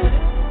let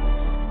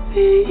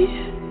me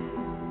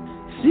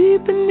see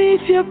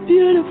beneath your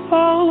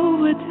beautiful?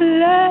 Would you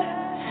let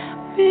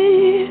me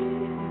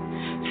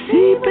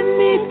see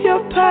beneath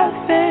your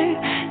perfect?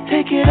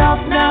 Take it off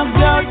now,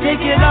 girl.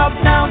 Take it off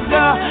now,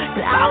 girl.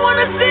 'Cause I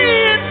wanna see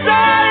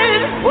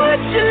inside.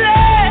 Would you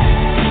let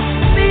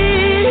me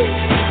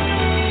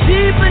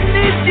see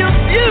beneath your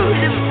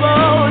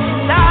beautiful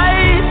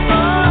tonight?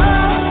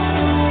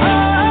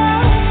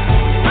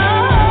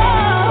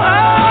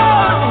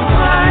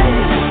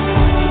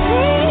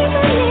 See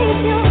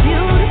beneath your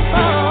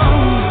beautiful.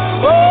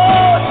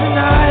 Oh,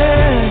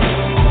 tonight.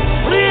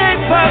 We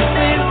ain't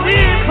perfect. We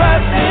ain't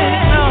perfect.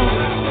 No.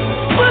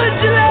 Would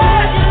you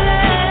let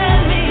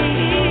me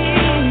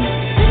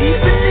see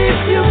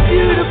beneath your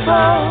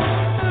beautiful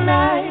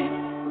tonight?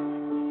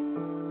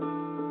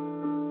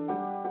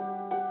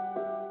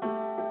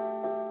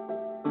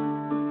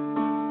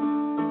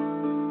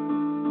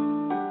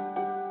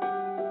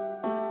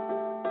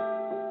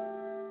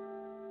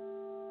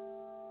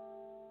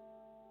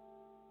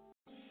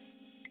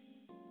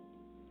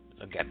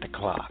 Look at the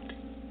clock.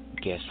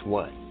 Guess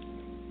what?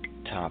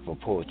 Time for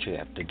Poetry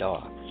After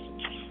Dark.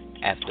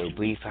 After a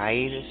brief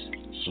hiatus,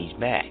 she's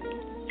back.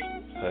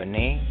 Her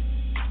name?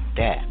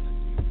 Dap,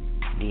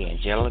 the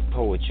angelic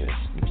poetress,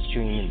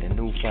 streaming the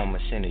new form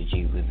of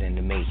synergy within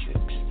the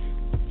matrix.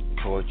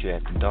 Poetry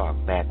After Dark,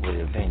 back with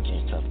a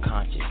vengeance of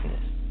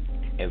consciousness.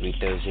 Every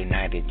Thursday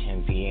night at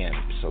 10 p.m.,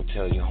 so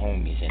tell your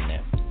homies in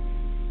them.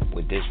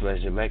 With this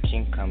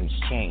resurrection comes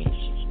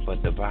change,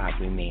 but the vibe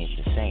remains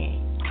the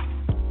same.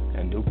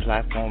 A new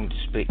platform to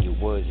spit your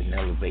words and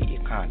elevate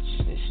your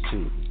consciousness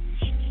too.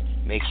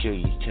 Make sure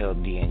you tell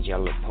the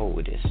angelic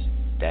poetess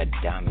that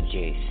Diamond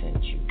J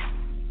sent you.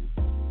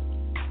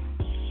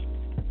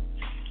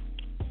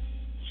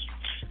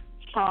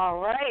 All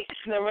right,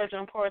 the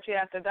original Poetry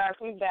After Dark.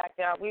 We back,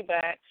 y'all. We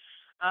back.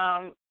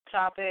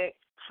 Topic: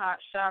 hot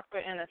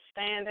chakra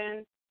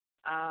Innerstanding.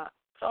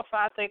 So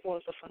far, I think it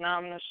was a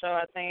phenomenal show.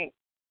 I think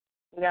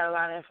we got a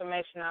lot of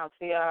information out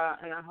to y'all,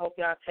 and I hope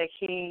y'all take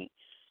heed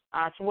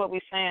to what we're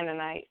saying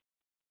tonight.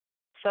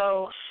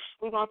 So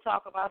we're going to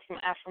talk about some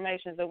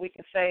affirmations that we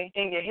can say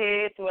in your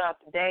head throughout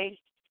the day.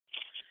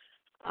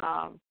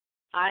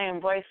 I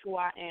embrace who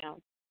I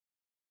am.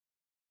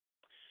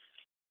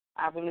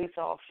 I release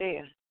all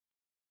fear.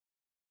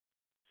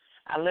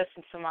 I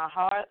listen to my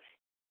heart.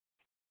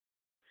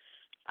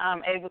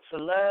 I'm able to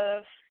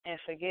love and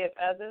forgive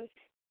others.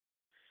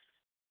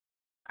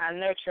 I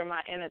nurture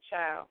my inner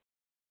child.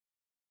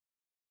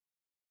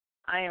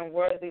 I am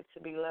worthy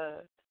to be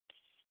loved.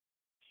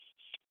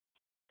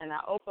 And I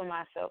open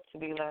myself to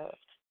be loved.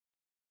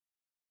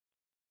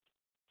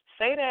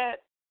 Say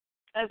that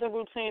as a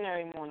routine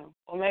every morning,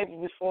 or maybe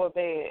before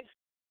bed.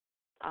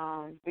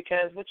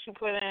 Because what you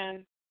put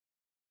in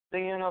the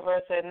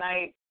universe at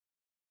night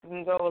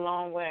can go a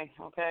long way,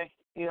 okay?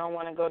 You don't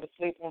want to go to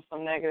sleep on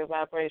some negative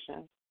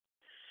vibrations.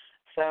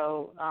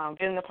 So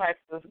get in the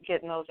practice of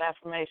getting those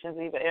affirmations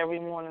either every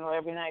morning or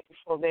every night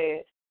before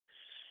bed.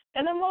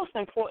 And the most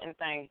important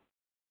thing,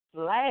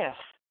 laugh.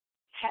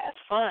 Have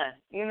fun.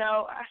 You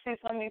know, I see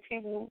so many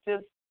people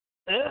just,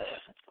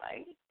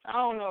 like, I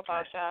don't know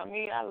about y'all.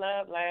 Me, I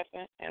love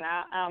laughing, and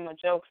I'm a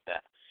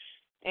jokester.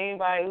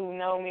 Anybody who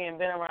know me and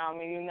been around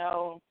me, you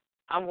know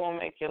I'm going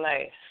to make you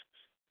laugh.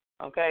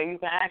 Okay? You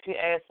can actually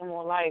add some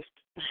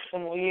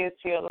more years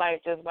to your life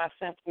just by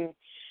simply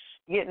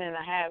getting in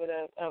the habit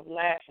of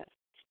laughing.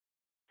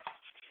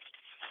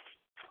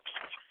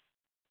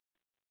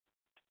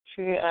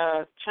 You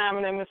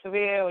chiming in, Mr. V,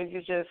 or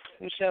you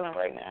chilling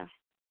right now?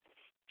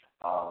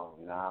 Oh,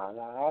 no,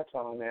 I'll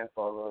chime in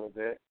for a little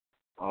bit.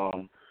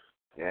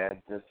 Yeah,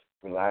 just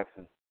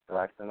relaxing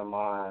the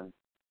mind,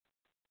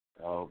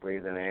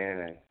 breathing in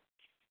and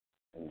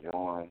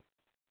enjoying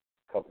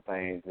a couple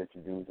things that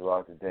you do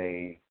throughout the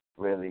day,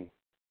 really,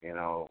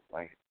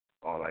 like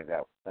that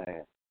was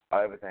saying.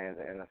 Everything is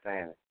an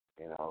understanding,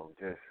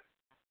 just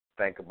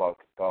think about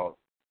the thoughts,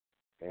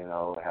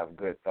 have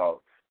good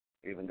thoughts,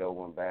 even though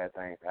when bad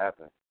things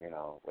happen,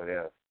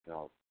 whatever,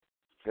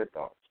 good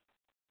thoughts,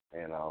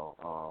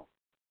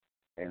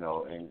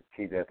 and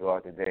keep that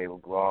throughout the day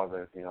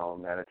regardless,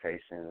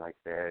 meditation like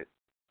that,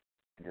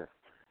 just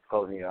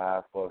closing your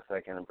eyes for a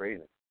second and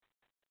breathing.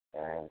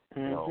 And,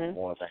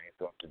 more things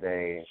throughout the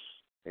day,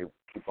 they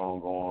keep on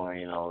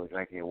going,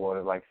 drinking your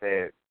water, like I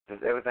said,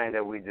 just everything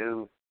that we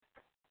do,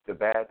 the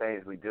bad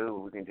things we do,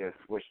 we can just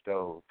switch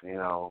those,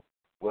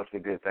 what's the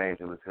good things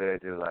that we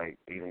could do, like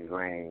eating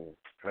greens,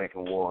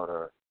 drinking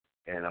water,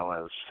 and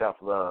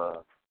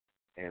self-love,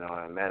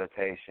 and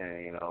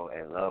meditation,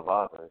 and love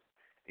others.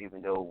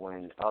 Even though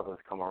when others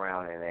come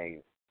around and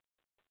they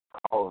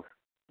cause,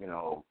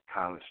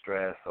 kind of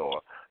stress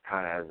or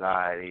kind of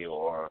anxiety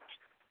or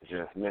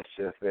just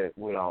mischief,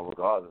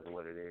 regardless of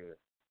what it is,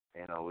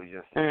 we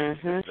just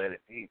let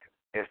it be.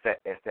 It's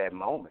that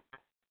moment.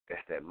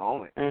 It's that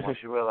moment. Once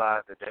you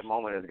realize that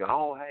moment is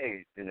gone,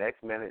 hey, the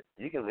next minute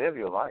you can live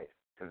your life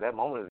because that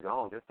moment is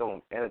gone. Just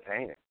don't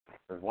entertain it.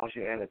 Because once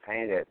you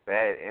entertain that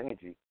bad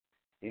energy,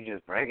 you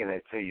just bringing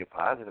it to your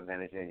positive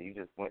energy, and you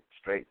just went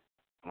straight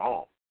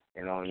home.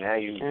 Now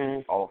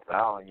you off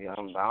balance, you're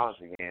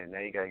unbalanced again. Now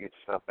you got to get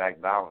yourself back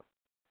balanced.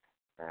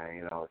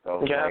 And, so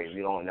like, if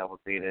you don't never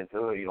feed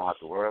into it, you don't have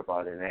to worry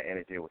about it, and that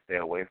energy will stay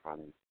away from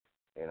you.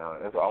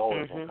 It's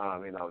always going to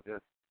come,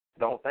 just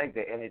don't think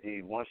that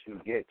energy, once you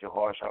get your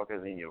heart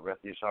chakras and your rest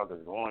of your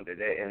chakras going, that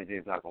energy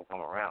is not going to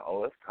come around.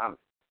 Oh, it's coming.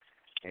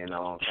 You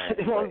know what I'm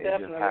saying? It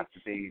just has to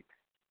be,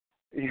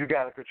 you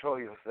got to control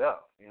yourself.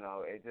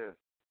 It just,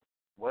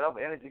 whatever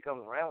energy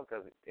comes around,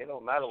 because it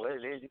don't matter what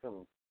it is, you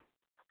can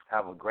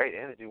have a great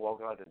energy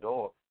walking out the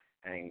door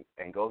and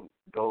go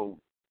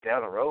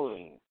down the road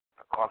and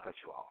a car cuts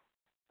you off.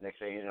 Next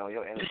thing you know,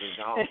 your energy's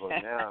gone, but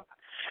now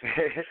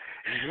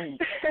you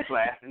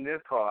blasting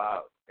this car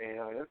out.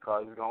 This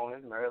car is going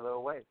its merry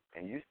little way,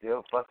 and you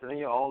still fussing in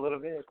your own little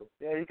vehicle.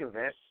 Yeah, you can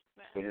vent,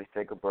 but just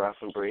take a breath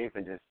and breathe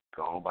and just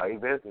go on by your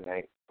business.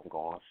 Hey, I'm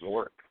going to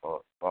work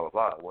or blah, blah,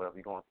 blah, whatever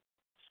you're going.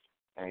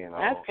 And,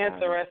 that's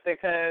interesting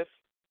because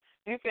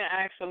you can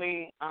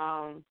actually,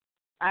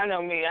 I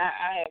know me,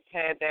 I have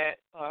had that,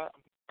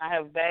 I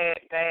have bad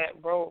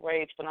road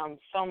rage, but I'm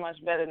so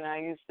much better than I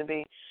used to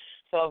be.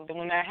 So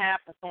when that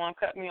happens, someone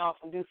cut me off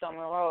and do something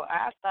on the road,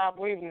 I stop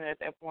breathing at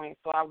that point.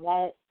 So I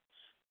won't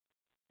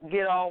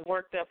get all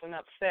worked up and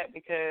upset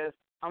because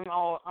I'm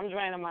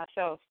draining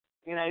myself.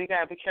 You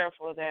got to be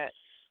careful of that.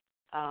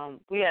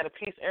 We had a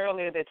piece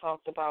earlier that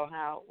talked about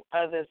how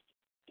others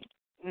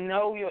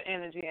know your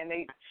energy and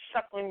they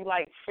suckling you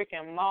like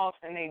freaking moths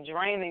and they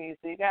draining you.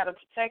 So you got to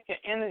protect your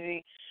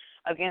energy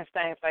against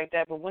things like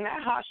that. But when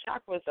that heart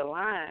chakra is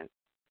aligned,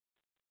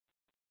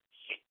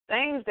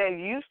 things that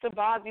used to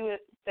bother you,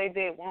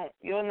 they won't.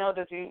 You'll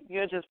notice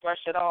you'll just brush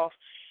it off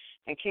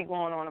and keep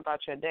going on about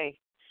your day.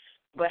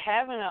 But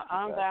having an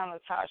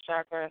unbalanced heart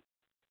chakra,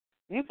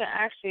 you can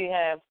actually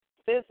have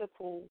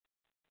physical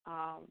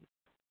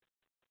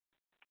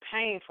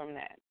pain from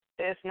that.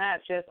 It's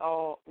not just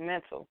all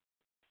mental.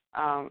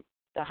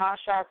 The heart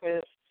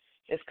chakra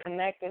is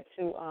connected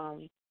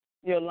to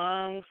your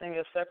lungs and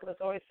your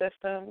circulatory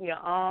system, your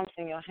arms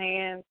and your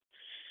hands.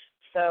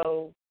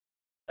 So,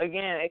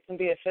 again, it can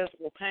be a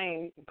physical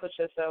pain. You can put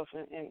yourself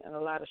in a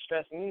lot of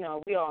stress. And,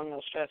 we all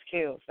know stress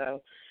kills.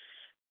 So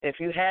if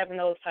you're having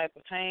those type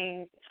of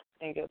pains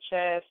in your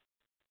chest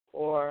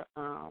or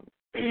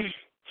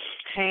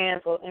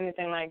hands or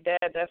anything like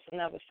that, that's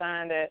another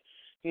sign that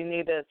you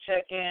need to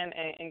check in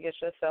and get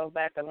yourself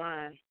back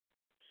aligned.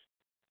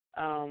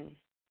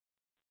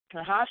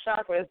 The heart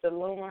chakra is the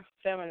lunar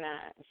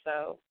feminine.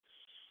 So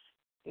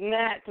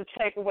not to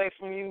take away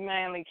from you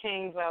manly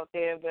kings out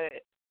there,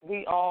 but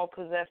we all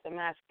possess the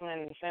masculine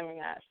and the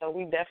feminine, so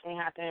we definitely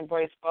have to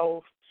embrace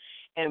both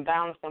and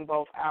balance them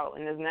both out,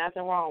 and there's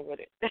nothing wrong with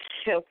it.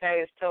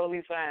 Okay, it's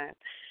totally fine.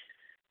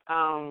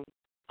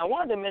 I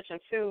wanted to mention,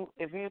 too,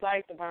 if you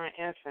like to burn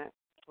incense,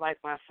 like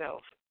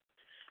myself,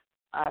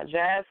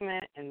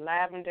 jasmine and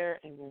lavender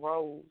and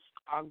rose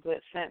are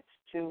good scents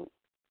to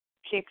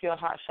keep your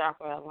heart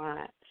chakra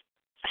aligned.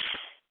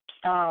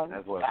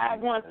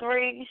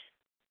 513,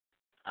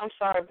 I'm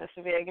sorry,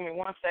 Mr. V.A., give me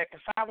 1 second.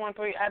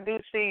 513, I do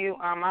see you.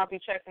 I'll be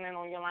checking in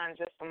on your line in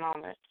just a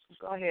moment.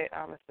 Go ahead,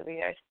 Mr.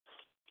 V.A.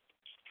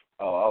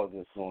 Oh, I was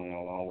just going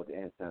along with the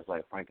incense,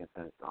 like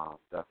frankincense.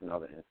 That's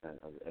another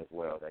incense as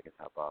well that can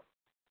help out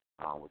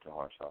with your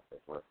heart chakra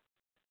as well.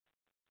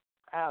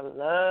 I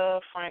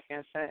love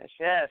frankincense.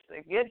 Yes,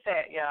 get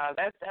that, y'all.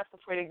 That's a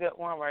pretty good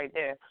one right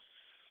there.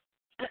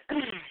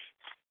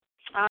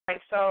 All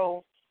right,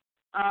 so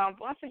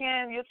once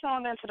again, you're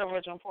tuned into the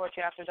Original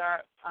Poetry After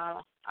Dark.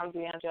 I'm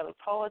the Angelic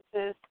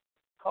Poetess,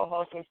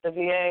 co-host Mr.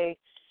 V.A.,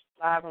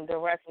 live and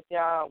direct with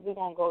y'all. We're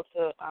going to go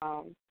to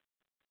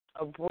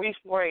a brief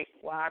break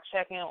while I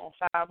check in on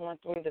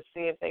 513 to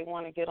see if they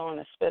want to get on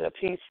and spit a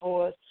piece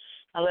for us.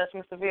 Unless,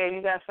 Mr. V.A.,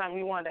 you got something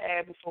you wanted to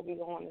add before we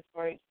go on this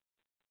break?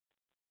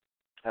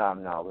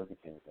 No, we'll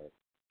continue.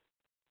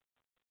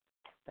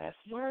 That's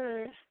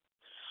word.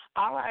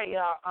 All right,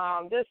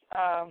 y'all.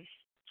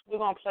 We're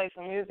going to play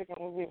some music and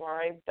we'll be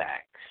right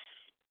back.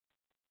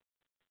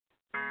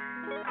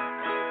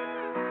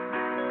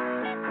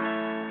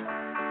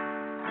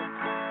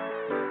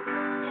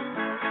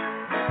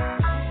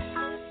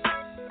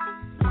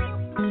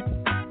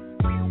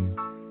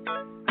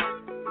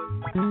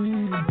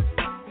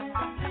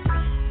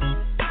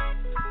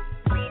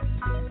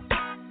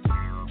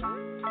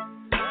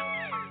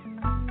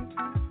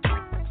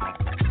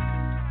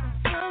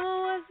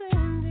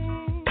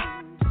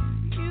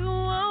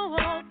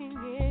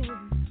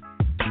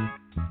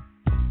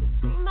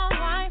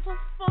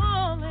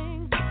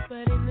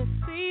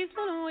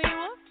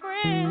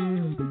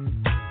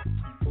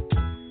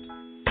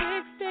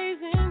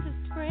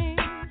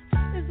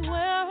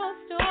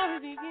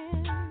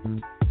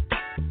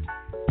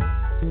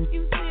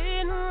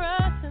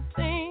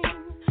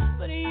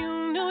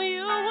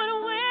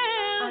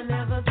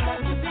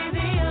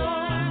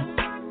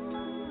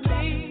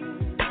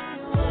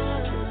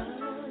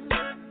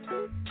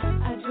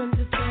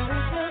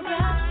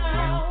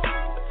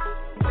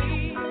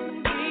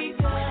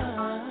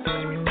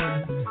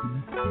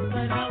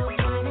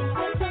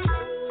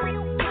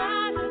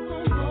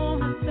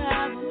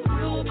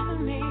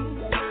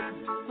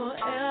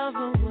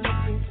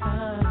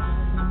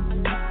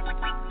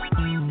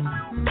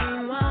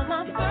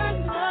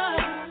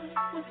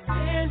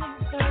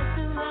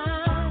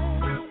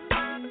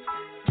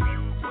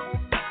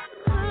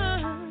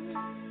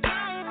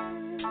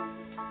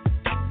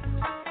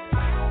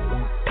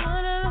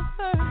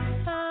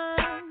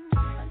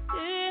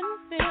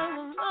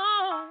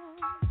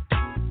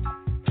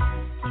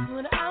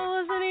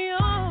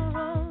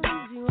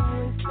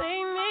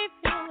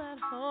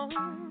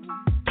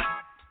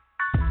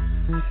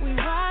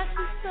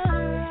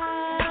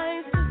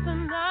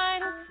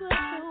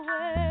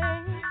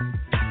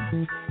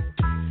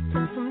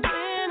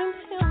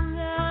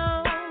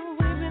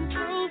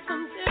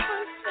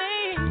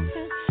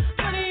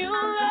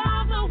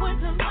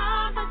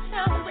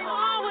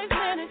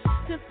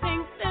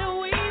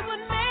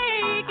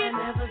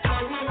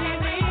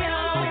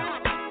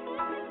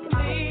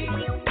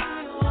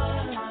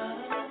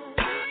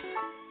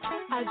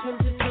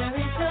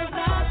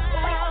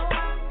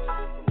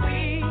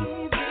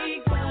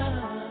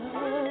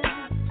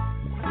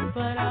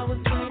 But I was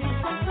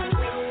waiting for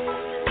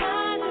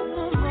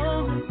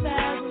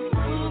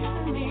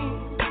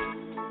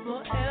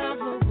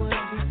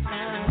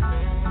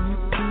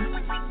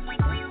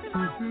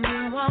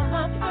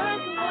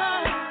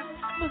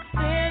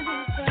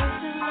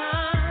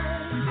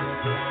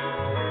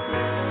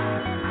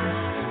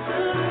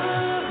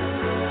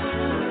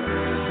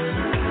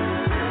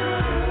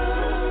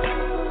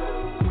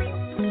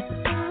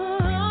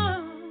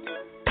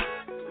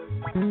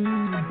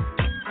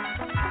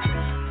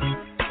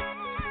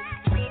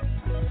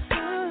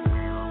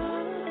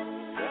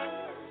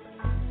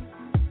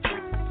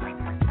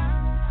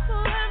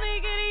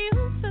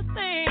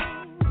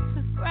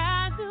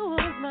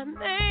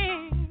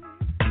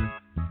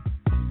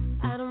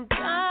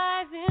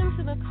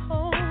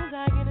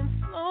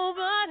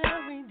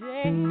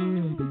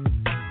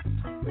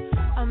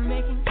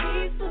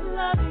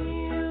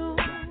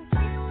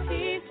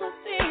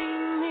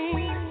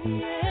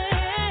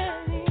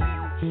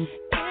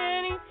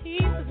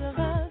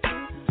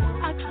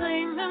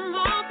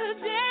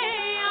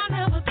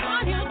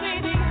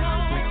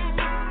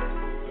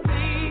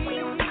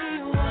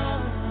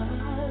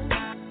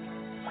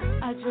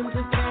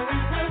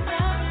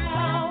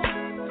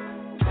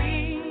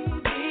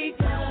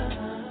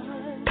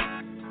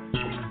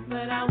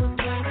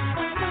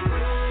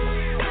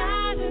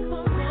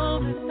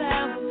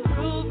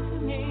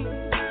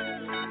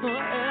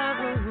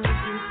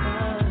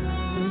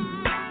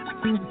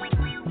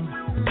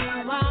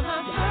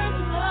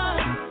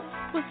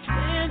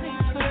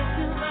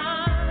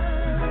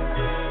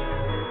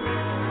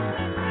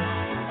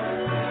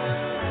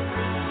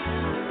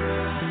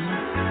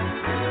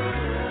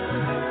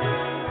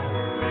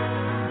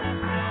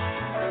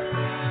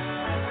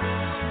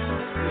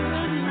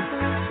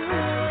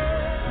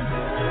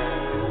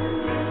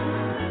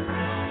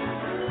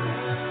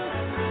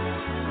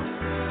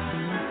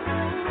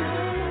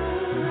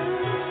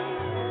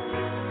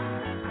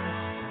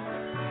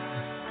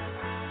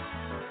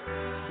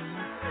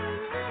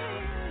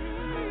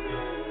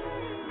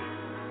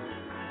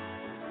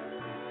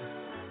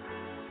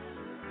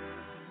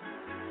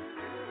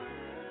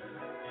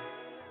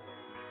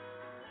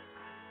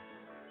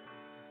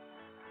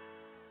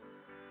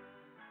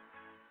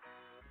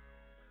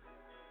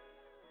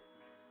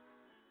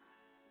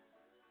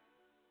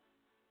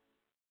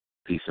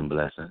Peace and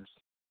blessings.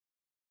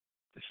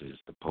 This is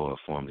the poet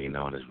formerly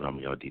known as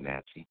Romeo D.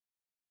 Nancy.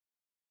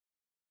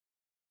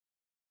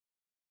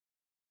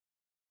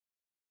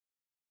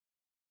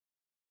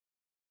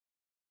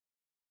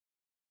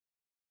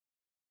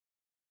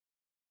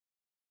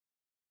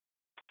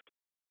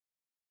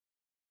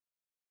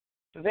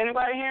 Is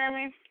anybody hearing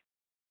me?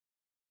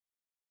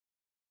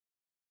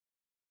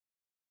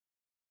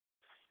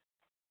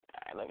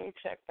 All right, let me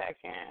check back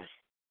in.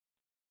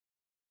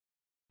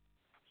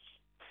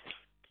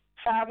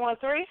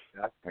 513?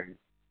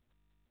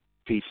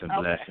 Peace and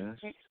blessings.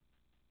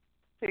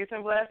 Peace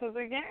and blessings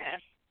again.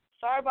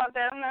 Sorry about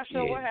that. I'm not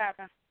sure what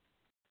happened.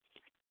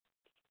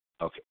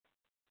 Okay.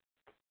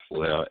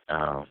 Well,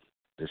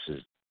 this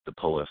is the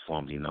poet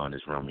formerly known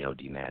as Romeo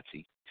D.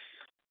 Nancy.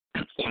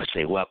 I want to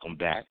say welcome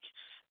back.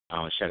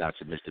 Shout out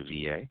to Mr.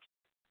 VA.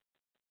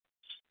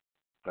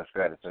 That's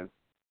gratitude.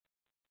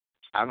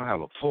 I don't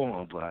have a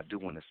poem, but I do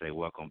want to say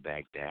welcome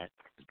back, Dad.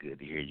 It's good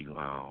to hear you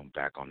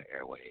back on the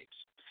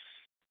airwaves.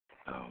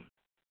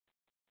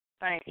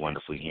 Thank you.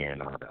 Wonderful hearing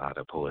all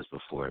the poets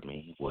before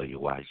me,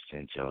 William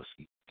Washington,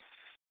 Josie.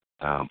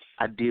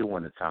 I did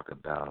want to talk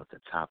about the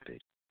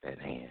topic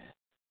at hand.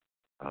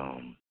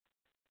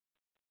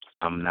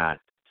 I'm not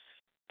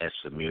as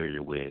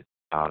familiar with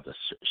all the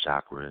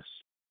chakras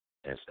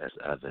as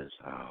others.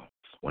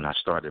 When I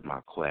started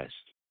my quest,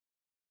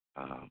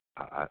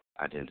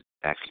 I didn't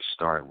actually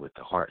start with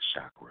the heart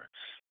chakra,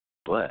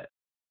 but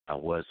I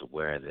was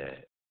aware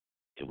that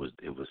it was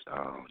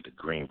the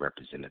green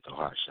represented the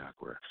heart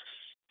chakra,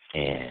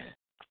 and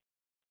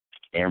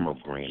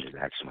emerald green is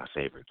actually my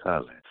favorite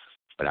color.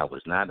 But I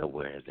was not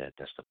aware that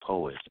that's the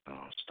poet's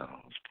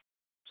stone.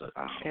 So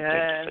thank you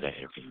for that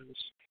information.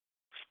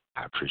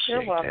 I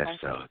appreciate that.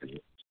 So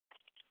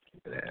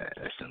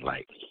that's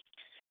enlightening.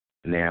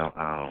 Now,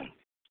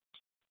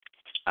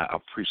 I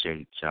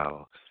appreciate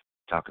y'all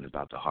talking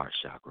about the heart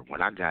chakra.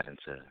 When I got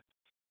into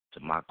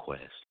my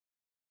quest,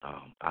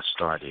 I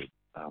started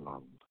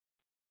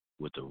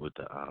with the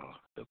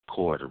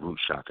core, the root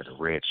chakra, the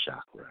red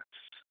chakra,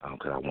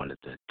 because I wanted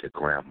to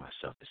ground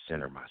myself, to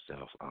center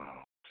myself.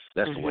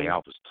 That's the way I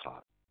was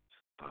taught.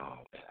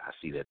 I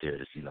see that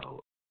there's,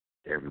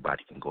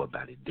 everybody can go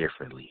about it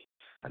differently.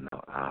 I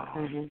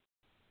know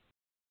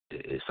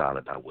it's all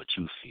about what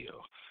you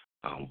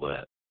feel,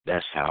 but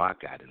that's how I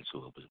got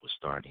into it. Was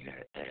starting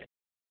at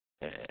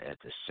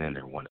the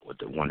center.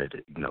 Wanted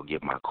to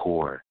get my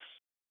core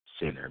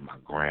centered, my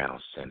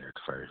ground centered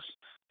first,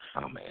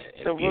 and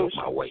build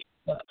my way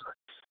up.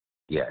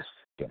 Yes,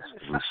 the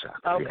root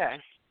chakra. Okay,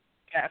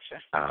 yes.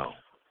 Gotcha.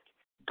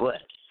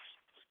 But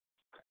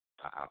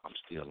I'm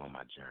still on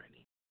my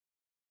journey,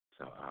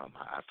 so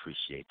I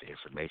appreciate the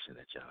information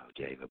that y'all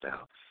gave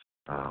about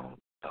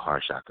the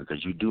heart chakra,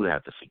 because you do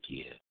have to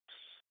forgive.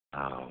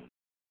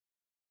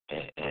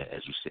 And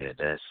as you said,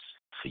 that's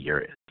for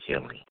your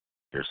healing,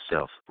 your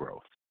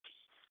self-growth,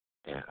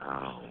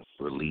 and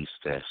release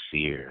that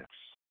fear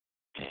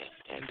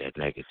and that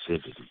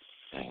negativity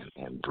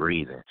and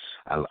breathing.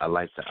 I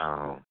like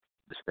the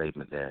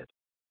statement that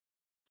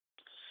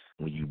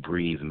when you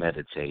breathe,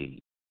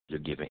 meditate, you're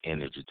giving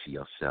energy to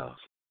yourself.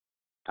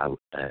 That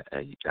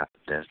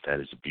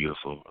is a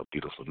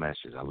beautiful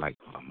message. I like.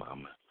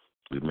 I'm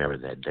remember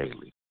that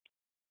daily.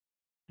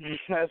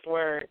 That's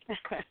word.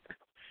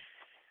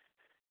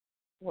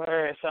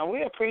 Word. So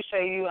we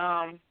appreciate you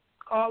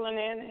calling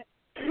in,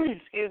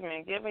 excuse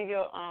me, giving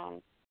your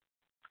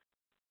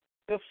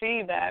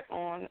feedback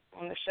on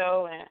the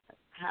show and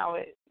how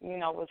it,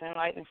 was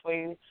enlightening for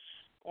you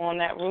on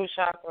that root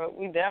chakra.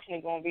 We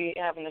definitely going to be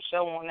having a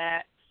show on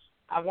that.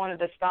 I wanted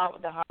to start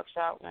with the heart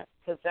chakra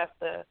because that's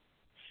the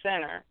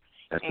center.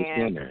 That's the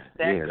center.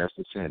 That's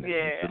the center.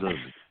 Yeah.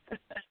 Absolutely.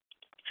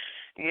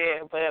 Yeah,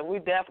 but we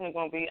definitely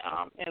going to be,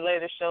 in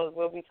later shows,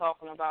 we'll be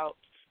talking about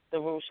the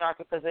root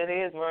chakra because it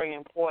is very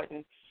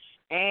important.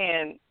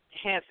 And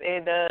hence,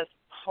 it does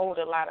hold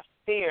a lot of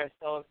fear.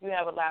 So if you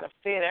have a lot of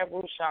fear, that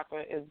root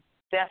chakra is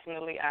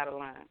definitely out of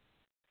line.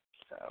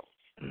 So,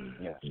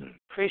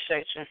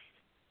 appreciate you.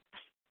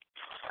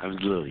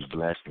 Absolutely.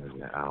 Blessings.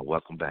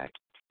 Welcome back.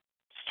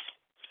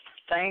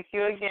 Thank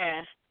you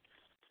again.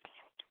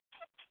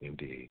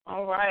 Indeed.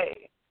 All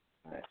right.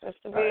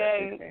 Mr.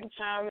 VA, you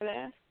chiming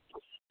in?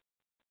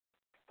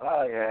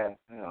 Oh, yeah.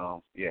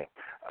 Yeah.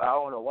 I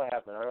don't know what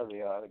happened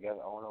earlier. I guess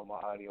I don't know if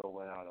my audio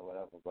went out or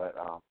whatever. But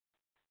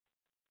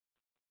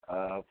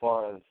as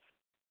far as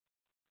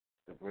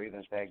the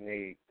breathing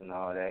techniques and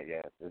all that,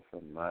 yes, it's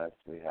a must.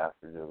 We have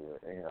to do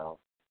it.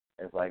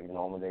 It's like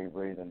normal day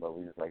breathing, but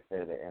we just say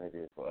the energy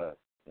is for us,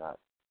 not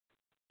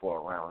for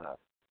around us.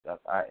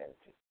 That's our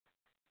energy.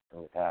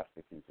 And we have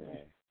to keep it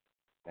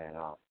in. And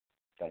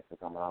thanks for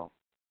coming on.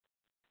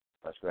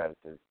 Much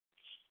gratitude.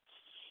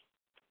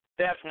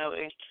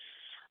 Definitely.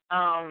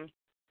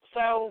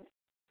 So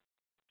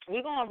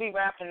we're going to be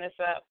wrapping this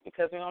up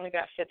because we only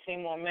got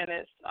 15 more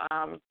minutes.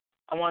 I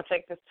want to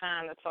take this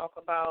time to talk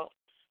about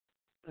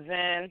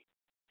Zen.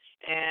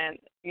 And,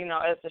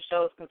 as the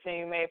shows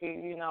continue, maybe,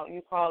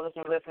 you callers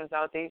and listeners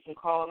out there, you can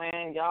call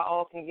in. Y'all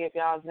all can give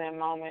y'all Zen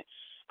moment.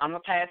 I'm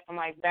going to pass the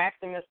mic back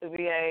to Mr.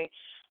 VA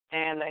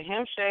and let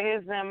him share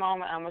his Zen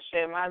moment. I'm going to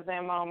share my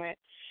Zen moment.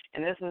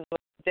 And this is a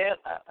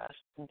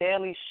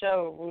daily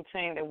show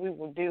routine that we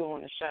will do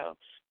on the show.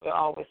 We'll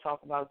always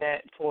talk about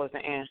that towards the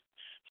end.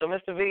 So,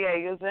 Mr. VA,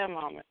 your Zen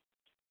moment.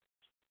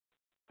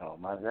 Oh,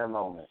 my Zen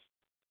moment.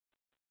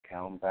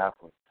 Counting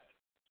backwards,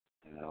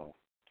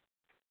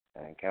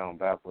 And counting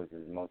backwards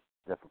is the most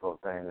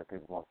difficult thing that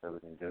people most ever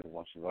can do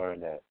once you learn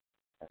that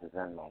that's a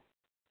Zen moment.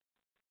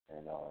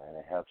 And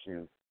it helps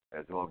you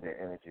absorb the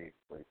energy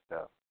for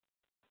yourself.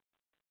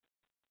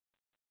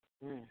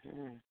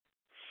 Mm-hmm.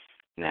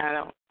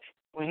 Now,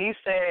 when he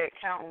said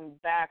counting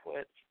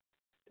backwards,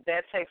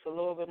 that takes a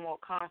little bit more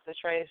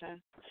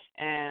concentration,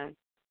 and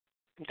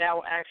that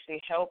will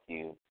actually help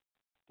you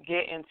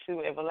get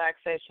into a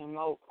relaxation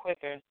mode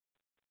quicker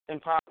than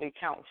probably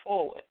counting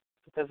forward.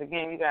 Because,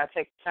 again, you got to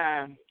take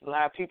time. A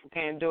lot of people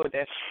can't do it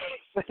that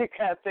fast, so you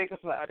got to think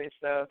about it.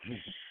 So,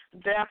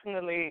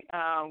 definitely,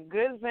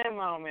 good Zen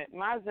moment.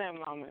 My Zen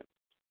moment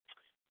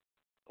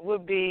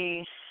would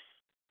be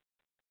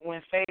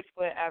when faced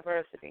with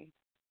adversity.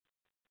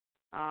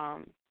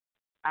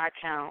 I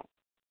count,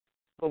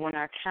 but when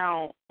I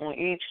count on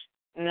each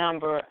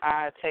number,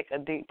 I take a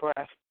deep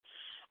breath.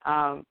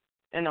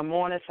 In the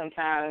morning,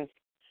 sometimes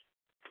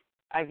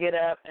I get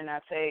up and I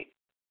take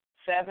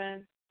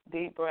 7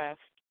 deep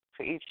breaths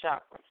for each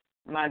chakra.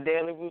 My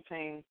daily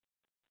routine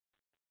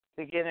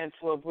to get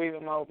into a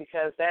breathing mode,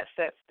 because that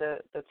sets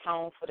the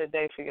tone for the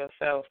day for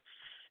yourself.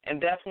 And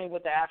definitely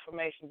with the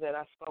affirmations that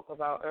I spoke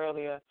about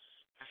earlier,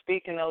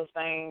 speaking those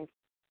things.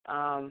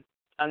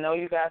 I know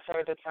you guys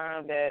heard the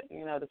term that,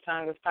 the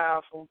tongue is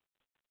powerful.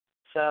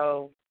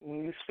 So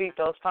when you speak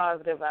those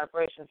positive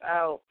vibrations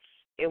out,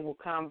 it will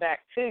come back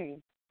to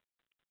you.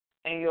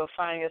 And you'll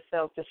find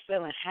yourself just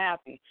feeling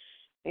happy.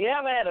 You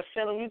ever had a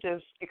feeling you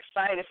just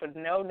excited for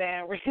no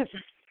damn reason?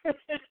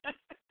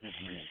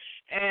 Mm-hmm.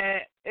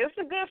 And it's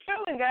a good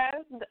feeling,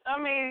 guys.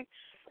 I mean,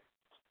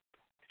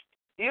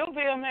 you'll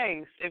be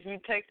amazed if you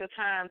take the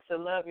time to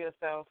love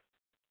yourself,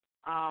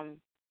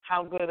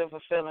 how good of a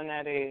feeling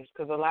that is,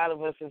 because a lot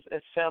of us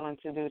is failing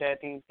to do that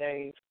these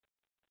days.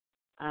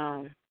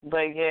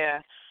 But,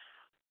 yeah,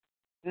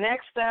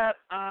 next up,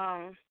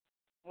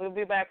 we'll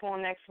be back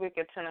on next week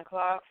at 10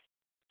 o'clock.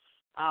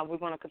 We're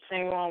going to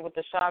continue on with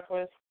the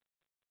chakras.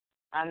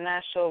 I'm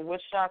not sure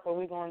which chakra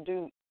we're going to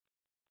do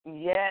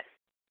yet.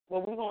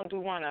 Well, we're going to do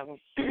one of them.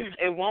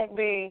 It won't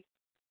be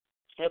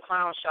the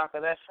crown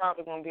chakra. That's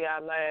probably going to be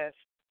our last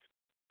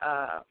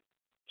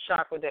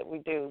chakra that we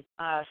do.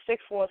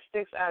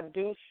 646, I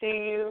do see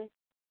you.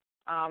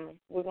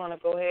 We're going to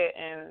go ahead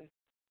and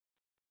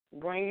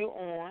bring you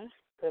on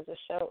because the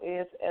show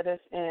is at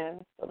its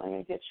end. So let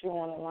me get you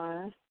on the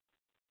line.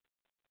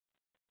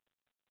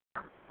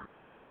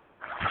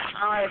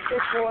 All right,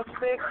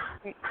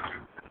 646,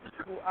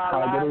 you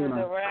are live and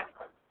direct.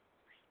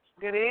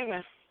 Good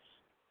evening.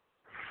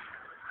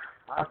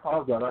 I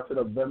apologize. I should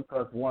have been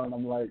pressed 1.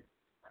 I'm like,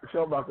 the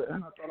show about to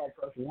end. I thought I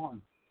pressed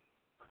 1.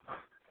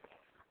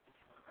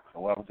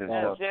 Welcome to the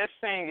show. show. Just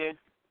singing.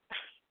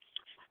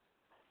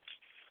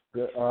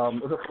 This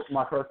is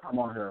my first time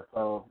on here,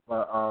 so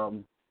but I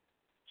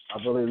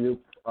believe you.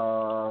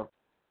 I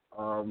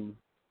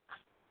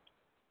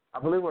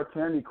believe we're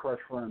Candy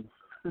Crush friends.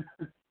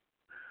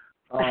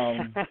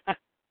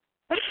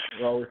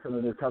 We're always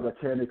sending each other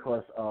Candy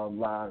Crush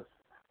lives.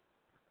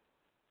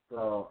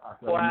 So I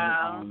said,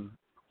 wow.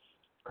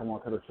 Come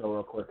on to the show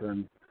real quick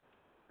and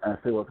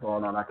see what's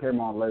going on. I came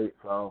on late,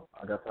 so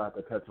I guess I have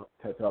to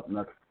catch up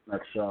next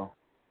show.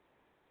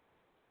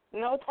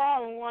 No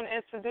problem. You want to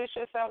introduce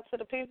yourself to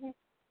the people?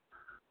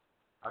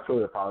 I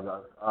truly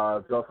apologize.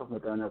 Joseph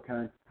Nathaniel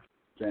King,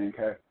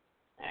 J&K.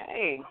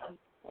 Hey,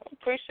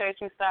 appreciate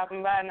you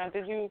stopping by. Now,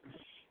 did you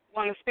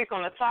want to speak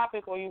on the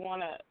topic or you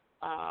want to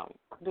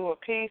do a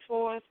piece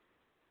for us?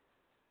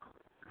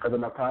 Is there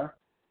enough time?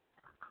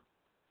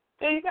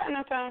 Yeah, you got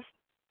enough time.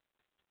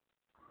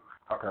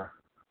 Okay.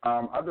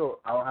 I don't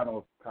have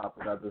no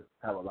topic. I just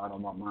have a lot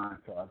on my mind,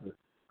 so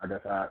I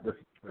guess this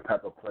is the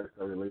type of place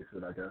to release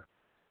it, I guess.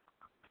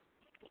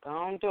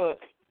 Don't do it.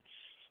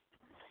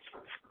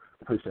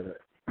 Appreciate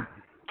it.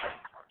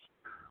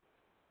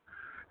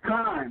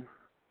 Time.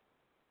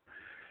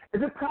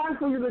 Is it time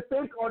for you to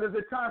think, or is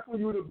it time for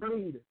you to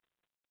bleed?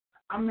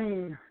 I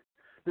mean,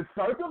 the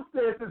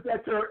circumstances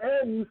that you're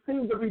in, you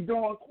seem to be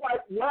doing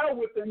quite well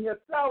within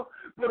yourself,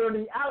 but on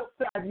the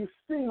outside, you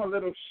seem a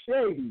little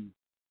shady.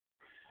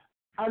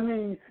 I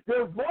mean,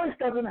 their voice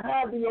doesn't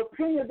have the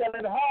opinion that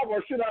it has,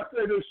 or should I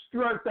say the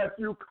strength that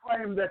you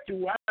claim that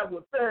you have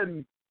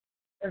within.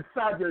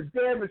 Inside, you're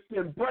damaged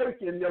and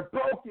breaking, you're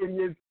broken,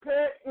 you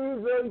can't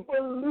even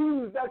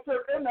believe that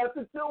you're in that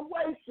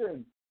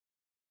situation.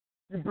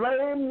 You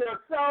blame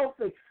yourself,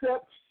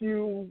 except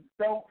you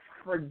don't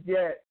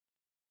forget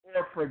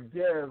or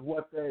forgive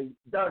what they've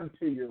done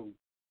to you.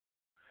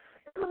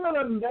 Isn't it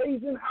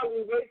amazing how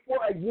we wait for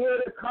a year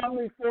to come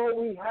before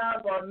we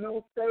have a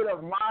new state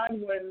of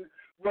mind when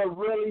we're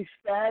really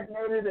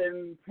stagnated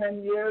and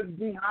 10 years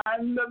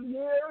behind the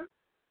year?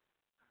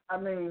 I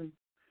mean,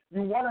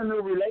 You want a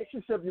new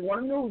relationship. You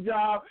want a new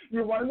job.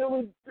 You want a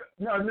new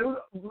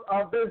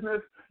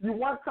business. You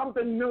want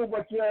something new,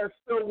 but you're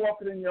still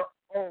walking in your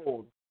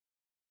old.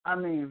 I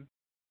mean,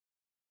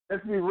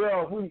 let's be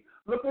real. If we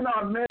look in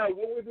our mirror,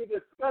 will we be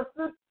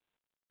disgusted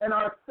in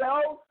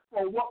ourselves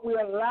for what we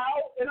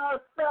allow in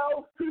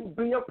ourselves to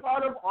be a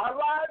part of our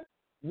lives?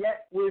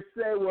 Yet we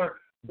say we're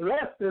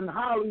blessed and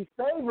highly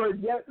favored,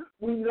 yet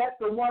we let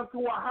the ones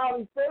who are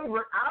highly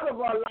favored out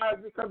of our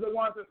lives because they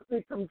want to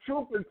speak some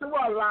truth into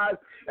our lives,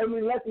 and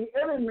we let the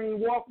enemy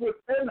walk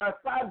within us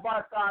side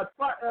by side,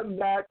 front and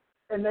back,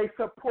 and they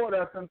support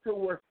us until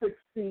we're 6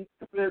 feet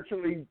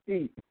spiritually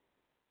deep.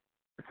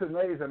 It's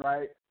amazing,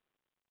 right?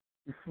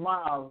 You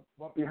smile,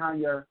 but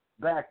behind your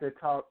back they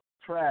talk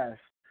trash.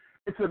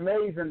 It's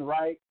amazing,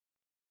 right,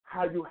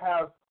 how you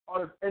have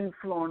all this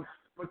influence,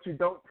 but you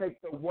don't take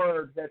the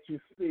words that you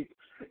speak.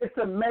 It's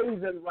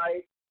amazing,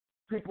 right?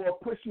 People are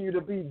pushing you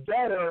to be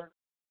better,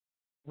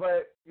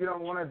 but you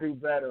don't want to do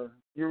better.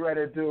 You're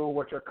ready to do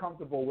what you're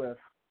comfortable with,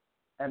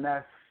 and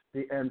that's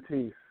the end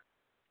piece.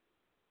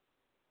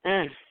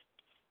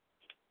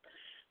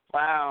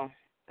 Wow,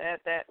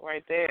 that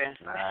right there.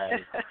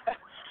 Nice.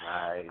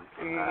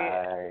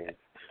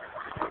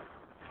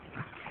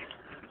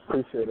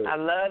 Appreciate it. I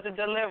love the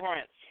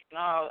deliverance.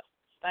 No,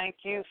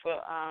 thank you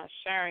for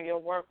sharing your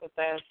work with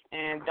us,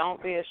 and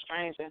don't be a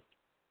stranger.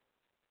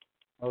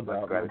 No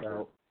doubt.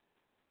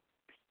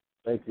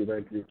 Thank you.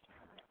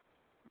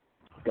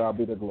 God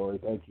be the glory.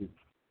 Thank you.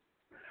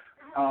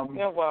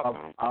 You're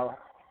welcome. I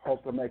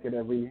hope to make it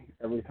every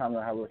time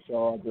I have a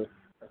show. If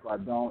I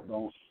don't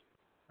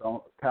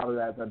count it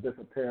as I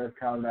disappeared.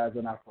 Count it as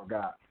I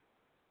forgot.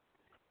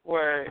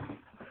 Word.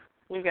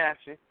 We got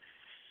you.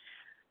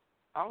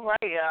 All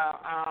right,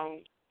 y'all.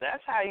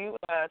 That's how you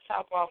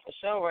top off the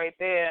show right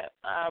there.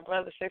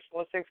 Brother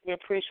 646, we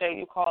appreciate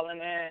you calling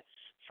in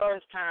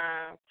first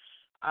time.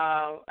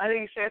 I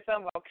think you said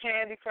something about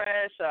Candy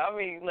Crush. I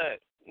mean, look,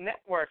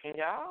 networking,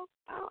 y'all.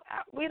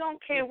 We don't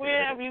care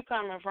wherever you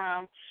coming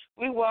from.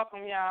 We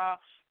welcome y'all.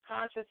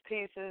 Conscious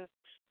pieces.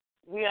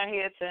 We are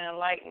here to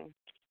enlighten.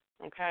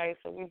 Okay,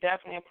 so we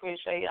definitely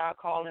appreciate y'all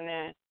calling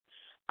in.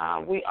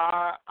 We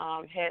are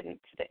heading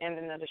to the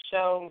ending of the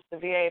show. Mr.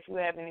 VA, if you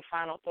have any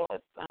final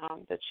thoughts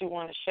that you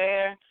want to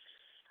share,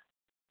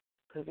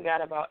 because we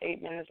got about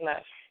 8 minutes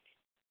left.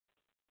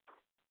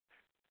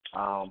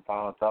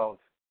 Final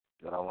thoughts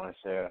that I want to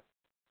share.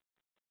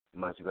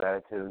 Much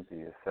gratitude to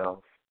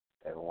yourself,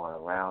 everyone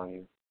around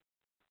you.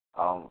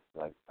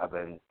 Like I've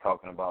been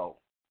talking about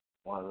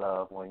one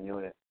love, one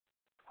unit,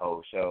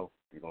 whole show.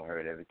 You're going to hear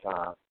it every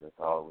time. That's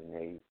all we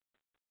need.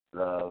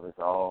 Love is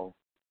all.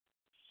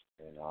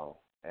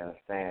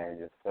 Understand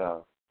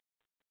yourself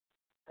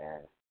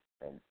and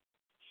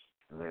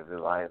live your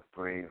life,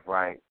 breathe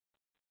right.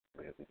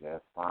 We'll be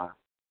just fine.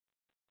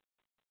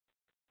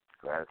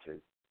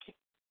 Gratitude.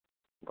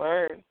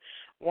 Word.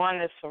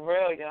 One is for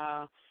real,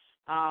 y'all.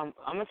 I'm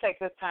going to take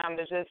this time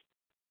to just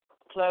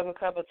plug a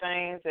couple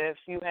things. If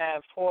you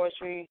have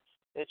poetry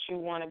that you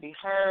want to be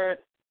heard,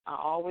 I've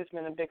always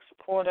been a big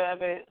supporter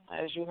of it.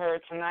 As you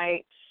heard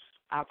tonight,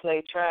 I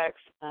play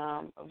tracks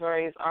of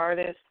various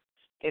artists.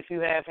 If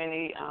you have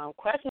any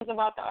questions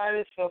about the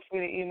artist, feel free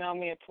to email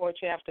me at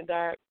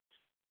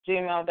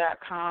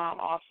poetryafterdark@gmail.com.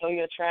 Also,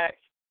 your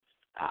tracks.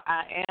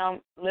 I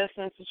am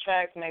listening to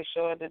tracks. Make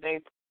sure that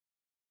they,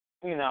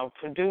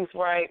 produce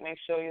right. Make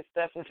sure your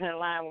stuff is in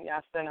line when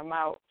y'all send them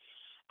out.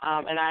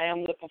 And I am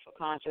looking for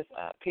conscious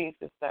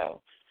pieces,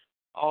 so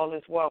all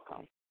is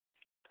welcome.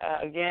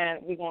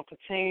 Again, we're going to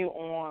continue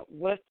on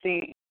with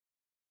the...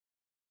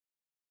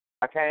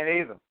 I can't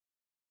either.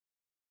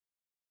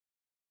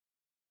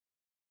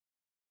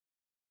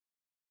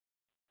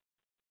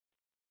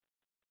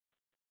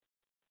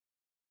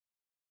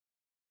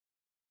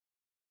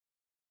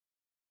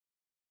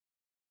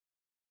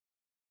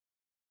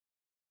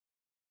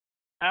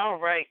 All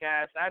right,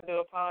 guys. I do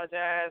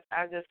apologize.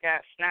 I just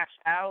got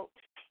snatched out.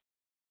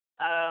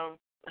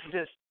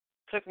 Just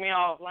took me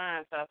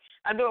offline, so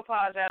I do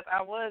apologize.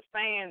 I was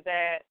saying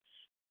that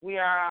we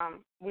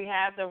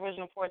have the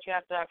original Poetry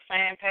After Dark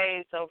fan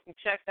page, so if you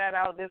check that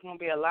out, there's going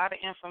to be a lot of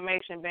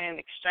information being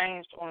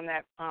exchanged on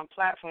that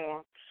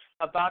platform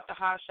about the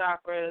hot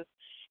chakras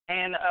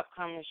and the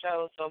upcoming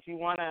shows. So if you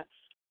want to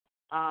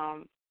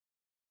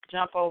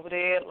jump over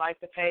there, like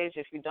the page.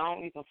 If you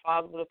don't, you can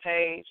follow the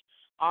page.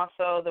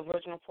 Also, the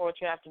original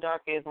Poetry After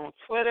Dark is on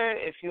Twitter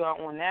if you are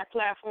on that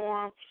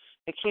platform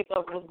to keep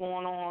up with what's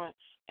going on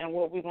and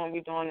what we're going to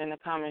be doing in the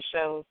coming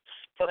shows.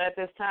 So at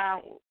this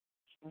time,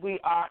 we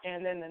are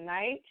ending the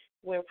night.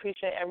 We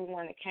appreciate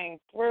everyone that came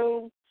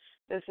through.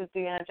 This is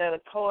the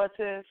Angelic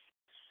Poetess,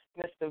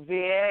 Mr.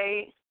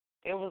 VA.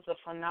 It was a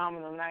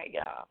phenomenal night,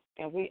 y'all.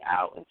 And we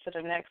out until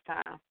the next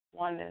time.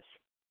 Oneness.